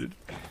 Annihilated.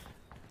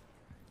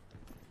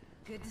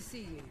 Good to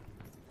see you.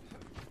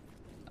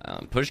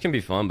 Push can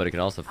be fun, but it can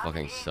also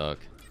fucking suck.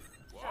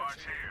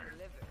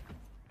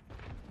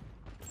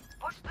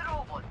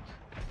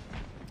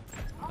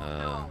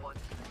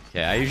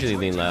 Okay, I usually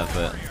lean left,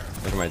 but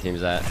look where my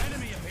team's at.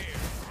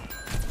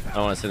 I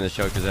don't want to sit in this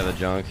choke because I have a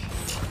junk.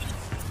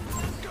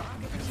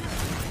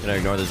 I'm gonna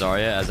ignore the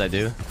Zarya as I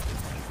do.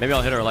 Maybe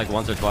I'll hit her like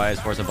once or twice,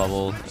 force a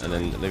bubble, and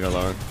then leave her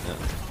alone. Yeah.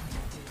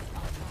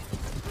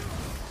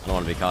 I don't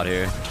want to be caught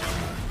here.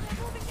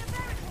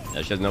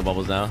 Yeah, she has no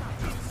bubbles now.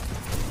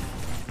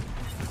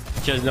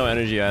 She has no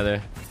energy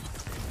either.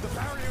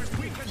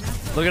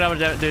 Look at how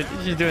much, dude.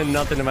 She's doing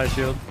nothing to my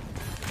shield.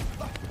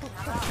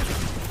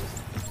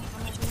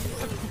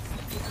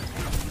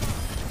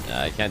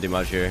 I can't do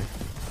much here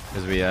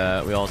because we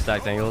all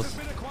stacked angles.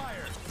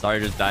 Zarya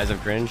just dies of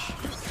cringe.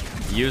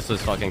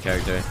 Useless fucking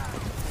character.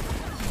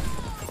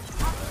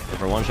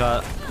 For one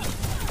shot.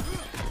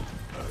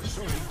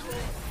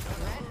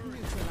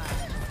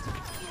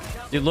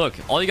 Dude, look.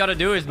 All you gotta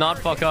do is not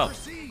fuck up,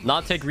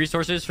 not take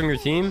resources from your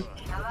team,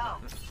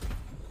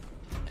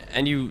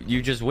 and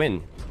you just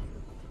win.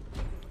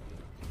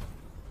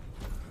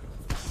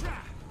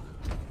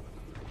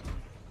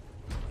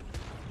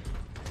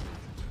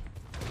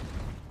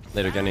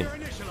 Later, Gunny.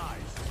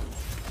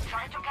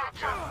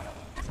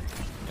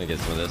 Gonna get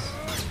some of this.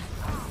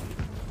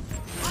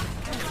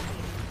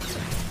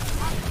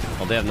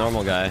 Oh, they have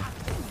normal guy.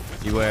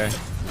 Beware.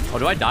 Oh,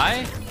 do I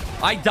die?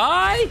 I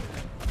die?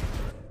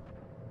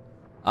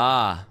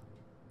 Ah.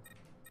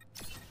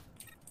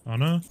 Oh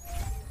no.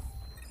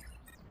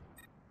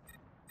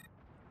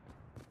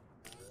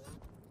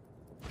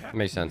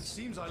 Makes sense.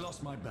 Seems I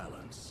lost my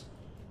balance.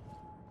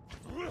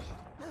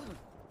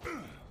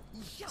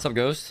 What's up,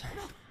 Ghost?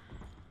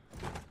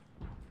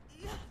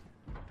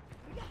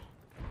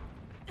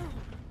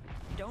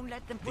 Don't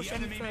let them push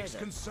any further.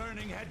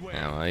 Concerning headway.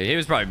 Yeah, well, he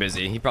was probably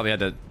busy. He probably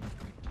had to.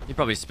 He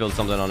probably spilled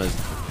something on his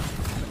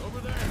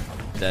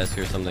desk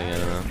or something. I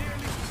don't know.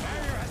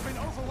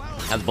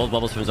 Has both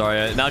bubbles from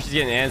Zarya. Now she's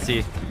getting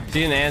antsy. She's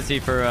getting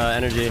antsy for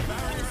energy.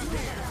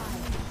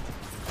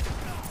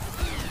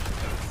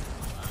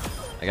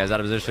 That guy's out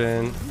of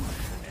position.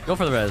 Go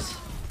for the res.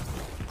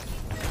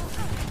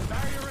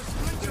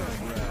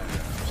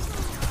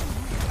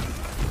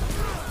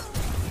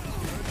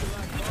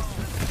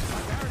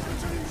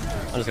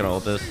 I'm just gonna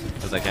ult this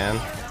as I can.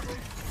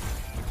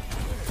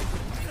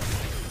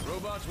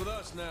 Robots with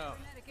us now.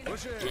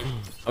 Push it.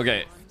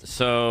 Okay,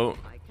 so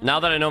now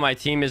that I know my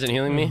team isn't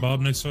healing me,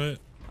 Bob next fight.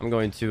 I'm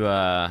going to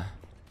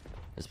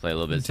just play a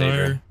little bit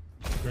safer.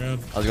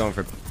 Grab. I was going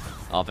for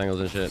off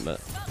angles and shit, but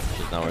it's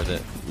just not worth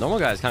it. Normal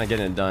guy's kind of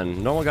getting it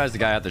done. Normal guy's the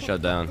guy I have to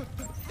shut down.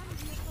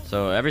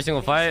 So every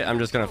single fight, I'm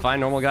just gonna find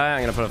normal guy.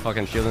 I'm gonna put a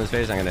fucking shield in his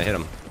face. I'm gonna hit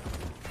him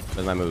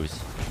with my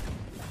moves.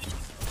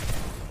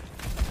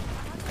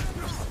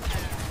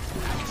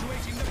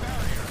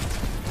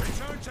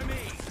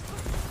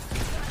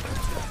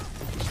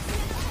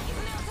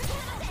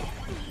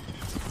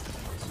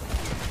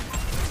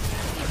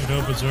 Go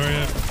for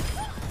Zarya.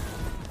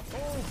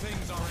 All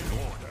things are in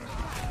order.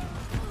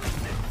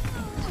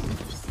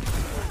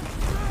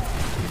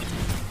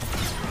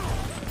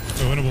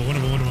 Oh, winnable,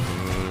 winnable, winnable.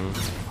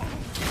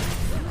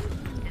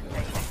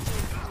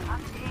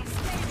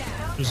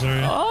 For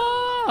Zarya.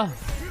 Ah!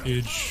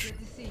 Huge. Good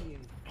to see you.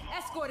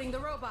 Escorting the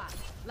robot.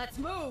 Let's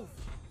move.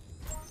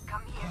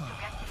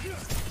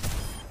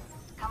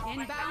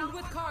 Inbound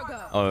with cargo.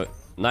 Oh,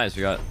 nice.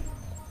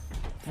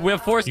 We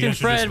have Foreskin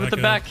Fred with the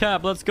back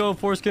cap. Let's go,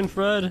 Foreskin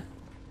Fred.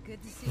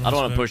 Good to see I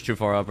don't want to push too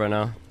far up right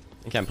now.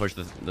 You can't push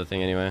the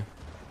thing anyway.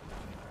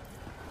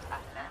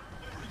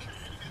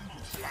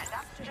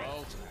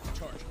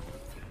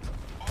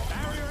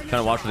 Kind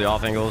of watch for the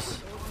off angles.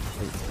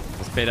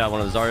 Let's bait out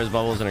one of the Zarya's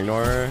bubbles and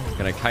ignore her.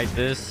 Gonna kite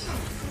this.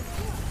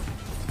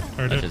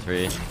 That's just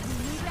free.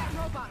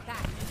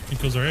 He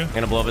kills Zarya. I'm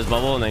gonna blow up his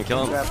bubble and then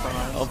kill him.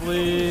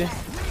 Hopefully.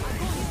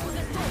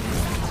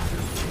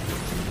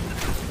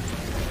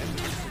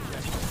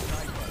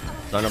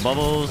 Start no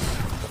bubbles.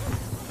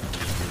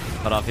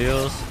 Cut off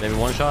heals. Maybe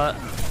one shot.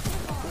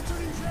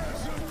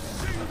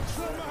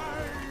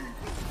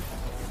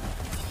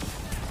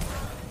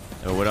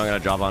 Oh, we don't gotta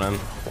drop on him.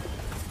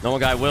 Normal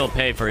guy will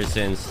pay for his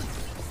sins.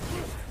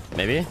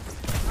 Maybe.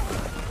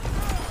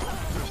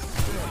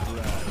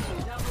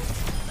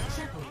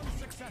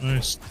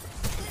 Nice.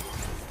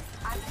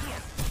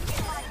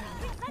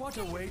 What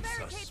awaits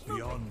us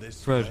beyond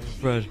this Fred,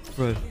 flame?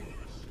 Fred.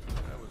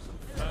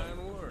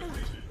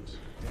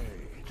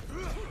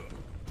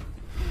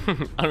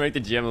 I don't make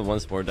the GM with one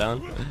sport down.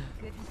 Good to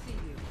see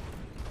you.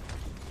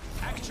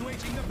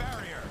 Actuating the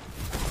barrier.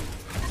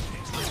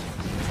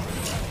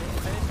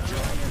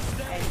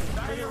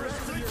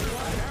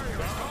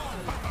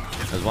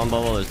 There's one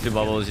bubble, there's two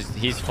bubbles.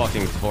 He's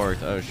fucking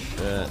torqued. Oh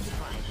shit.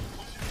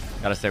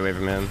 Gotta stay away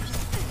from him.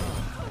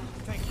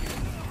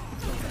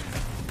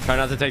 Try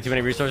not to take too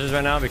many resources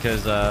right now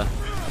because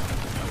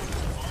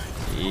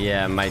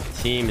yeah, my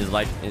team is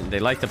they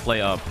like to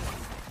play up.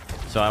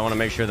 So I want to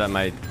make sure that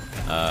my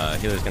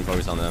healers can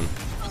focus on them.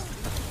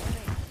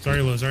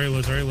 Zarya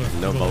low.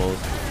 No bubbles.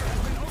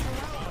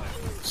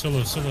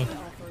 Solo.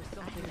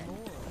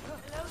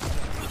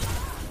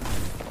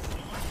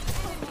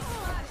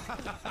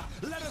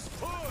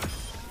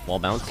 Wall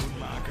bounce.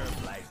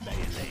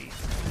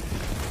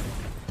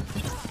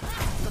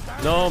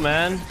 No,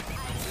 man.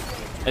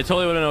 It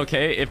totally would have been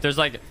okay if there's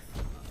like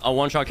a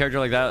one-shot character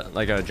like that,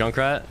 like a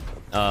Junkrat,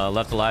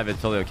 left alive.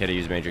 It's totally okay to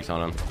use Matrix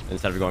on him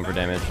instead of going for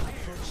damage.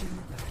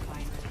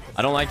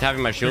 I don't like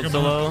having my shield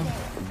so low,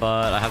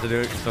 but I have to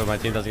do it so my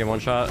team doesn't get one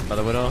shot by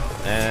the Widow.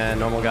 And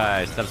normal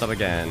guy steps up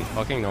again.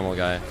 Fucking normal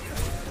guy.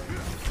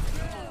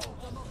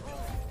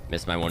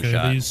 Missed my one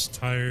shot. These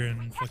tire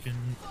and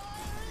fucking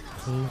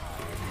cool.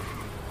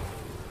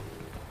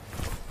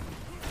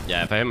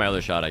 Yeah, if I hit my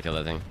other shot, I kill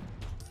that thing.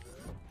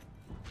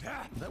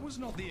 That was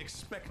not the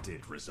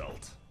expected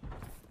result.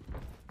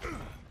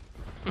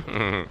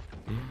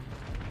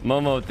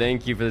 Momo,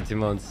 thank you for the 2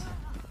 months.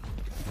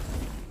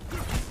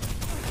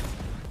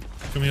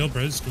 Can we help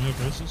res?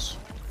 This?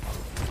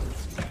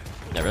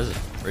 Yeah, res is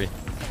free.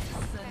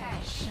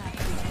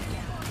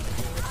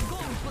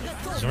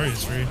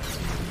 Zarya's free.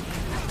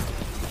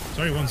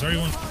 Zarya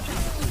one.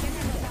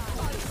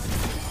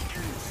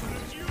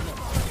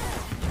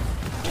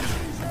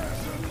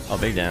 Oh,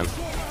 big damn.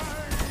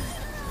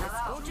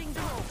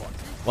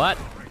 What?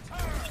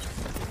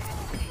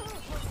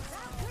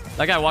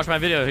 That guy watched my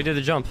video. He did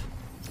the jump.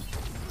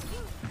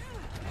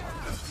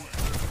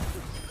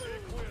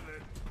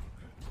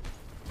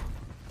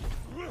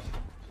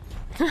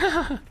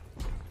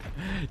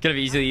 Could have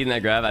easily eaten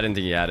that grab. I didn't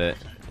think he had it.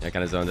 I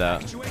kind of zoned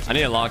out. I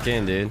need to lock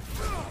in, dude.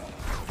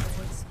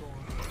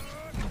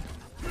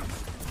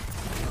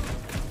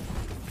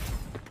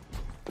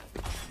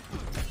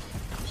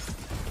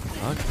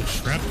 The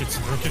strap gets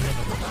broken.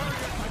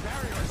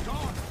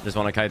 Just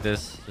want to kite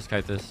this. Just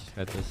kite this.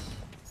 I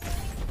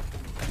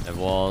have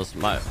walls.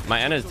 My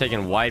Ana is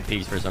taking wide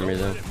peaks for some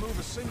reason.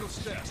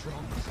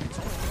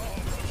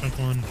 Jump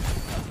one.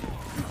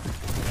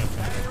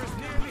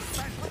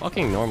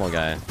 Fucking normal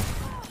guy.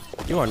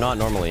 You are not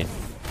normally.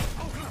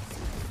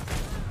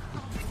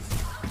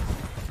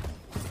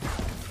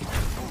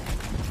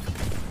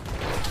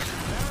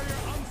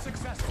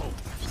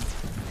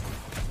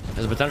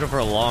 There's potential for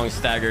a long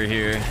stagger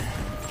here.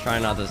 Try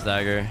not to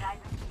stagger.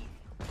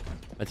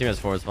 My team has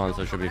forward spawn,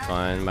 so it should be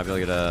fine. Might be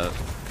able to get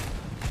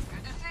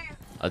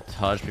a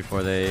touch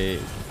before they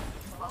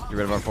get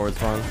rid of our forward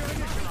spawn.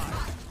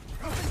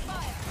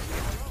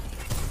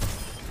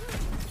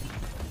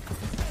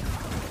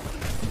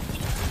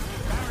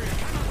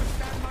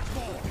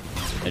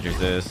 Matrix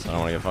this. I don't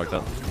want to get fucked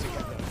up.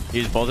 He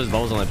used both his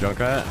bubbles on the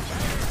Junkrat.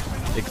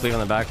 Big cleave on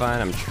the backline.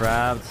 I'm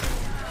trapped.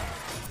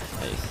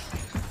 Nice.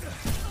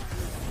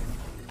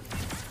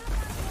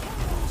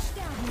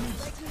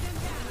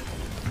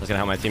 That's gonna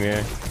help my team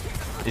here.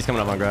 He's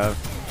coming up on grab.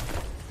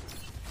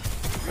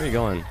 Where are you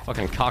going?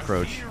 Fucking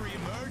cockroach.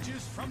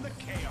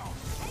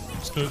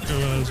 Let's go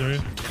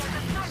Zarya.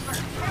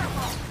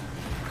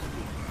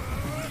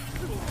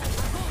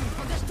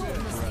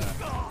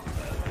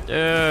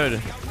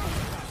 Dude.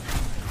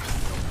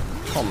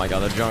 Oh my god,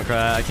 the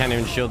Junkrat. I can't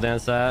even shield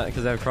dance that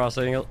because they have cross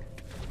angles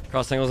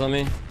on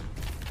me.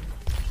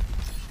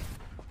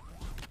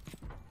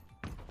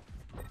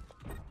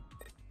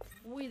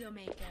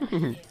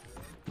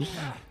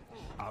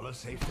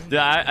 Dude,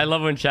 I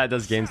love when chat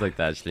does games like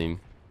that, stream.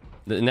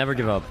 Never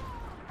give up.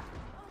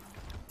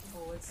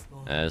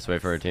 Just wait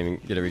for our team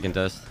to get a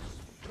recontest.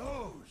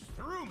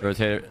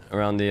 Rotate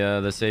around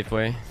the safe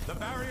way.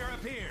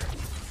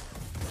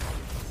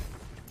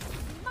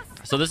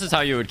 So this is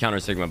how you would counter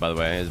Sigma, by the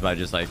way, is by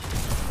just like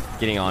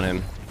getting on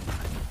him.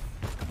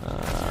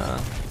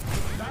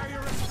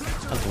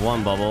 That's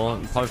one bubble.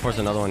 Probably force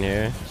another one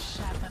here.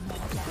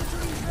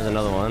 There's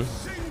another one.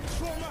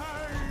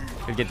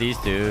 Could get these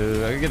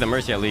two. I could get the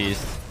Mercy at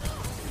least.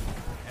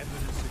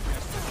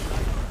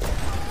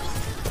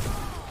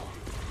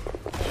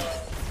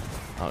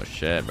 Oh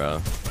shit,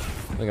 bro.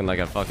 Looking like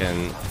a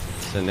fucking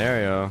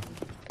scenario.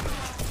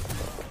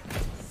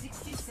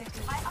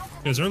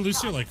 Yeah, is our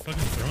Lucio like fucking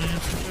throwing or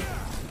something?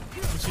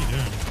 What's he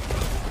doing?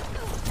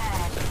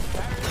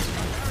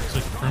 It's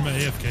like perma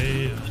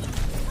AFK.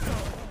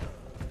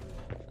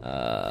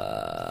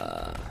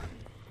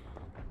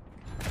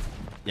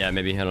 Yeah,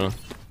 maybe. I don't know.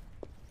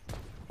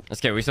 That's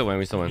okay. We still win.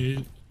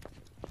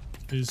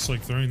 He's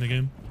like throwing the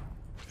game.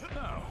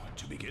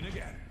 begin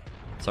again.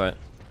 It's alright.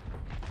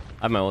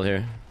 I have my ult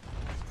here.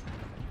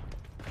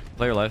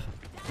 Play your life.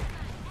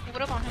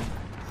 What about him?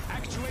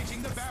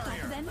 Actuating the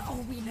barrier. Then or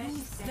we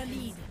lose the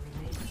lead.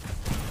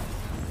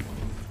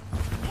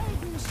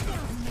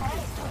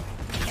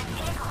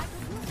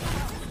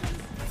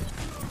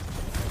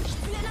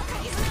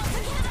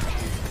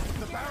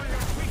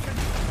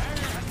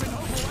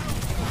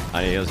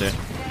 I need heals here.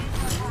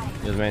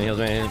 Heals man, heals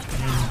man.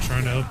 I'm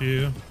trying to help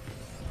you.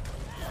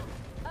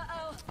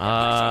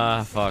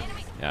 Fuck.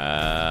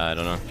 Yeah, I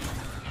don't know.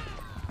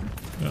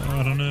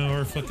 I don't know.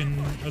 Our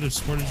fucking other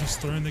sport is just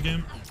throwing the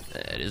game.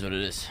 It is what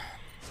it is.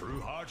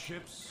 Through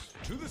hardships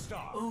to the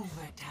start.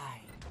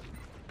 Overtime.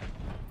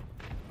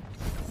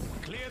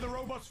 Clear the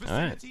robot's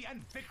vicinity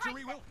and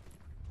victory will.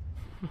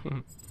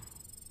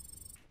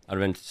 I'd have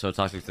been so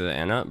toxic to the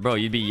Anna. Bro,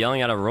 you'd be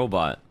yelling at a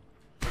robot.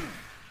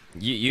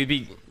 You'd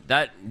be...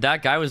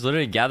 That guy was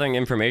literally gathering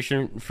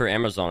information for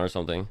Amazon or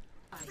something.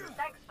 Thanks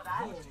for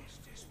that.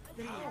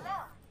 3,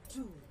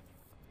 2,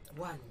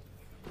 1.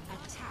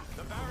 Attack.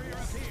 The barrier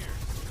appears.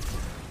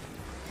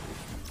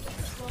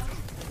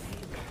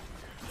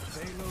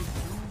 Payload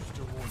moves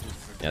towards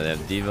its Yeah, they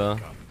have Diva.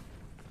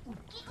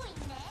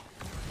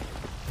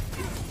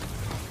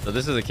 So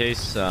this is the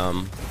case,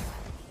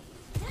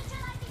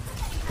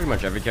 pretty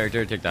much every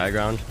character take the high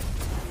ground.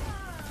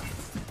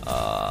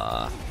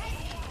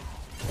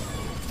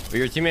 But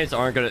your teammates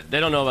aren't gonna,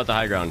 they don't know about the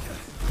high ground.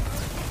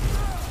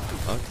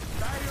 Fuck.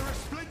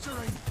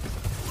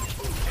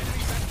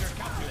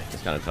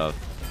 It's kind of tough.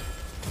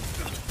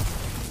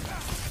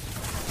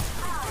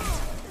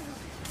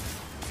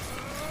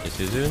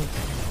 Isuzu?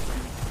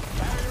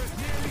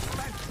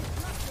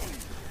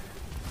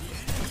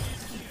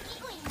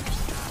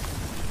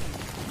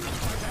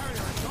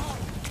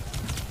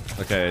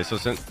 Okay, so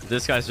since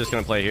this guy's just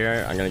gonna play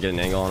here, I'm gonna get an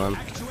angle on him,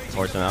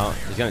 force him out.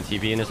 He's gonna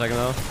TP in a second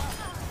though.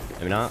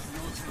 Maybe not.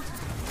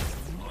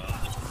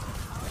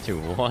 Dude,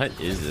 what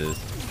is this?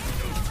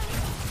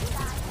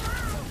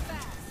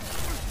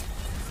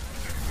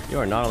 You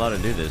are not allowed to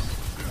do this.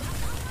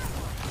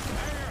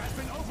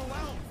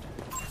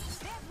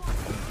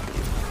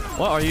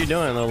 What are you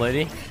doing, little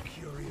lady?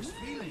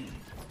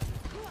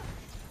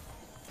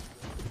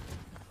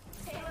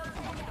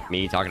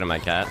 Me talking to my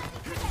cat.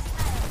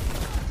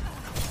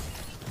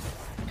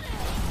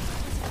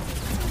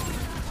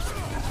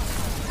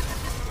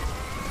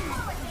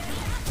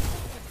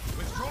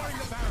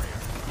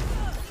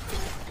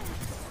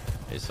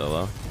 Hey,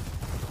 Solo.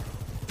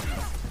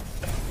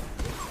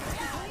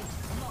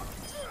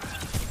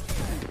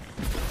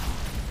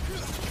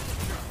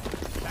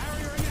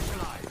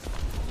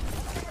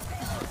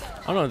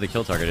 I don't know what the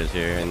kill target is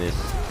here in this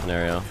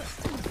scenario.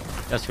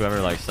 Guess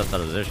whoever like steps out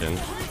of position.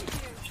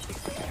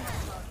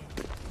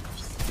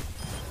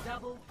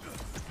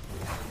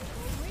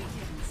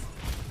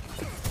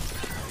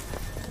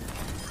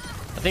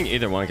 I think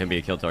either one can be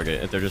a kill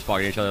target if they're just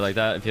blocking each other like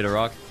that. If you hit a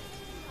rock.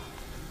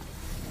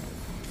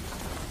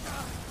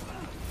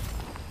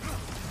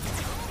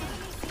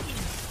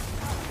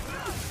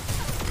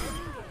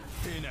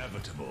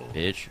 inevitable.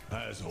 Bitch.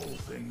 As all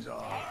things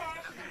are.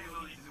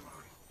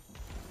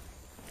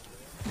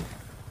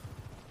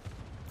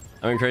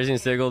 I went crazy and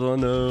stay gold one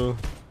though.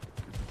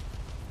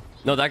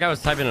 No, that guy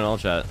was typing in all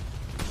chat.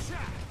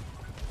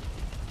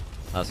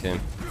 Last game.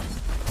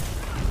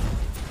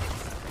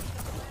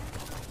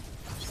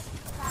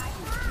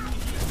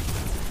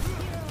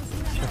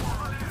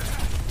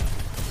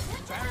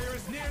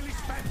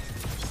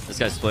 This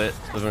guy split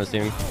on his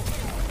team.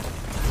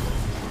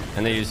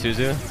 And they use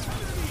Suzu.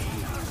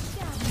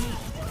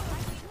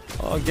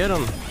 Oh, get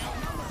him.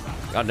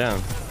 God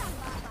damn.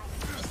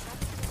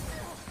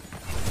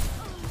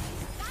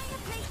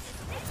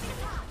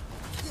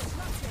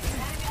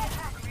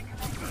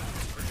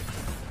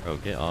 Bro,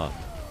 get off.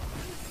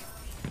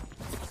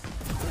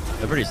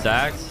 They're pretty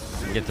stacked.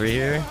 Get 3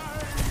 here.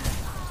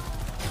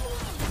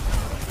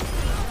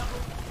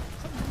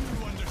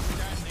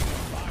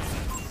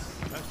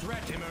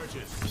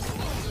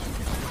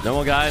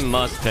 Normal guy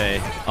must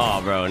pay.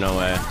 Oh, bro, no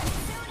way.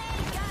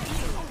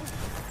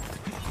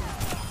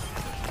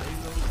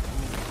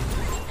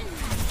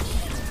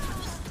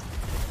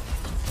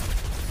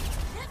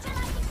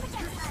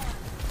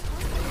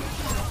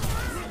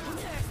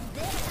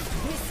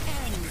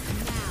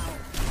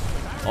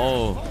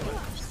 Oh,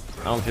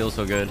 I don't feel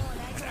so good.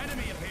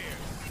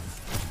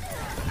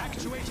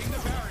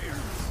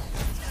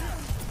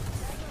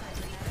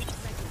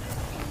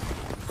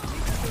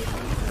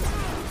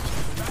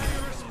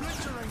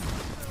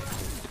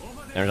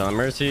 There's on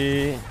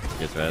Mercy.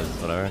 Gets res,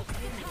 whatever.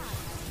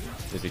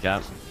 Easy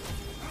cap.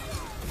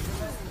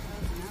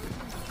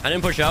 I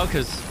didn't push out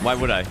because why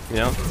would I? You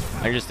know?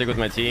 I can just stick with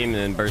my team and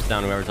then burst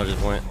down whoever touches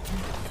point.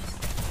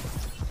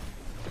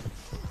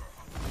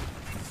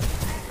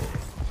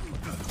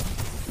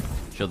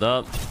 Shield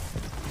up.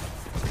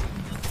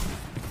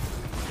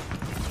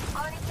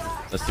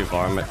 That's too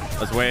far.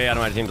 That's way out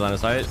of my team's line of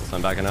sight, so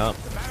I'm backing up.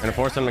 I'm gonna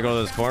force them to go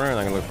to this corner and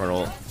I'm gonna look for an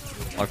ult.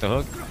 Lock the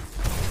hook.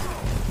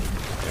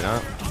 Maybe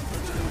not.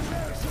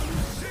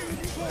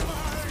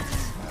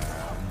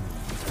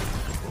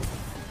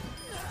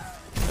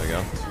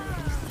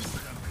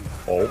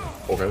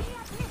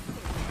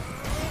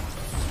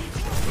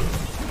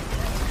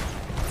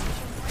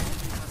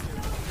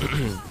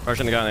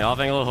 Pressuring the guy on the off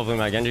angle. Hopefully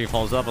my Genji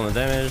follows up on the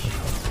damage.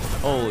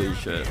 Holy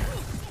shit.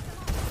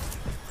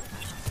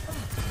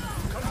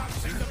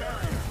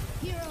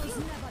 Heroes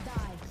never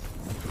die.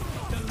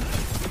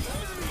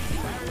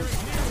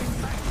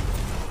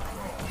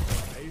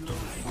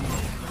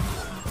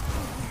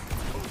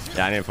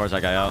 Yeah, I need to force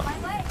that guy out.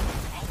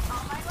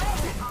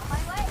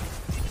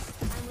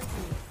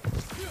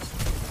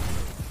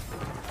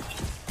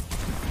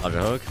 Dodge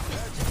a hook.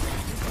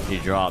 He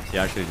dropped. He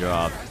actually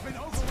dropped.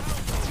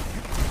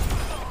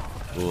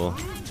 Cool.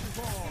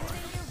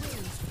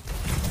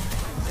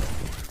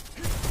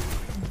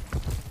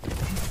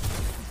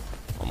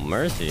 Oh,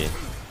 mercy.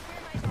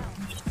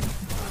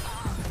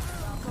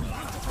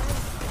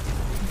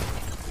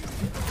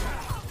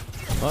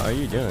 What are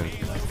you doing?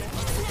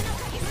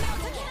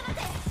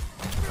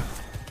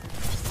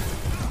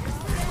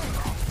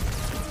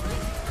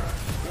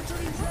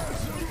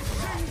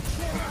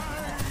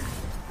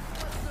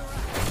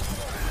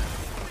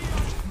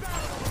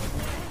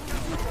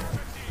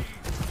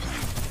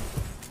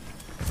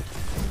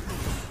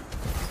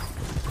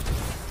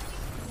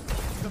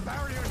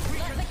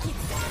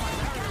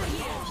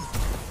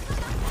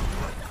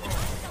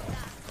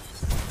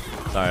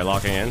 Sorry,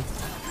 locking in.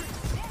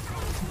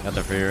 Got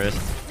the free wrist.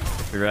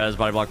 Free res,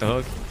 body block the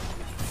hook.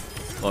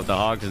 Blow up the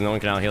hog because no one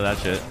can out heal that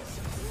shit.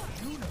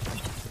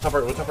 Top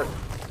right, top right.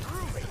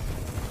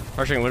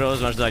 Pressuring Widow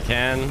as much as I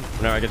can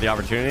whenever I get the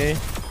opportunity.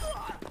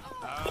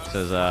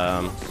 Says, you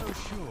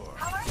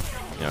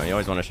know, you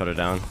always want to shut it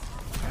down.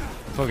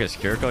 Focus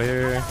Kiriko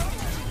here.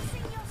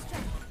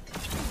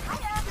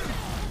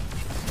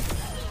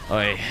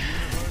 Oi.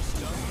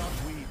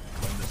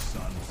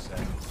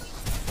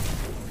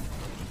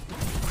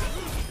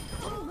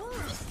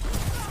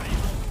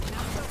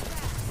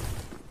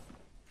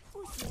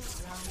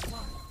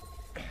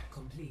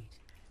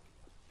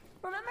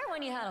 Remember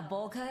when you had a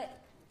bowl cut?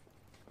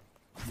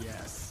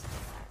 Yes.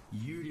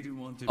 You didn't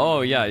want to.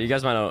 Oh yeah, you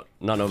guys might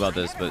not know about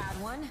this, but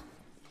Had one?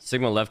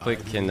 Sigma left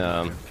click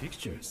can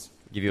Pictures.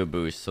 give you a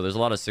boost. So there's a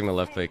lot of Sigma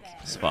left click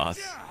spots.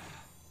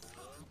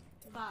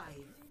 5,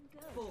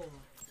 4,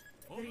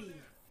 3,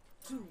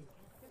 2.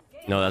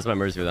 No, that's my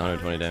Mercy with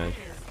 120 damage.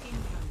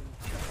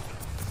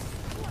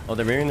 Oh,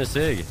 they're mirroring the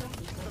Sig.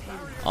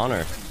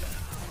 Honor.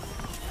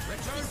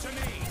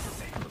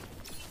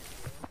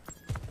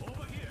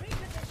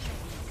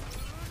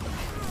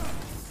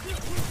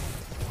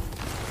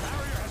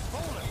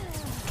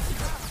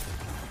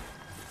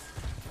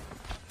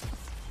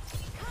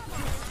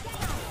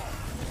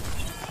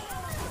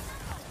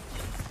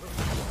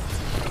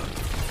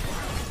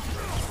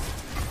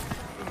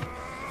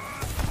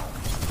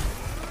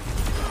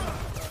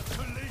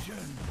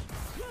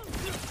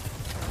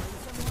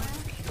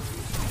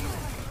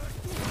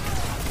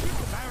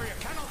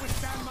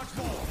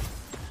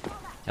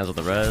 Cancel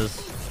the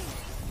res.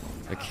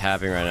 They're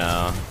capping right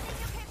now.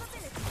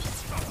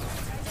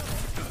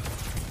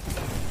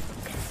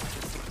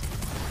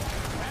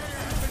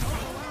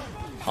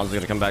 Hanzo's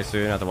gonna come back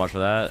soon. I have to watch for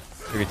that.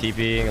 Trigger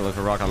TP. Gonna look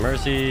for Rock on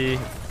Mercy.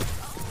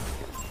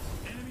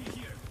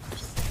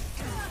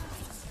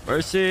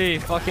 Mercy,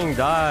 fucking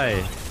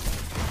die.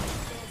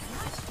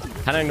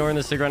 Kinda ignoring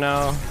the Sig right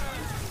now.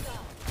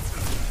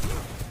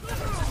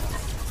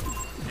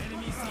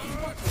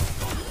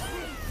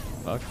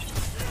 Fuck.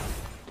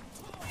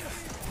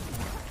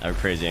 I have a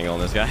crazy angle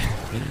on this guy.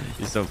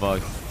 He's so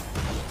fucked.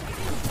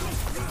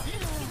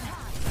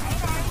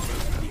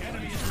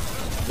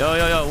 Yo,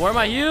 yo, yo, where are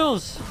my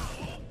heals?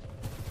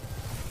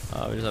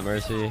 Oh, we just have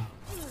Mercy.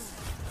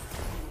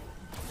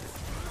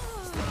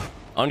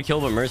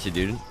 Unkillable Mercy,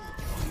 dude.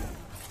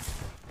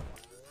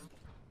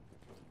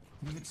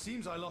 It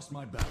seems I lost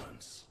my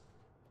balance.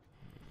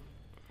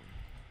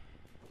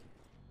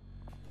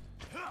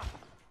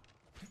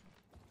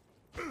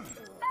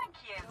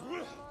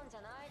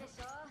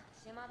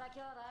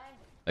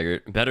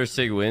 Like, better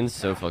Sig wins,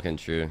 so fucking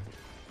true.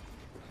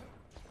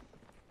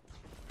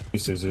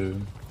 The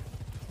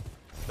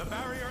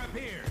barrier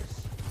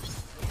appears.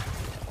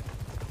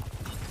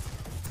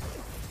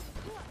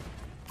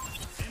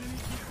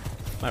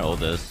 Might hold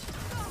this.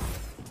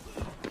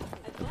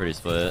 They're pretty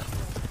split.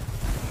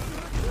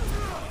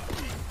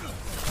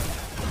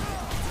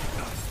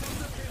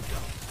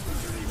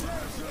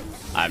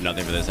 I have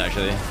nothing for this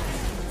actually.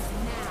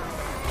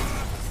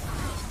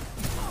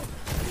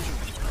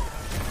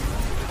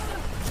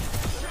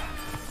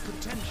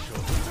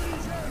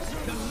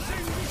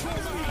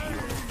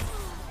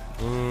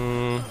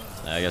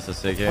 I guess it's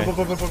sick here. Here,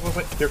 go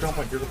point, here, go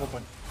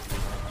point.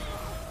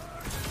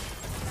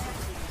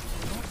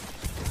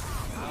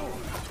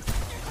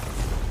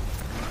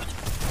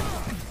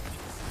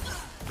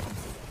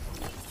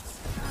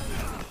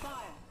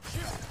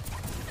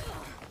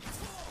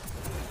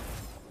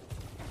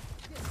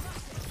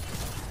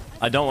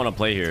 I don't want to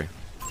play here.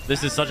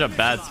 This is such a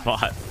bad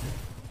spot.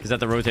 Because I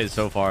have to rotate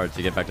so far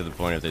to get back to the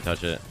point if they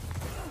touch it.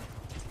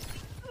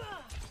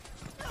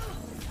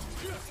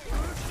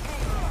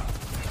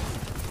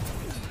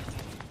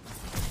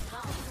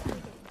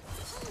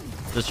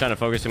 Just trying to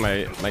focus on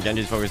my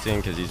Genji's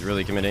focusing because he's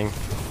really committing.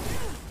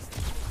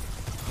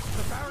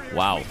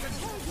 Wow.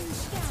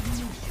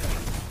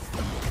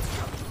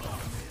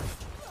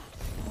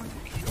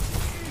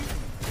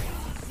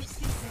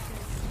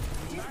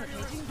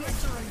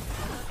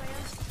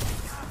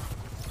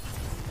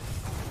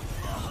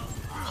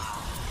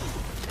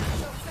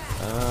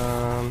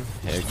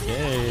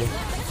 Okay.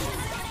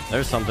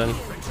 There's something.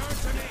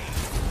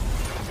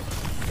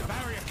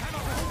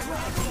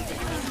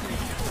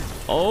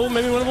 Oh,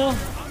 maybe winnable.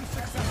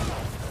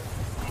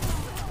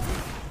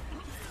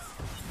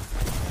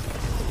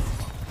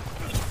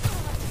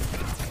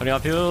 Putting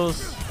off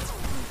heals.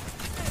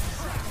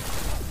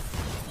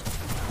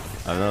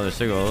 I have another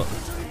signal.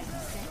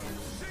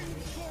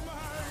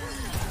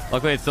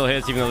 Luckily, it still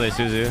hits even though they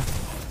Suzu.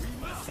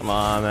 Come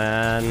on,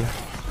 man.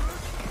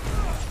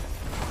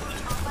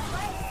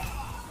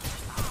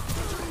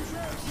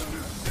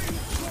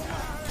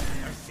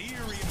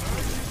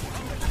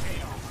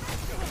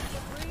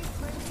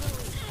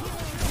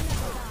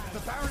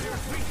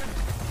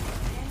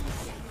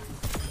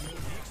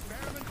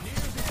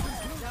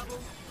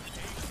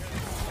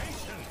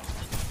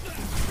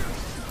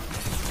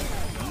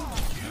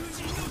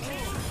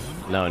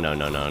 No, no,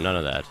 no, no, none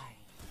of that.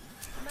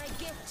 My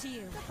gift to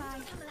you. Bye.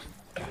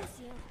 That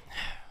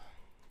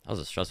was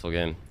a stressful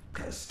game.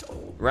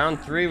 Round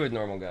 3 with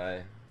normal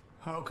guy.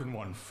 How can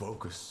one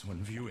focus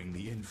when viewing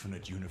the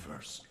infinite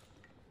universe?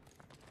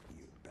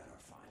 You better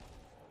find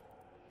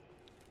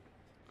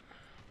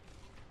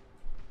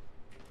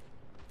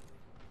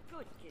it.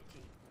 Good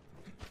kitty.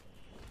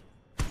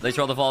 Thanks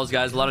for all the follows,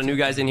 guys. A lot of new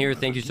guys in here.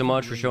 Thank you so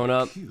much for showing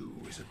up.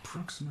 Q is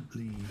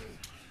approximately.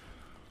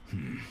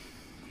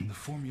 The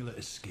formula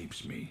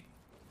escapes me.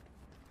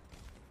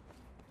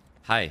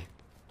 Hi.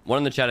 One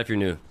in the chat if you're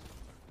new.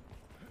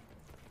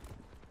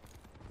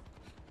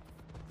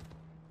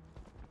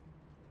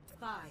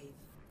 5,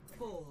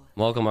 4,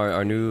 Welcome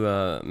our new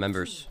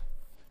members.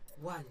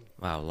 1.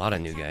 Wow, a lot of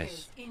new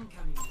guys. Incoming.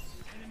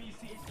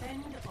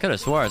 Could have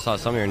swore I saw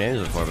some of your names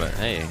before, but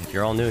hey, if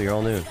you're all new, you're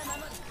all new.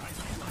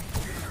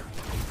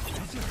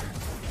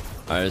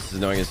 Alright, this is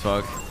annoying as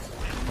fuck.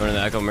 Going to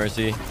the Echo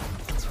Mercy.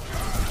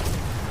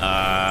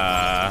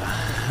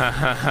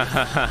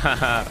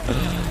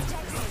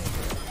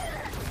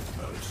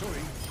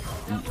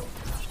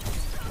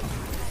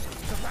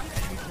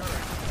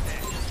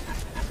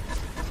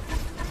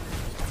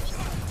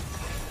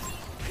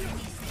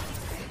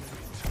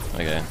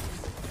 Okay.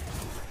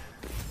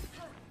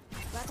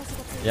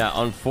 Yeah,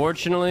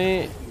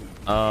 unfortunately,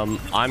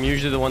 I'm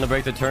usually the one to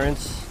break the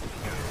turrets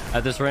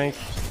at this rank.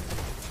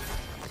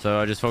 So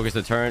I just focus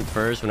the turret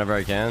first whenever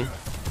I can.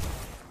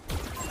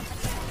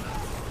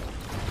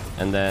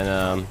 And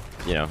then,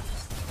 you know,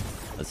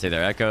 let's say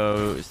their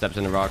Echo steps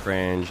into rock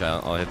range,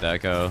 I'll hit the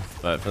Echo.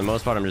 But for the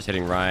most part, I'm just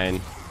hitting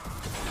Ryan.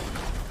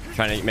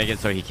 Trying to make it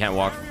so he can't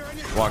walk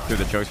through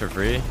the chokes for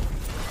free.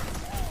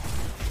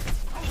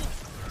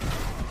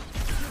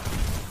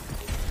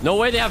 No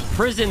way they have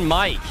Prison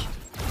Mike.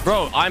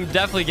 Bro, I'm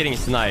definitely getting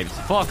sniped.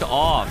 Fuck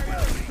off.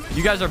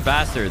 You guys are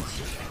bastards.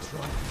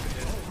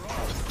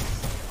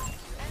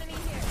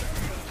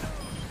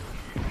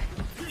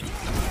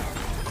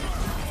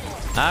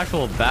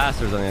 Actual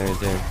bastards on the enemy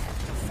team.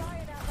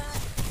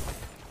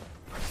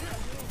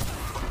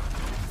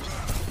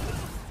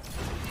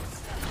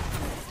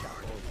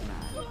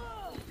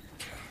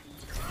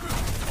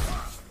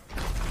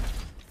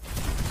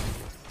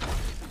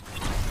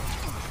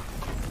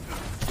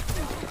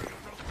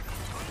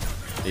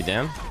 Hey,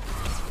 damn.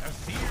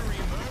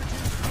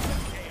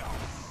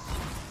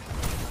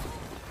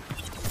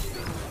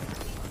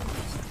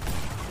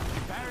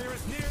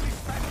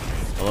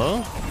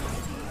 Hello?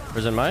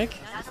 Prison Mike?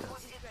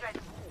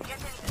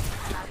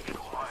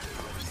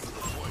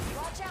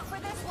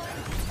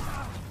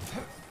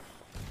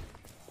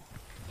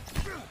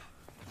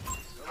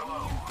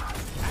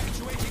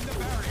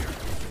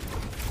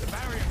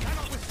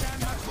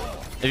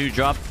 If you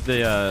drop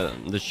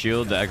the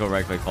shield, the Echo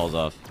right click falls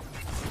off.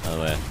 By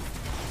the way,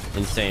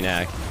 insane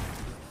hack.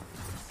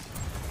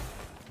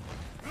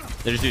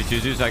 They just do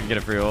Suzu so I can get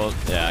a free ult.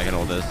 Yeah, I can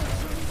hold this.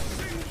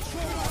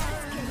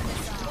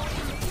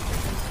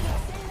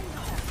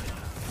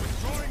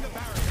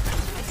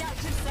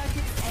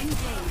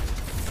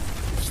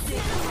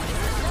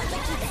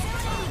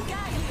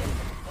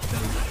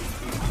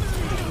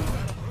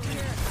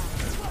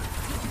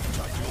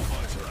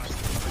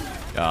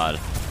 God.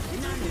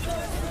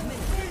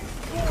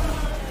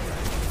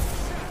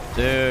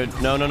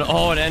 Dude, no, no, no.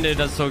 Oh, it ended.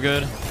 That's so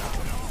good.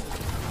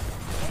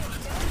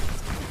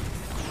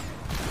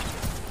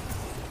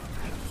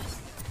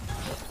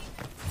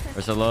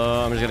 We're so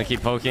low. I'm just gonna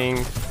keep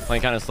poking.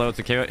 Playing kind of slow. It's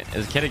okay.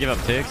 Is okay to give up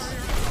ticks.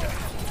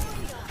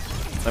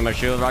 Play my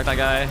shield. Rock that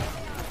guy.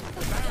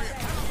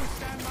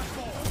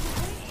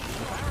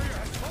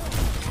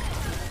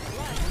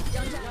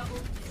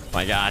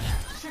 My God.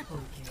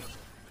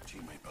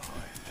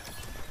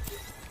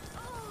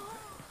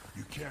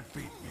 You can't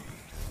beat me.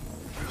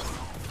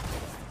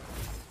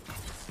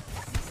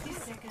 60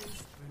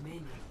 seconds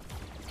remaining.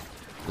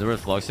 Is it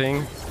worth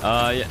fluxing?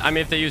 Yeah, I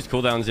mean, if they use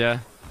cooldowns, yeah.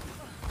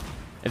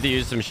 If they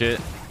use some shit.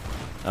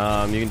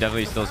 You can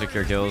definitely still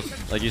secure kills.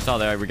 Like you saw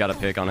there, we got a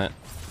pick on it.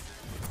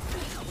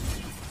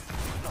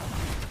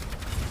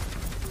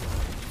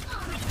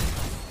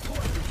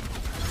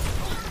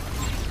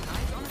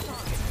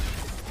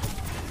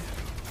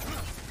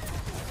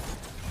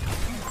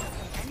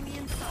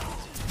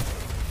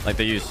 Like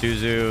they use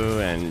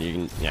Suzu and you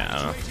can, yeah, I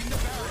don't know.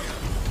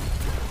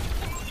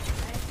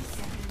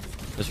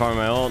 Just farming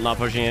my ult, not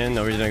pushing in,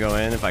 no reason to go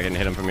in if I can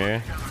hit him from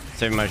here.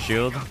 Saving my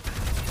shield.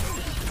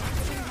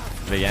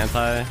 Big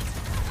anti.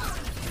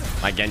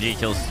 My Genji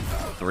kills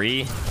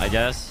 3, I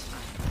guess.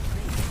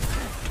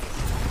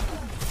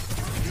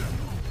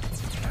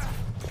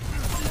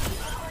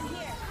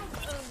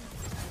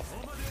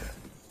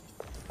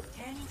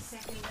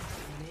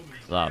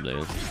 Stop,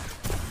 dude.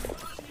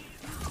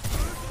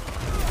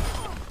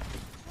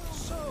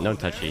 No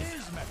touchy.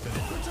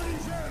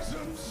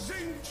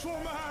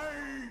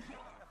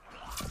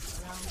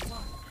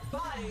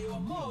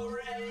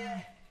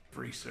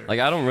 Like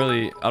I don't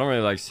really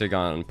like Sig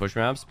on push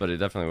maps, but it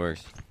definitely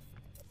works.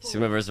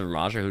 Sigma versus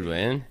Ramasha, who'd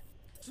win?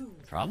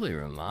 Probably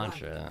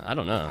Ramasha. I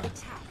don't know.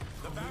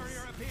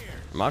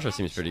 Ramasha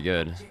seems pretty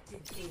good.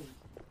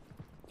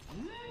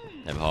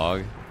 Have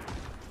Hog.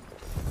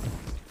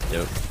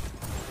 Yep.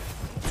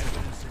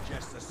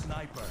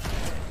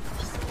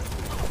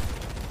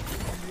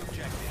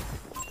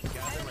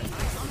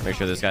 Make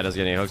sure this guy doesn't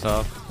get any hooks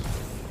off.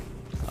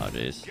 Oh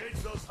jeez.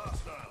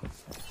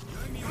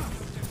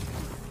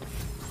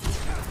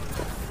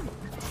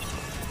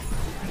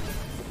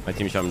 My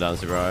team shut him down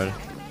super hard.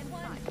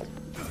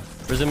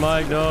 Prison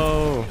Mike,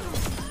 no!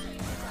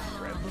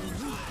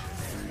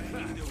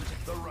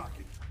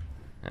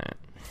 Alright.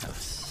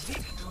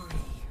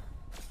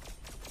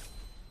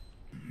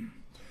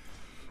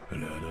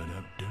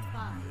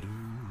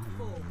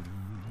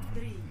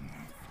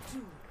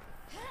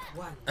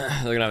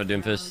 They're gonna have a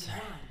Doomfist.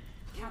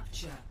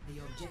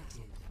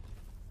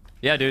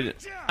 Yeah, dude.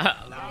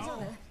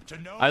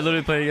 I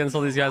literally played against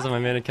all these guys on my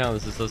main account.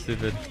 This is so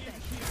stupid.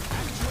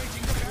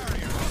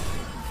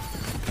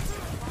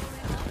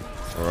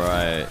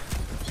 Right.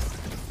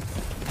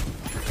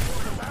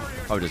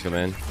 I'll just come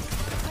in.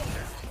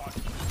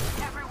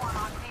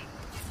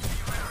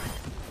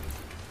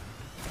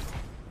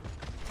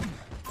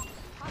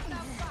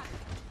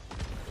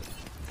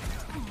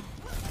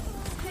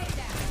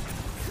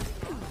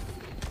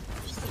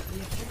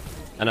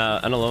 And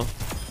a low.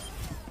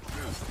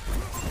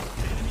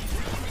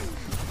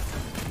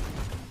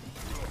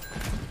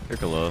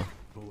 You're low.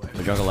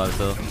 The jungle alive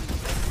still.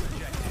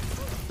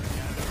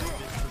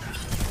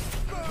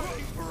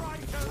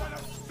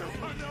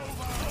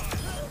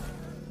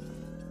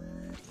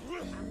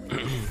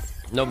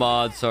 No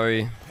mod,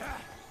 sorry.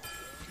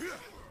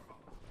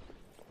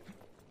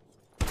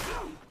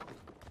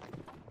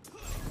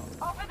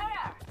 Over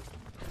there.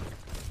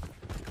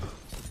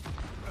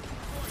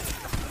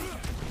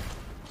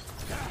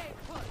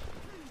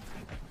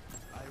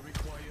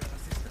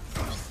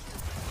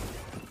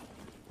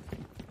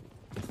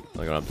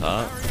 Looking up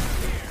top.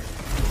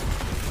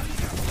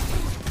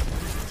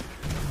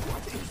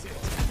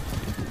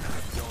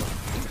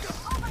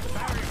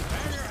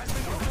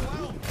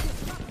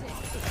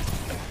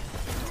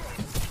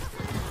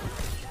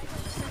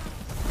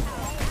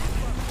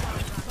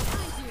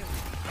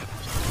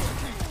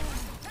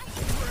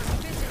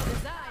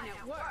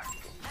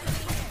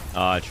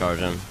 Oh, I charge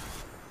him.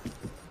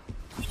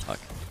 Fuck.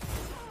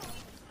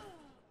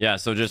 Yeah,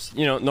 so just,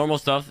 you know, normal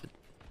stuff.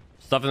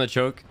 Stuff in the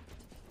choke.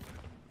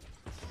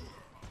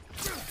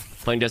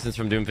 Playing distance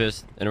from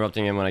Doomfist.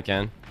 Interrupting him when I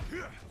can.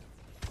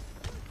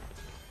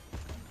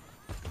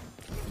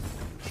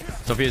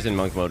 Sophia's in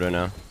monk mode right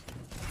now.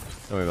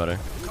 Don't worry about her.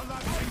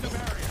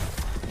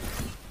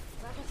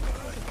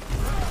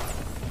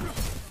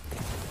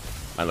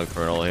 I look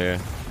for it all here.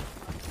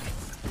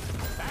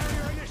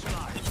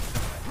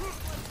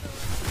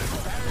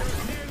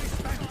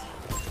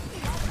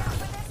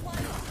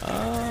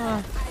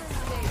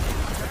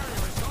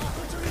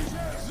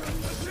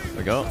 There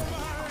we go.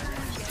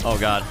 Oh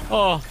god.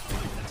 Oh.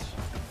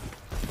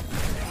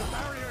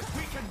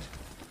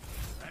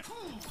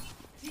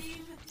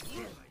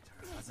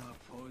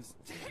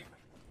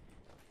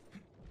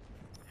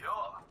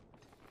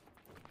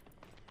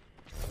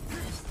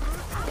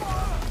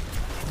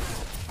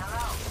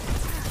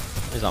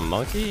 There's a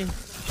monkey.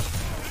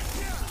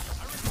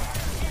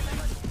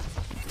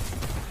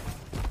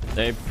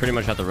 They pretty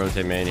much have to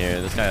rotate main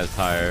here. This guy has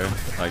tire,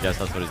 so I guess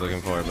that's what he's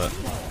looking for, but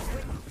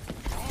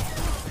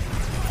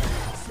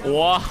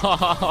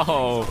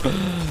wow.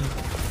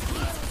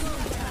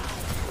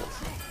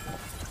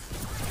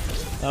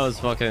 That was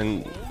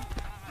fucking,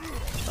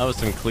 that was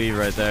some cleave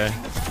right there.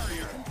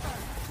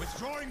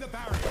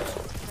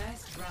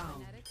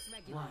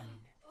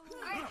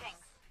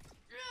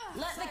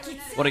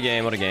 What a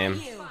game, what a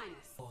game.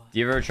 Do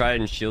you ever try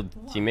and shield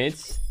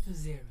teammates?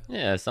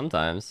 Yeah,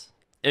 sometimes.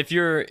 If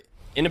you're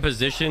in a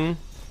position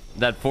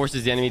that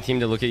forces the enemy team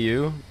to look at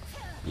you,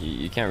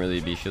 you can't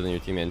really be shielding your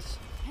teammates.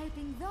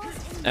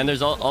 And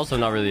there's also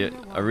not really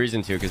a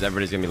reason to, because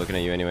everybody's gonna be looking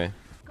at you anyway.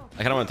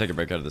 I kind of want to take a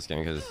break out of this game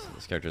because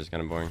this character is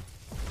kind of boring.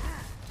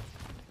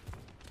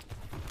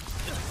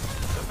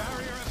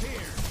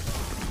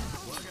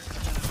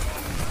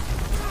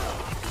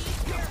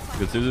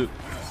 Good Suzu.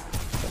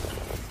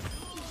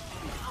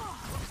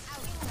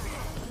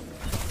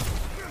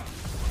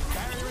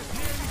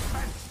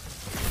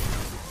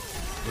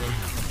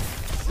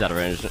 He's out of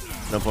range.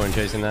 No point in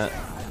chasing that.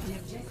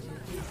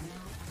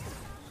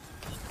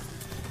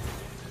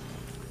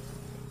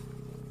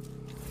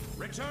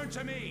 Return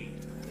to me.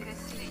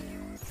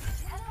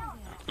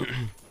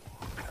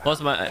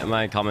 Plus,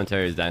 my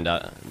commentary has died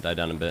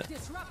down a bit,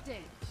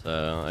 Disrupting.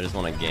 so I just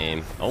want a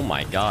game. Oh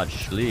my God,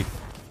 sleep.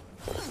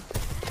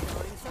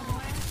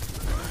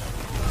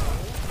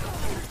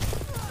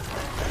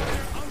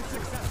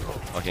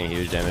 Fucking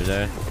huge damage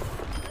there.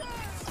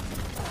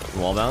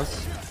 Wall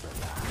bounce.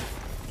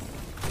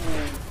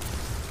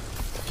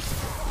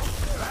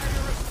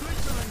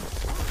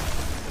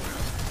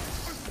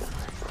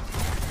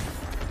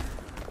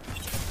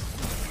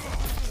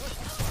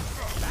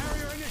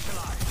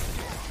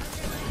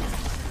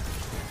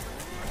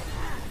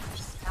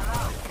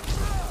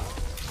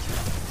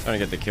 Trying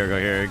to get the Kiriko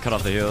here. Cut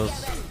off the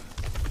heals.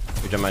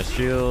 Regen my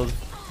shield.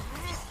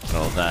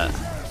 All of that.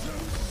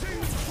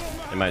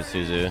 They might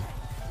Suzu.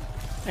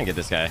 And get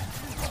this guy.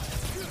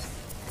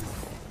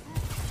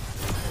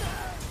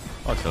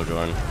 Fuck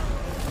Sojourn.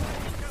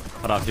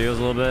 Cut off heals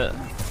a little bit.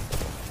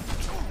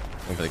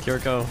 Going for the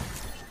Kiriko.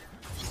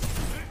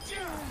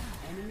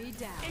 Enemy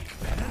down.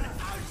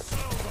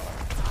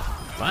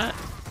 What?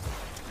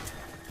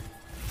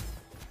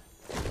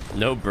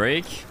 No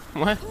break?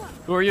 What?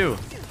 Who are you?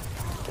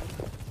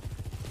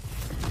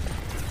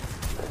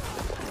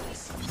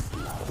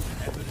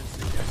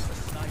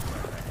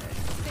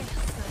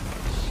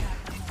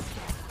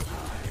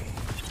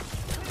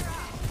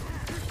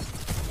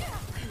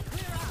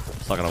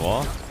 Stuck on a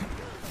wall.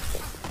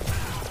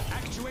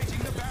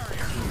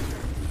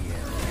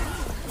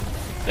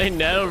 They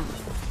know.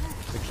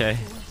 Okay.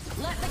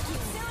 Let the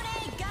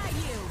Kitsune guide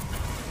you.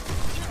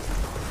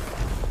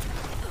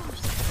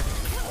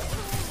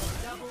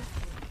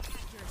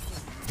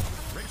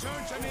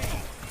 Return to me.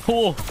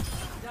 Cool.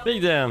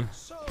 Big damn.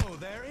 So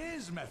there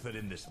is method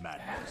in this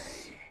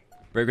madness.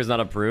 Breaker's not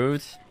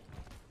approved.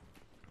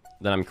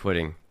 Then I'm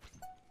quitting.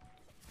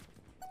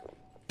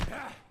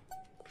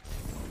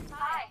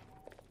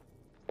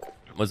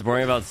 What's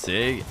boring about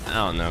Sig? I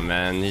don't know,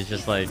 man. He's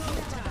just like...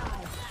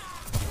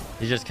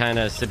 He just kind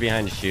of sit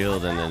behind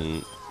shield and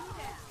then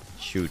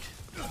shoot.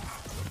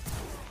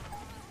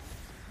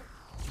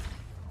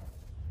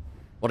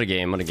 What a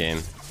game, what a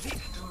game.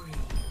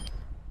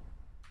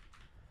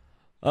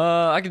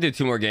 I could do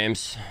 2 more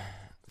games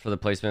for the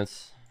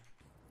placements.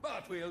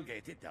 But we'll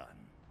get it done.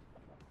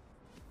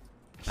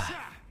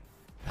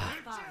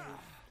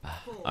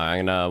 Alright,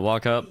 I'm gonna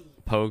walk up,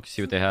 poke,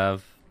 see what they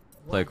have,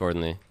 play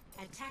accordingly.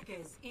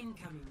 Attackers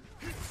incoming.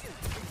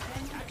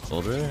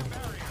 Soldier?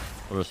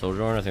 Or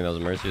Sojourn, I think that was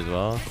Mercy as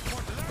well.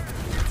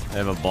 They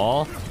have a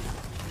ball.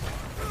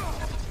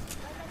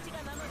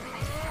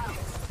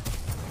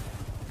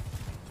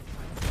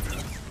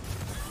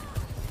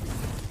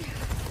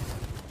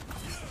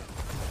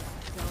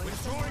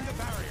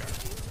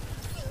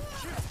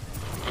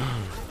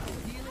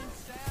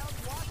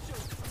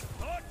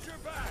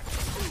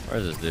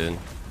 Where's this dude?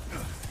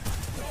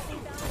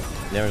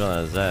 Damage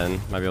on that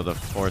Zen. Might be able to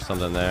force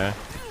something there.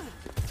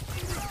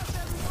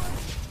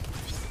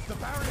 The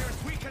barrier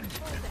is weakened.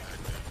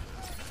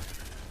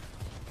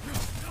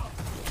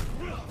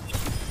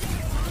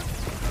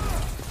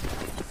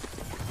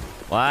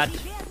 What?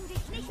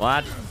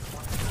 What?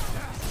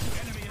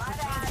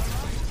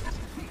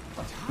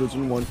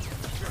 Losing one.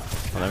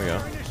 Oh, there we go.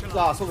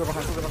 Ah, soldier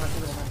behind, soldier behind,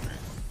 soldier behind.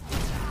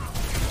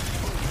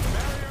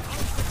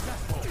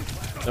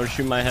 Don't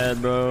shoot my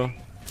head, bro.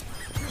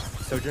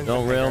 Sojourn.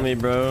 Don't rail me,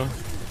 bro.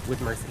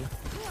 With Mercy.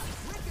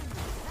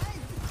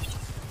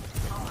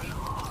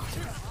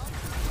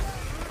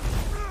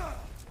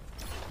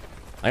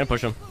 I'm gonna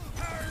push him.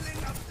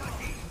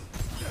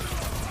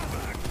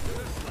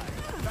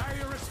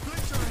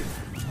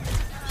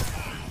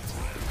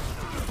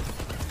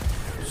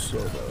 So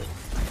low.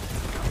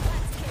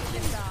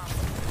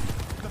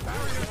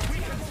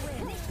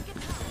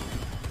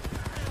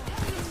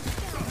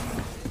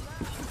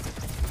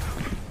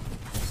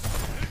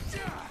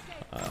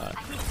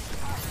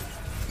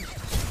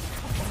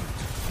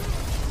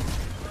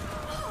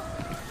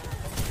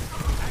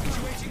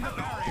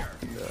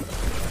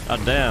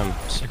 God damn.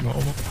 Sigma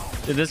Omo.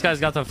 Dude, this guy's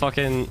got the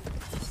fucking...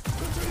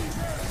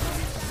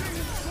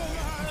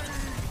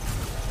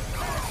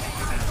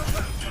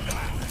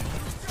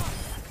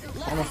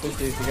 Almost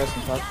 50 if you guys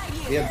can touch.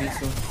 We have beats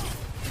soon.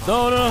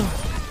 No, no.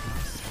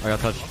 I got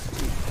touched.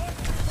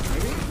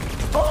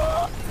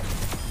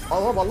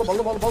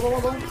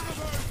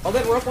 All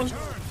that, we're up one.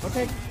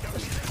 Okay.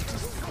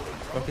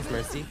 Focus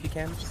Mercy if you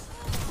can.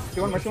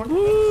 Mercy one, Mercy one.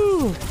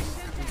 Woo!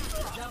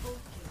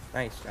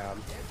 Nice job.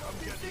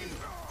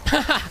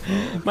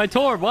 My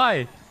Tor,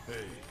 why?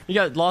 He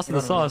got lost in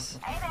the sauce.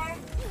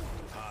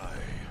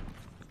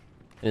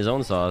 In his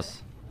own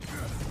sauce.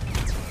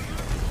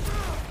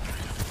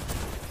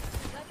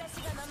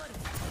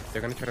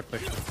 They're gonna try to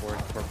push before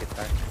Torque gets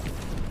back.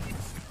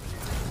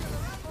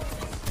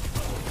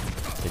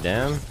 You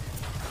damn.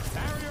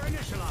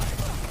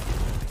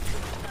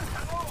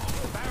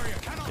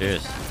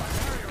 Cheers.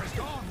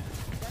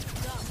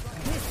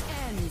 This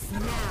ends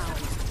now.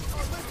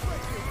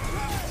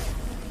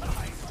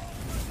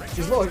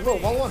 He's low,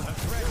 wall one.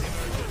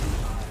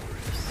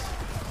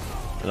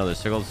 Another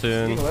sickle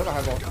soon.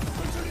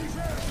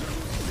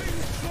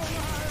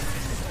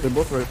 They're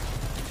both right.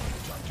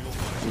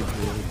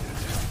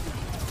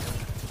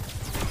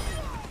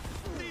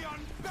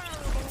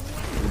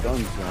 We're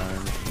done, man.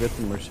 Get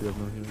some mercy up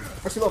here.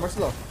 Mercy low, mercy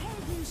low.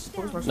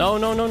 No,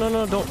 no, no, no,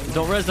 no.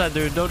 Don't res that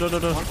dude. No.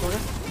 Soldier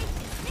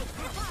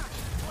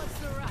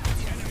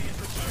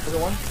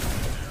one.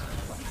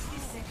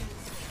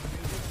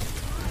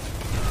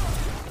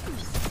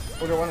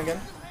 Soldier one again.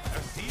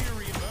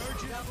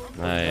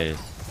 Nice.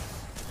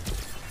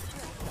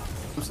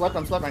 I'm slept,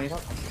 I need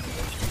help.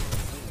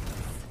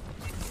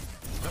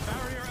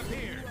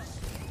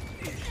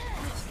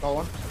 Got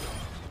one.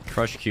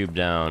 Crush cube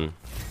down.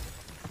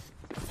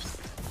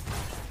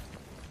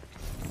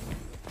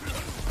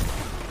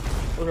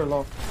 Soldier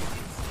low.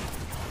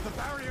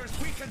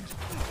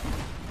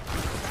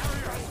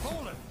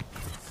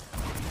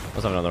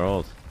 Let's have another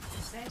ult.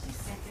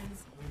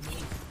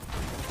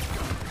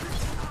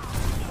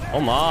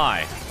 Oh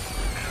my!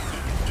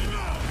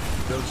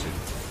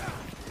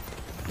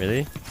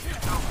 Really?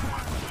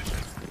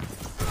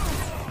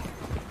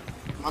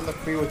 I'm on the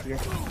free with you.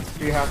 3.5.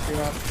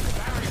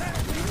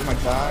 Oh my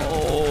god.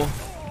 Oh,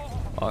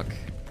 fuck.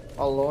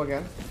 All low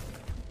again.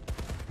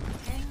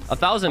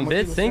 1,000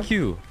 bits. Thank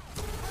you.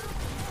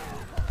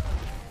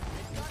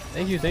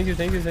 Thank you.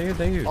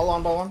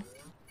 Ball one.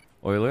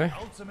 Oiler.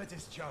 Ultimate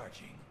is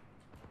charging.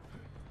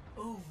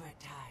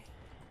 Overtime.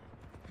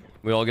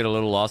 We all get a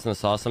little lost in the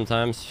sauce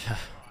sometimes.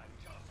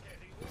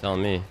 You're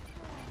telling me.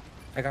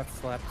 I got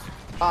slapped.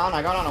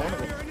 I got on. I want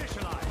to go.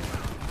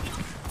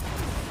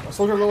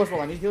 Soldier low as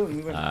well. I need healing.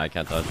 Move in. I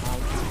can't touch.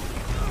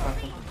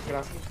 Get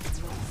out.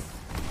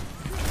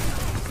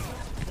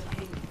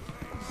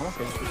 I'm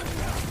okay.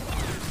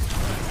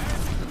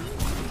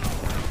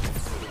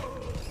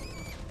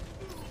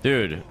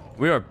 Dude,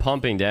 we are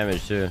pumping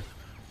damage too.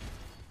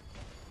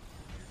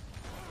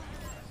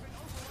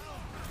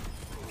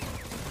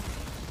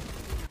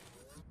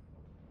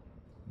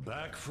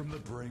 Back from the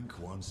brink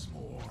once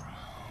more.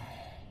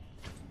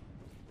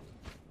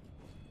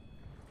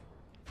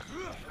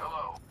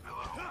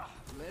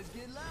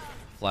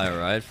 Fly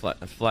ride,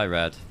 fly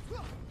rat.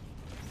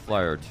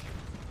 Flyer.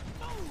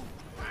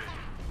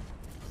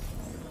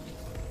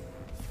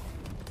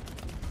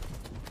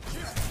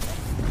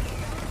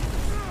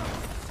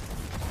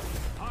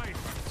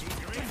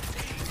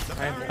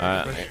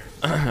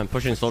 I'm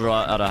pushing Soldier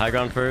out of high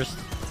ground first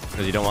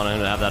because you don't want him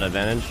to have that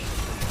advantage.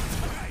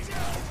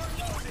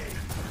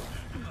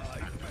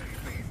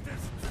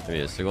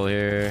 Maybe a sigil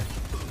here.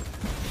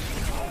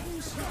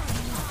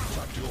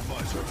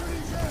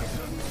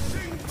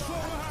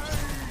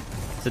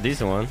 It's a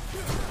decent one.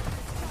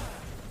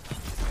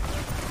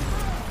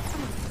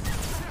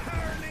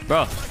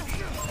 Bro.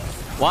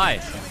 Why?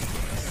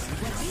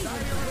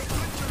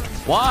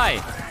 Why?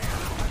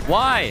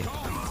 Why?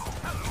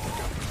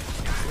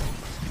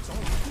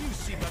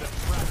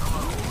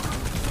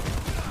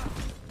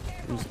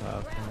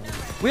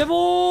 We have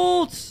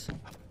ults!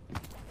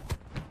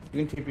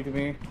 You can TP to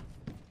me.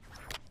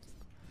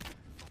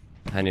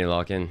 I need to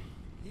lock in.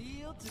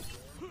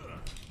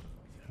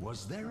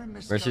 Was there a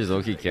Mercy's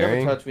low-key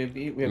carrying.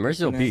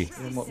 Mercy OP.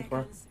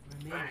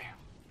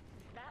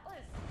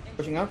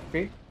 Pushing up,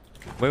 P.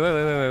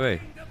 Wait.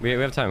 We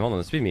have time. Hold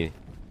on. Speed me.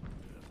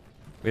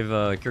 We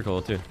have cure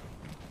coil too.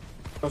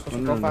 Go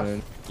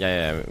fast.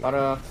 Yeah.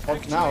 About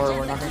ult now, or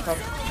we're not gonna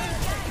cover.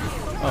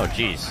 Oh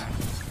jeez.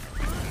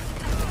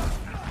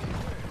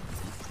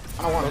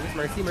 I don't want it.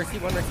 Mercy,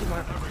 one.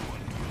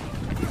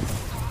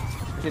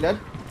 Is he dead?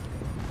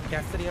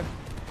 Cast him.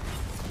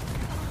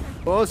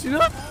 Oh, see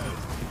that?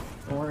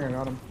 Don't worry, I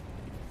got him.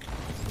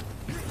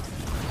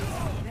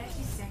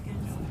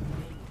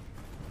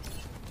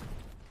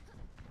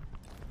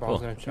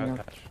 Ball's gonna shot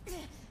catch.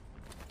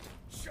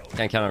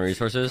 Can't count on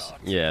resources.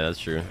 Yeah, that's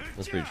true.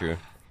 That's pretty true.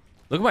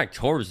 Look at my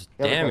Torb's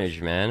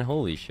damage, man.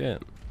 Holy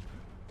shit.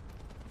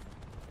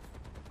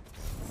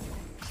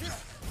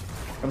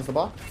 Comes the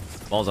ball.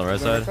 Ball's on right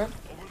side. 10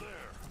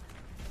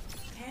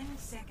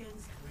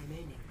 seconds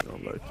remaining.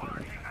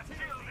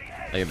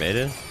 I get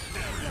baited?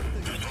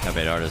 Got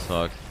baited hard as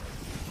fuck.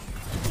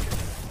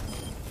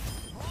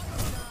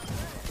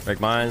 Break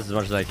mines as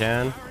much as I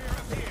can.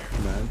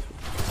 Man.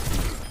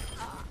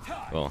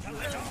 Cool.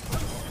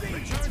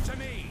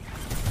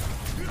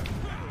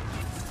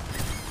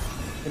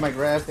 They might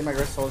rest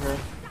soldier.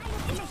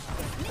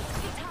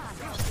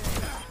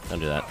 Don't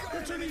do that.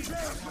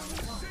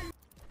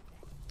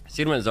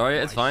 See him with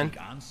Zarya, it's fine.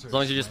 As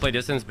long as you just play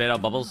distance, bait out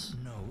bubbles.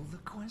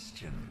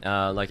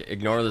 Like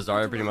ignore the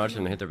Zarya pretty much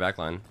and hit their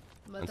backline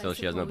until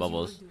she has no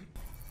bubbles.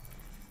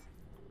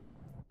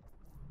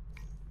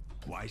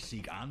 Why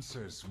seek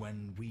answers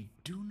when we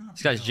do not?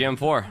 This guy's know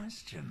GM4. the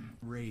question?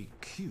 Ray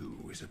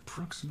Q is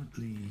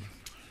approximately.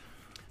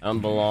 I don't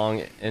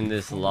belong in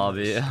this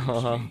lobby.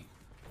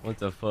 What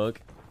the fuck?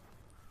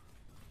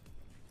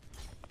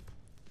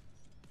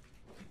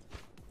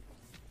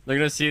 They're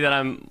gonna see that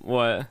I'm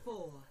what?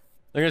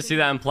 They're gonna see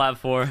that I'm plat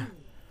 4.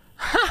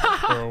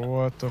 Bro,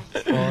 what the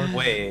fuck?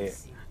 Wait,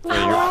 you're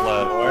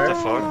plat. What the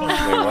fuck? Wait,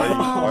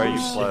 why are you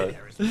plat?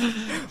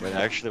 Wait,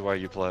 actually, why are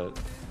you plat?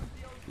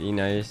 Be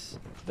nice.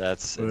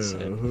 That's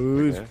insane.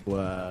 Who's Okay.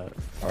 flat?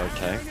 Our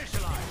tank.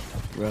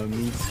 Bro,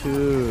 me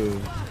too.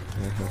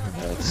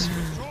 That's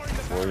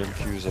 4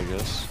 MQs, I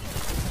guess.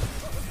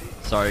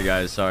 Sorry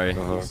guys, sorry. Yeah,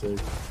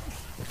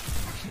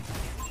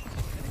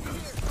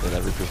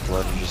 that Reaper's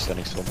blood is just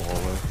standing still in the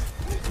hallway.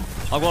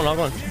 I'll go on, I'll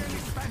go on.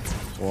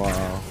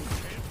 Wow.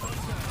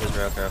 He's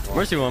real careful.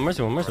 Mercy one,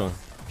 mercy one, mercy one.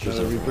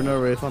 No, Reaper no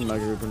Wraith on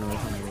Mega, Reaper no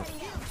Wraith on Mega.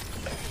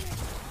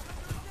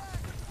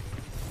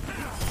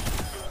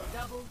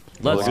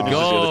 Let's Good go.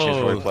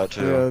 news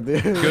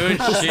is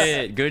Good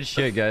shit, good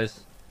shit, guys.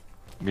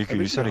 Miku,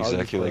 you sound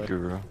exactly like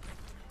Guru.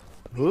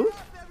 Who?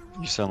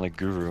 You sound like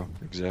Guru,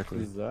 exactly.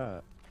 Who's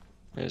that?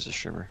 Yeah, he's a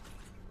streamer.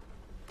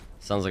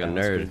 Sounds like a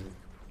nerd.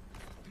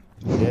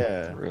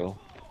 Yeah. Real.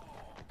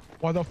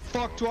 Why the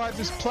fuck do I have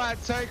this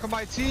plat tank on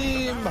my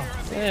team?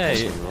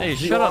 Hey, hey,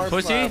 shut up,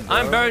 pussy.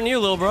 I'm better than you,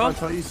 little bro. I'll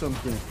tell you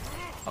something.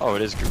 Oh,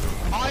 it is Guru.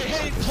 I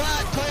hate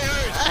plat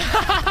players!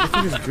 I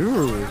think it's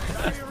Guru.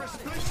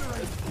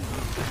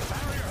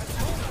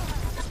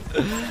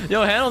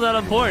 Yo, handle that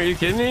on point. Are you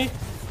kidding me?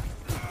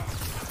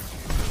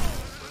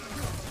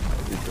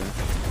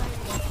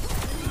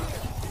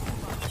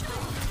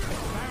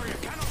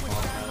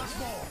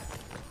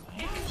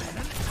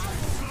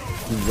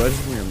 What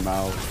is in your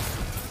mouth?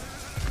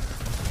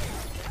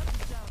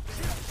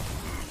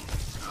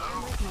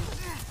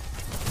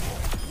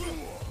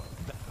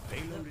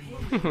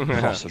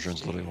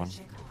 Sojourn's literally one.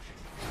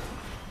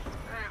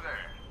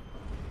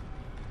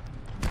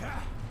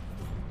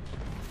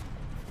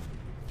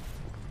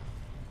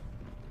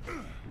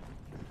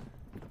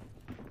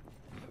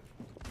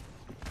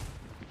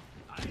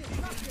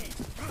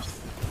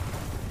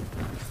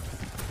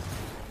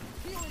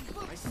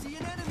 I see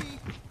an enemy.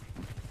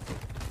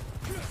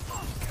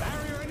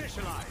 Barrier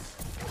initialized.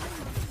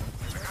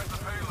 Check the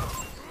payload.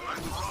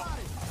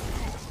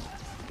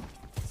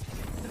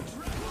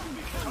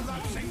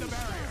 Collapsing the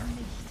barrier.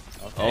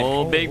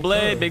 Oh, big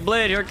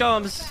blade, here it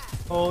comes.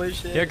 Holy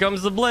shit. Here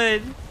comes the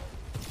blade.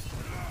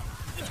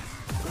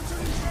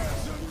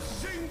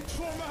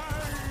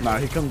 Nah,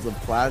 here comes the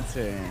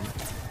plating.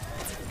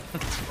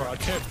 Bro, I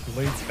can't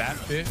blades that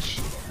bitch.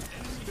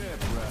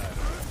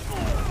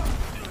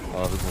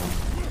 Oh, there's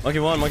one. Monkey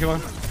one, monkey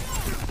one.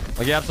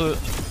 Monkey absolute.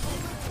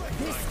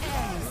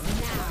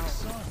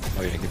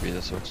 Oh, you didn't give me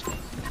this sucks.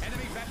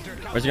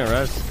 Where's he gonna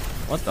rest?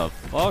 What the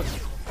fuck?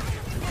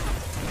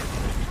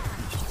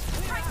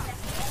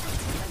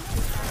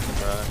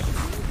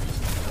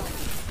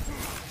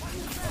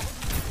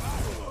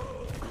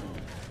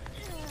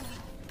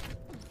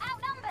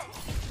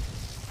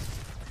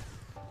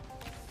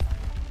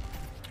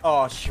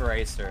 Oh,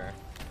 Tracer.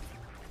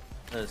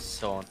 That is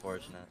so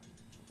unfortunate.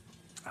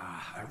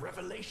 Ah, a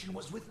revelation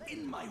was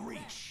within my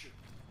reach.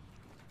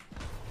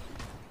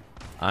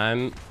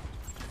 I'm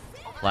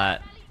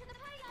plat.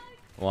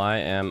 Why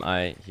am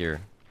I here?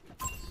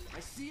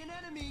 I see an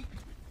enemy.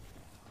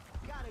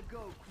 Gotta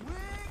go quick.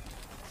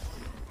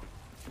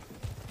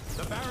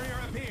 The barrier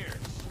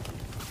appears.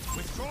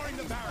 Withdrawing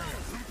the barrier.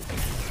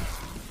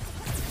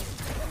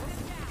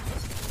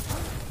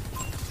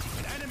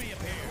 An enemy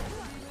appears.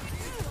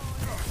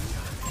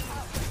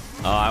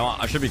 Oh,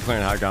 I should be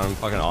clearing high ground. I'm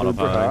fucking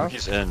autopilot.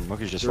 Monkey's in.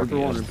 Monkey's just fucking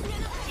in.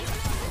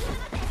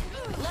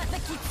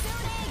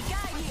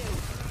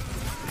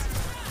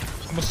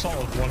 I'm a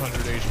solid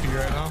 100 HP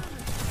right now.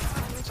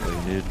 That's all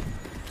you need.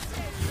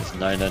 That's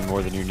 9N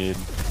more than you need.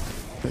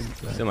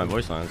 Still my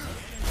voice lines.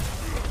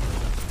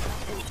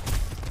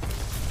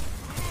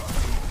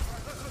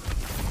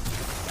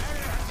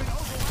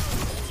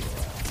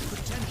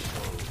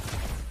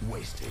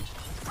 Wasted.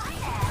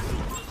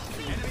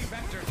 Enemy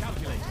vector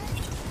calculated.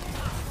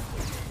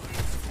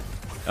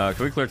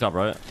 Can we clear top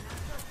right?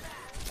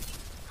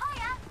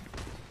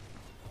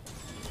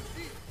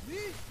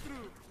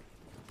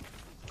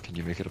 Can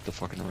you make it up the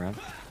fucking ramp?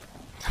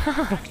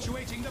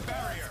 Actuating the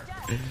barrier.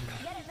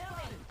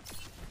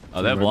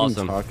 Oh, they have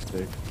Blossom.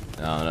 Toxic.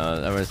 No,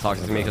 no, everyone's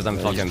talking to me because I'm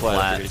Yeah, fucking he's plat,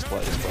 flat. he's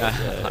plat, he's plat.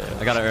 Yeah.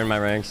 I gotta earn my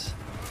ranks.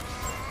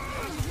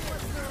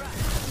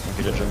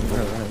 Monkey to jungle.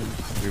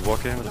 We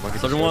walk in with the monkey.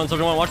 Soldier one,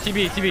 watch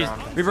TB, TB.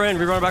 Reaper in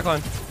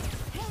backline.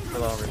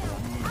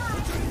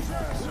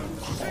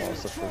 Oh,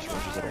 it's the first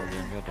rushes that all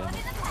game. God damn it.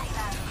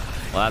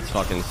 Well, that's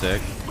fucking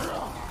sick.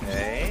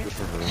 Okay. Good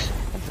for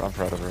her. I'm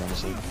proud of her,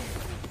 honestly.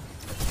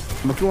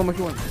 Monkey one,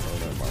 monkey one. Oh,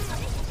 never mind.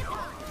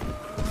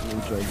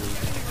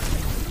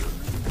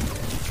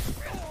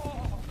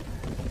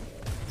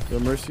 Yo,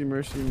 mercy,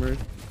 mercy,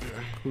 mercy.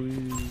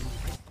 Please.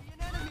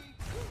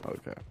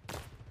 Okay.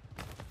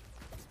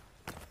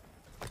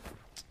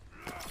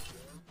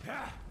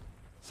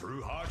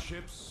 Through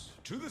hardships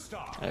to the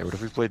stars. Hey, what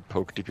if we played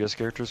poke DPS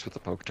characters with the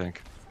poke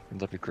tank? Wouldn't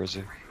that be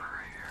crazy?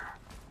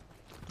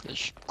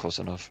 It's close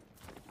enough.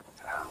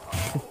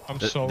 I'm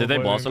so Did they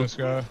boss him? this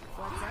guy.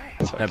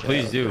 Yeah,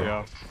 please do.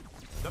 Yeah.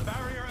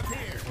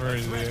 Where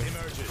is he?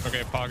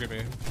 Okay, pocket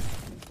me.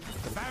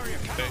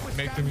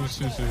 Make them use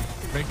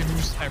Susu. Make him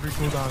use every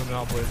cooldown and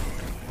outplay.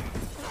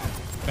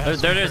 There it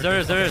is, there it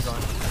is, there it is.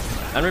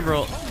 And Reaper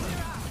ult.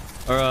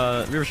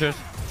 Or Reaper shift.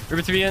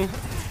 Reaper TV in.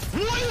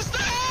 What is that?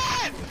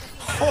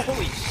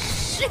 Holy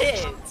shit!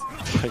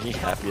 Fucking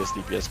happiest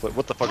DPS, but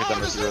what the fuck is that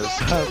Mercy Rose?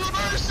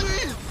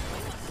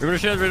 Reaper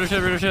shift, Reaper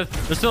shift, Reaper shift.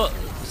 There's still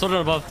soldier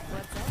above.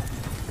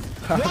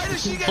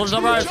 Soldier's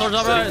up right, soldier's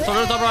up right,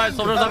 soldier's up right,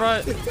 soldier's up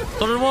right.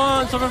 Soldier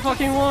one, soldier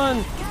fucking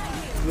one.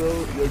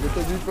 Yo, get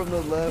the dude from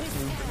the left.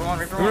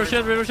 Reaper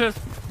shift, Reaper shift.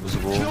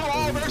 Visible. Kill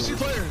all Mercy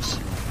players.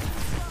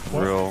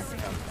 Real.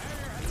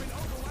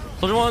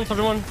 Soldier one,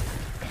 soldier one.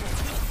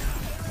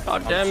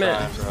 God damn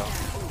it.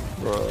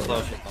 Bro.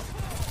 Slow shit.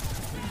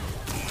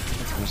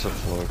 Excuse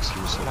flux,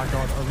 excuse Oh my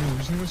god, are we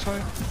losing this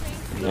fight?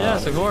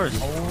 Yes, of course.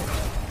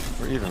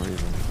 We're even, we're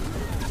even.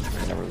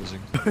 We're never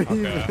losing.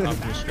 Okay, I'm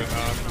just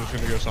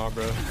gonna go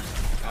Sombra.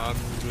 I'm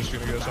just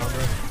gonna go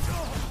Sombra.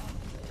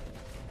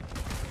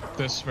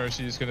 This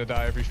Mercy is gonna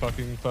die every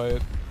fucking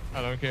fight.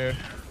 I don't care.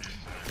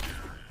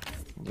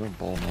 They're in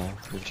ball now.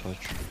 Good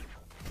touch.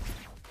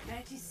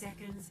 30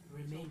 seconds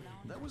remaining.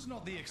 That was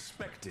not the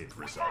expected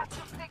result.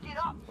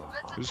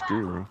 Who's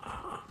Guru?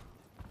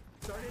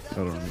 I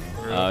don't know.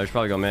 We should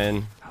probably go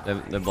main.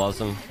 They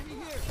blossom.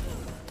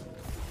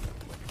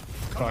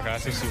 Fuck, I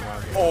have to see now.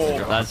 Oh,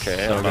 That's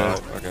okay, so good.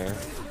 Okay.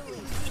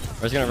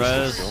 Where's gonna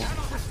res?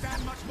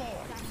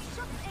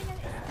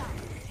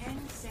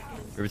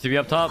 Reaper TV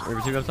up top.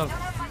 Reaper TV up top.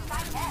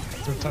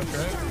 Good touch,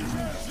 right?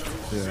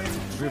 Yeah.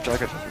 Weird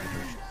jacket.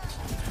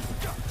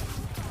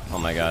 Oh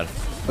my god.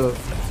 Ball.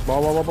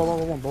 I'll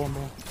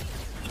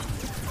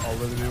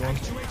literally one.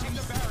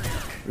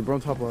 We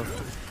brought top left.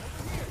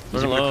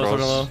 Soldier low,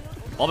 soldier low.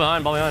 Ball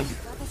behind, ball behind.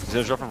 He's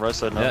gonna drop from right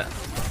side now. Yeah.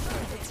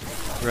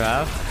 We're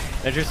half.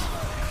 Entries.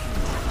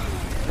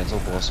 Cancel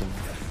Blossom.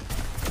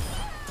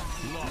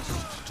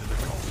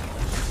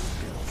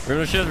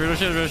 Reaper shift, Reaper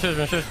shift, Reaper shift,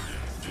 Reaper shift.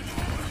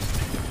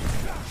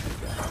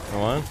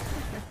 One.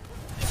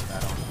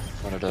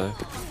 Wanna die.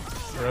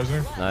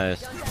 Resing.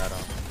 Nice.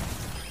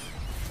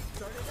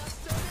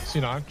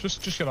 C9,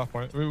 just get off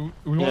point. We want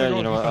Yeah, to go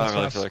you know what? I don't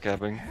really fast. feel like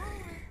capping.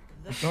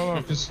 No,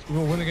 because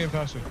we'll win the game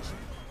faster.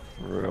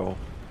 Real.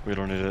 We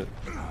don't need it.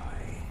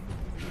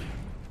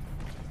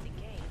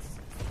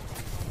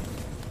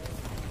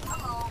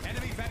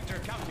 Enemy vector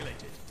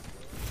calculated.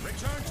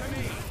 Return to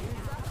me.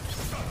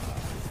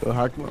 So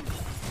hack him up.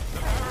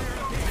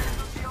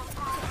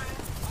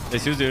 Hey,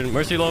 Suze, dude.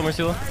 Mercy low,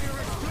 Mercy low.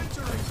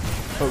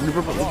 Oh,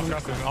 Reaper.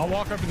 I'll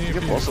walk up in the You AP.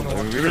 can Blossom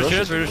though. Reaper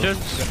shift, Reaper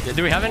shift. Yeah,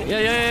 do we have it?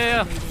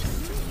 Yeah.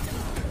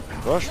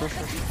 Rush. By the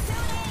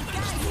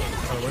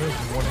way,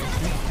 it's 1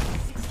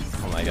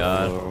 HP. Oh my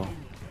god. Oh.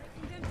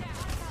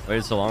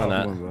 Waited so long on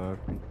that.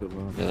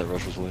 Yeah, that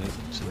rush was late.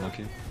 So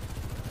lucky.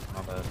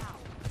 not bad.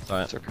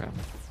 Sorry. It's okay.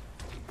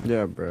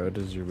 Yeah, bro, it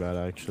is your bad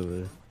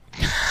actually.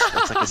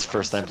 That's like his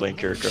first time playing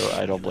Kiriko.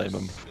 I don't blame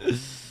him.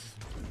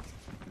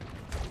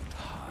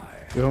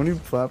 How many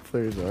plat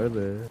players are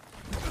there?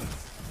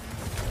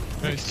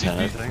 Hey, 10,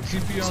 I think.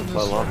 TP on Some this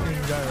quite long.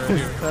 fucking guy right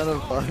here. 10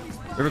 of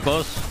 5. Reaper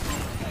close.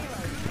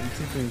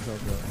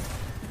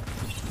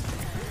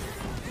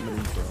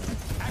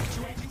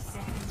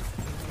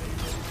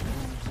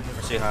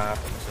 Mercy half.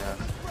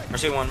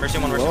 Mercy one. Mercy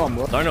one. Mercy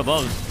one. Sorry, no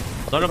bubs.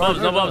 Sorry, no bubs,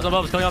 no bubs, no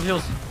bubs. Coming off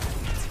heels.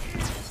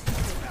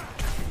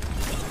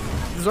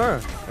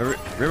 Zarya.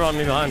 Reaper on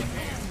me behind.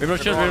 Reaper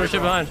shift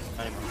behind.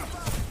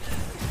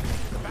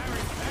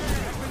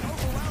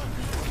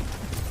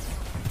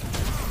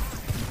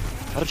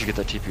 How did you get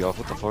that TP off?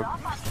 What the fuck?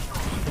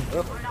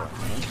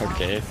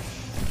 Okay.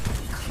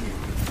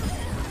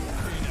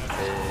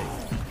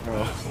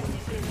 Oh.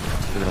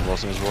 You're gonna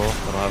blossom as well. I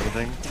don't have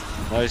anything.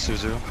 Nice,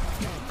 Suzu.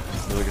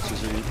 Really good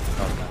Suzu eat.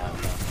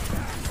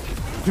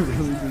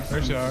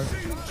 Where's the R?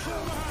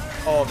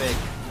 Oh, big.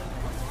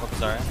 Oh,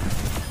 sorry.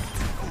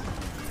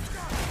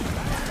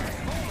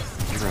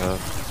 Never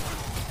have.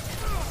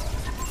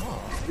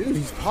 Dude,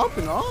 he's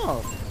popping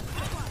off.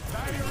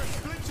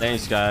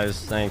 Thanks,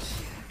 guys. Thanks.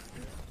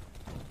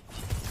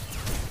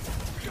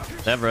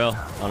 They have rail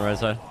on the right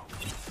side.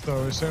 So,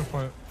 we're same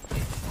point.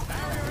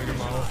 Make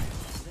him out.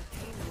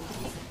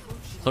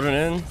 Soldier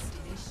in.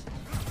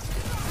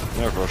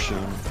 No rush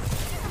soon.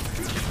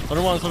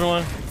 Soldier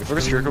one. If we're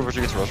Kiriko before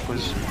she gets rushed,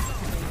 please.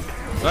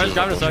 Alright,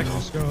 grab it a sec.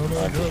 Let's go.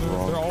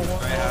 They're all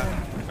one.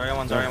 Zarya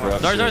one. Sorry.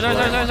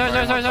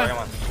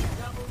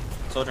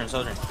 Soldier.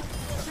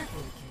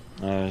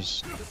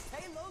 Nice.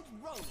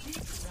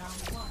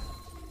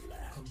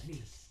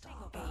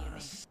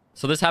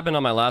 So this happened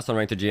on my last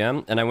unranked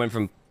GM, and I went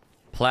from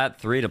plat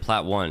 3 to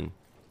plat 1.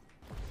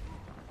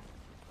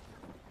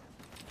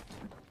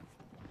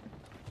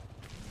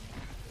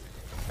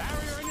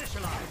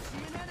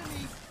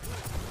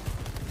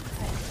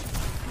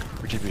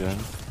 We're TP in.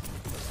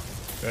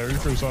 Yeah,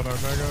 Reaper's on our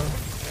mega.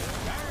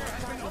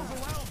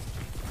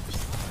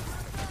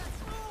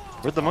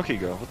 Where'd the monkey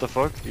go? What the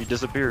fuck? He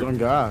disappeared. On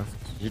God.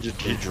 He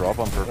dropped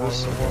on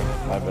purpose.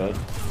 My bad.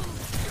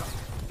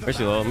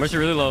 Mercy low. Mercy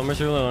really low.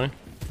 Mercy really low.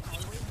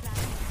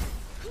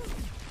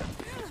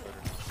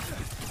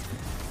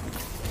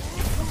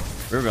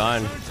 We're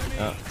behind.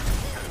 Oh.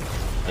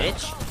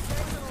 Bitch.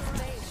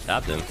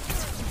 Tapped him.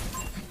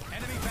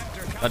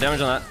 Got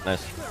damage on that.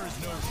 Nice.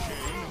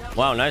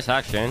 Wow, nice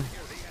hack, Shane.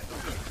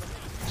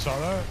 Saw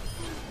that?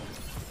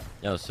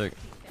 Yeah, that was sick.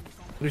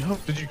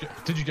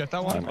 Did you get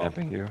that one? I'm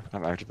amping you.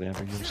 I'm actively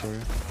amping you. I'm sorry.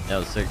 Yeah, that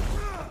was sick.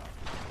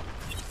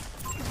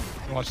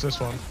 Watch this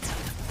one.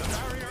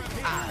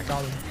 Ah, I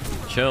got him.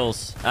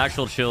 Chills.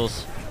 Actual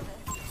chills.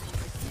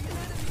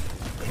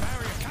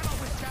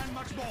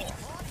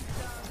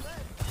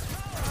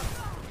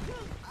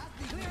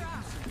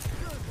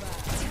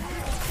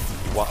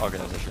 Wow. Okay,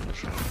 that's actually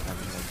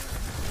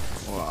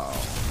Wow.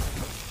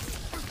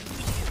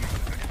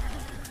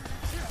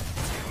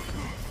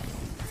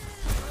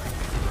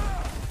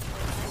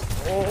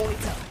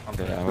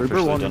 Okay, I'm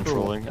officially done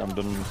trolling. I'm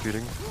done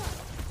feeding.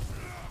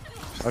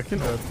 I can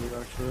help you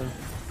actually.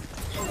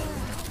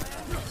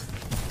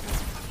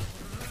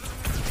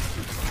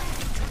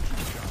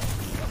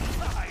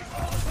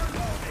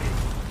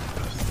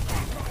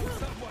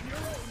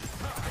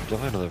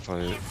 Definitely another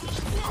fight.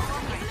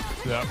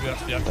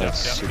 Yep. That's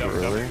super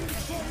early.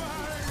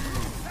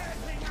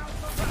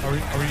 Are we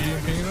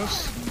EMPing this?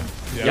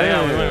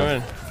 Yeah, we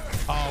win.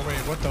 Oh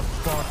wait, what the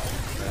fuck?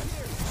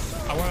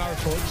 I went out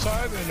towards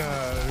side and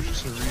there's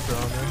just a Reaper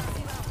on me.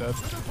 Dead.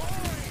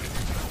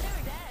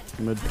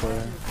 Mid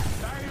player.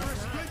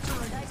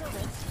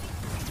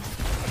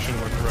 I should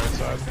have went to the right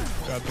side.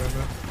 God damn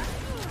it.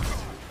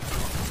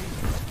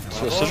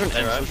 So Sojourn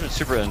end, Sojourn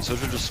super end,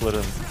 Sojourn just slid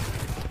in.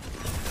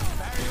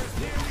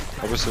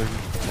 Obviously,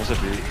 once I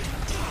beat.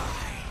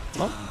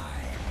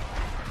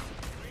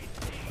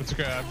 It's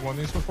okay, I've won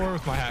these before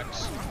with my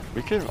hacks.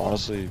 We can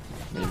honestly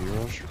maybe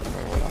rush, but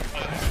why not?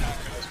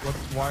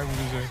 Why are we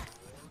losing?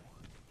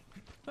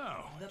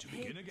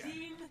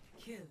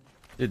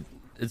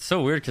 It's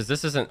so weird because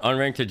this isn't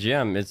unranked to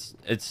GM.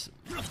 It's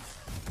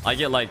I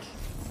get like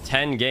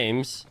 10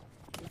 games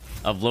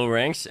of low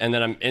ranks and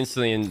then I'm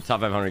instantly in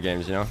top 500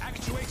 games, you know?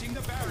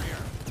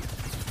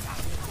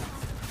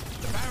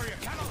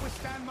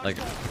 Like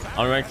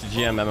unranked to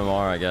GM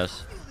MMR, I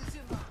guess.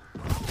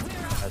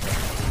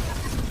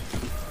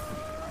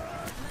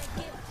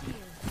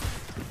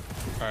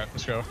 Alright,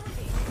 let's go.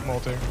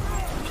 Multing.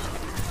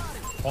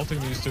 Multing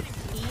these two.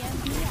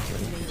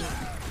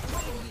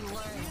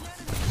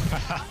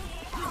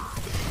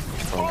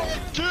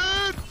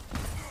 Dude!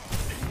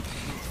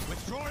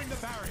 Withdrawing the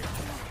barrier.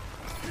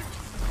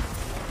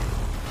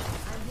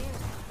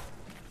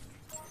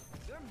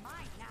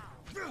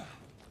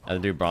 I had to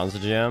do bronze to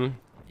GM.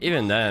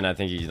 Even then, I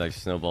think he like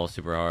snowballs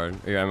super hard.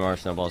 Or your MMR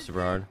snowballs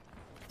super hard.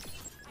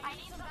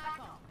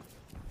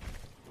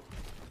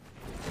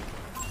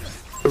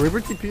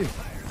 Reaper TP.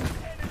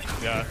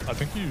 Yeah, I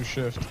think you used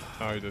shift.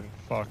 No, you didn't.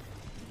 Fuck.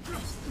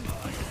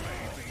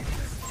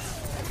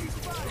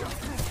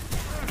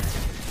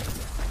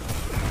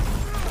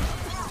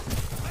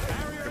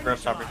 Reaper up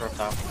top, Reaper up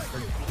top.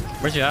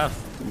 Where'd you have?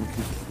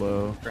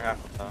 Low. Reaper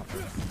half up top.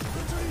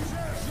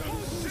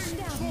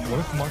 What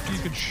if Monkey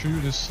could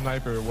shoot his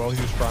sniper while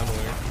he was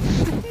primaling?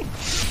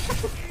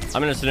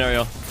 I'm in a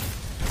scenario.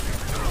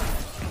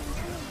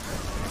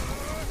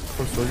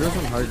 Oh, Soldier's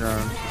on high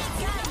ground.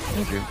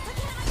 Thank you.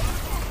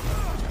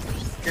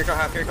 Here go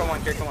half, here go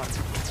one, here go one.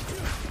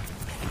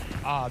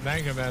 Ah,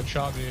 Manga Man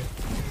shot me.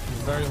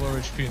 He's very low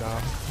HP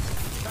now.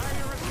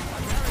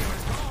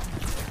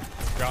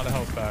 Got a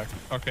health back.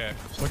 Okay,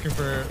 looking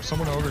for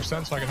someone to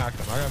overextend so I can hack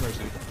them. I got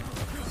mercy.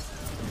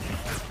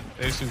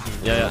 Ace is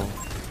dude. Yeah.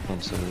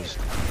 Considers.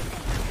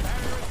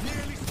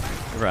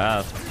 River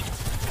half.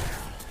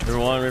 River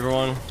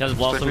one. Has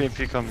blossom.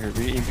 EMP come here.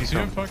 EMP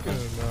come. Fucking,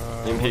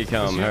 EMP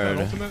come, heard.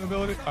 Ultimate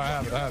ability? I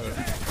have it.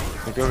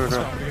 Go. Let's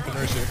go. Get the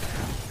mercy.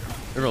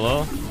 River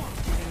low.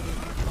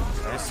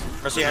 Nice.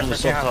 Mercy half,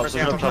 Mercy half, Mercy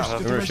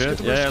half. River shit.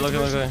 Yeah, look.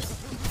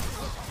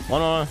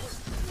 One.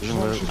 She's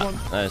one.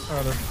 Nice.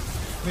 Alright,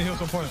 let me heal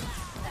some point.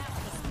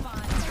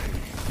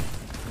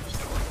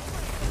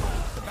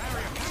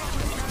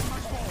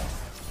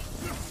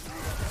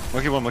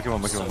 Monkey one.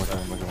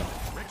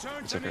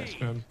 It's okay.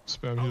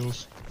 Spam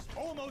heals.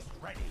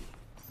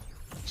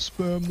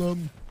 Spam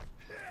them.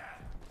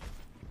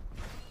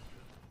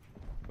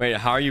 Wait,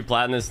 how are you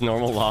plating this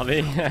normal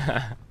lobby?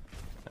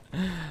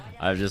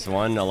 I've just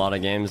won a lot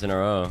of games in a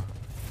row.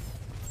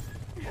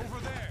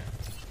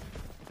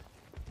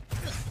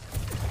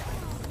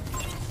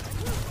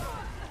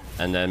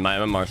 And then my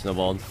MMR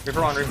snowballed.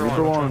 Reaper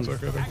one.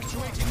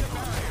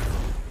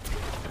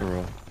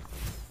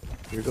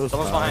 Here goes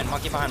Someone's behind,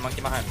 monkey behind.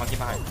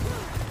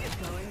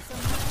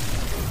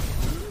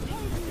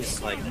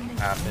 He's like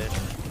half it.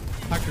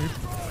 Hacker.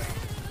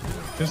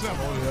 He's not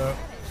low yet.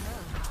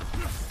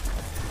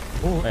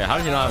 Wait, how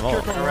did you not have ult?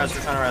 We're trying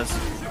to res.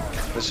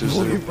 This is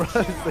Holy bro,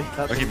 they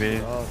cut Lucky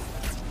me.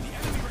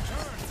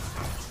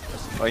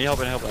 Oh, you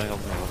help, I help.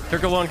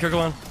 Kirkle one. I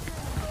probably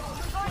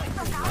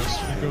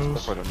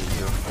don't need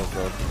to. Oh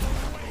god.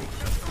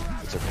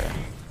 It's okay.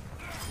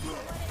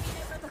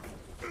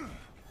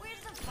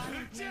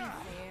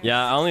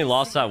 Yeah, I only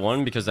lost that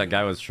one because that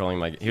guy was trolling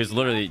my... He was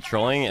literally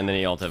trolling and then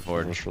he ulted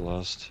forward. Rush for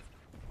last.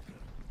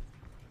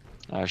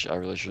 Actually, I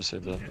really should have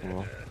saved that. Oh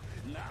well.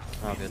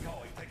 Oh, good.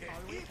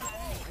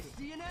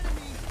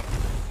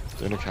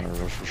 Doing a counter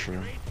rush for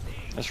sure.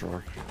 Nice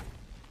rock.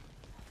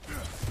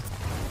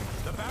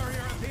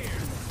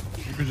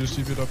 You could just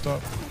keep it up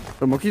top.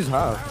 The monkey's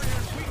half.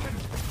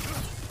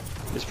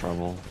 He's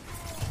primal.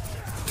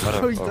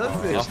 Oh, he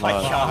does it. He's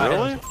not.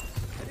 Really?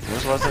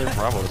 When's the last time you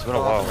primal? It's been a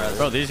while.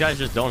 Bro, these guys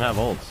just don't have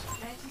ults.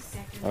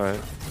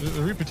 Alright.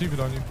 The Reaper TP'd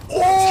on you.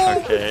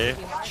 Okay.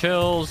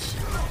 Chills.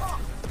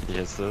 He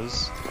hits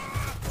those.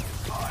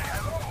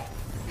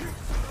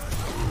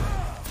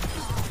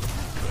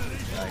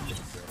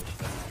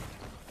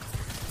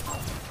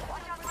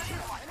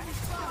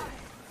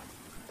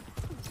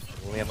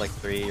 We have like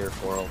 3 or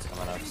 4 ults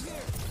coming up.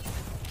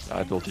 So.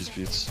 I built these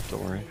beats,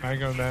 don't worry. I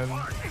go then.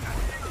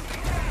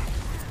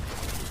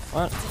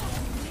 What?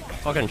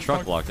 Fucking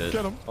truck blocked it.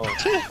 Get him. Oh.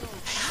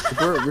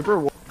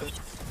 Reaper.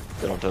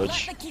 They don't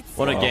touch.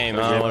 What a game,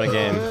 huh? What a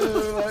game.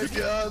 Oh my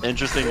god.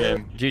 Interesting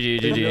game. We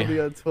GG.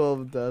 got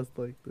 12 deaths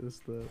like this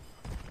though.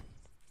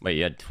 Wait,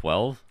 you had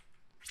 12?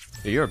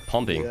 Dude, you're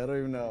pumping. Yeah, I don't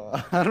even know.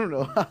 I don't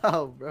know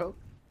how, bro.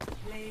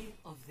 Play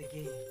of the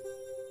game.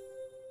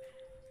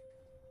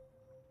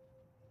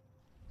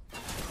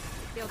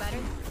 Feel better?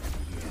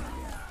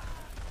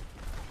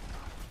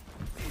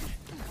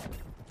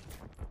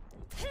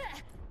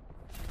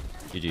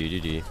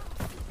 GG. I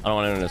don't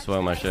want anyone to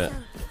spoil my shit.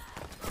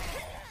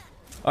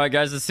 Alright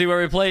guys, let's see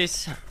where we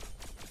place.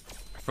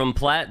 From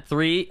plat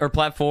 3 or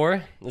plat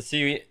 4. Let's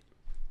see.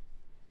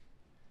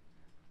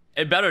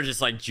 It better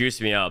just like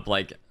juice me up.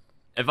 Like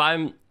if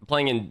I'm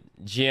playing in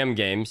GM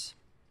games,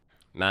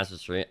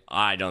 Masters 3,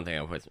 I don't think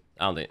I'll put.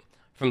 I don't think.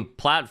 From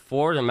plat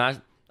 4 to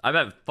Master, I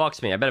bet it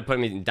fucks me. I bet it put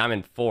me in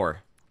Diamond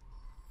 4.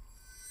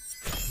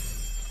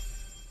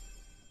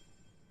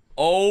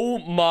 Oh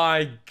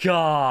my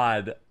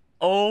god.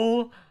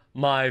 Oh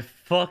my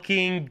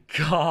fucking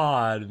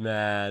god,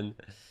 man.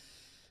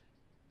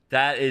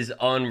 That is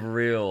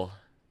unreal.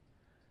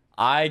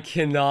 I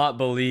cannot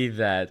believe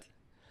that.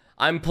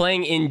 I'm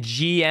playing in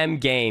GM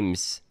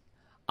games.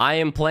 I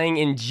am playing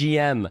in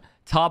GM.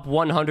 Top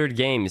 100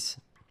 games.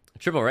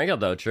 Triple rank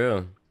up though,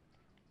 true.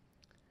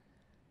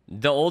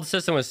 The old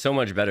system was so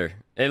much better.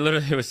 It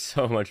literally was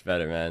so much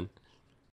better, man.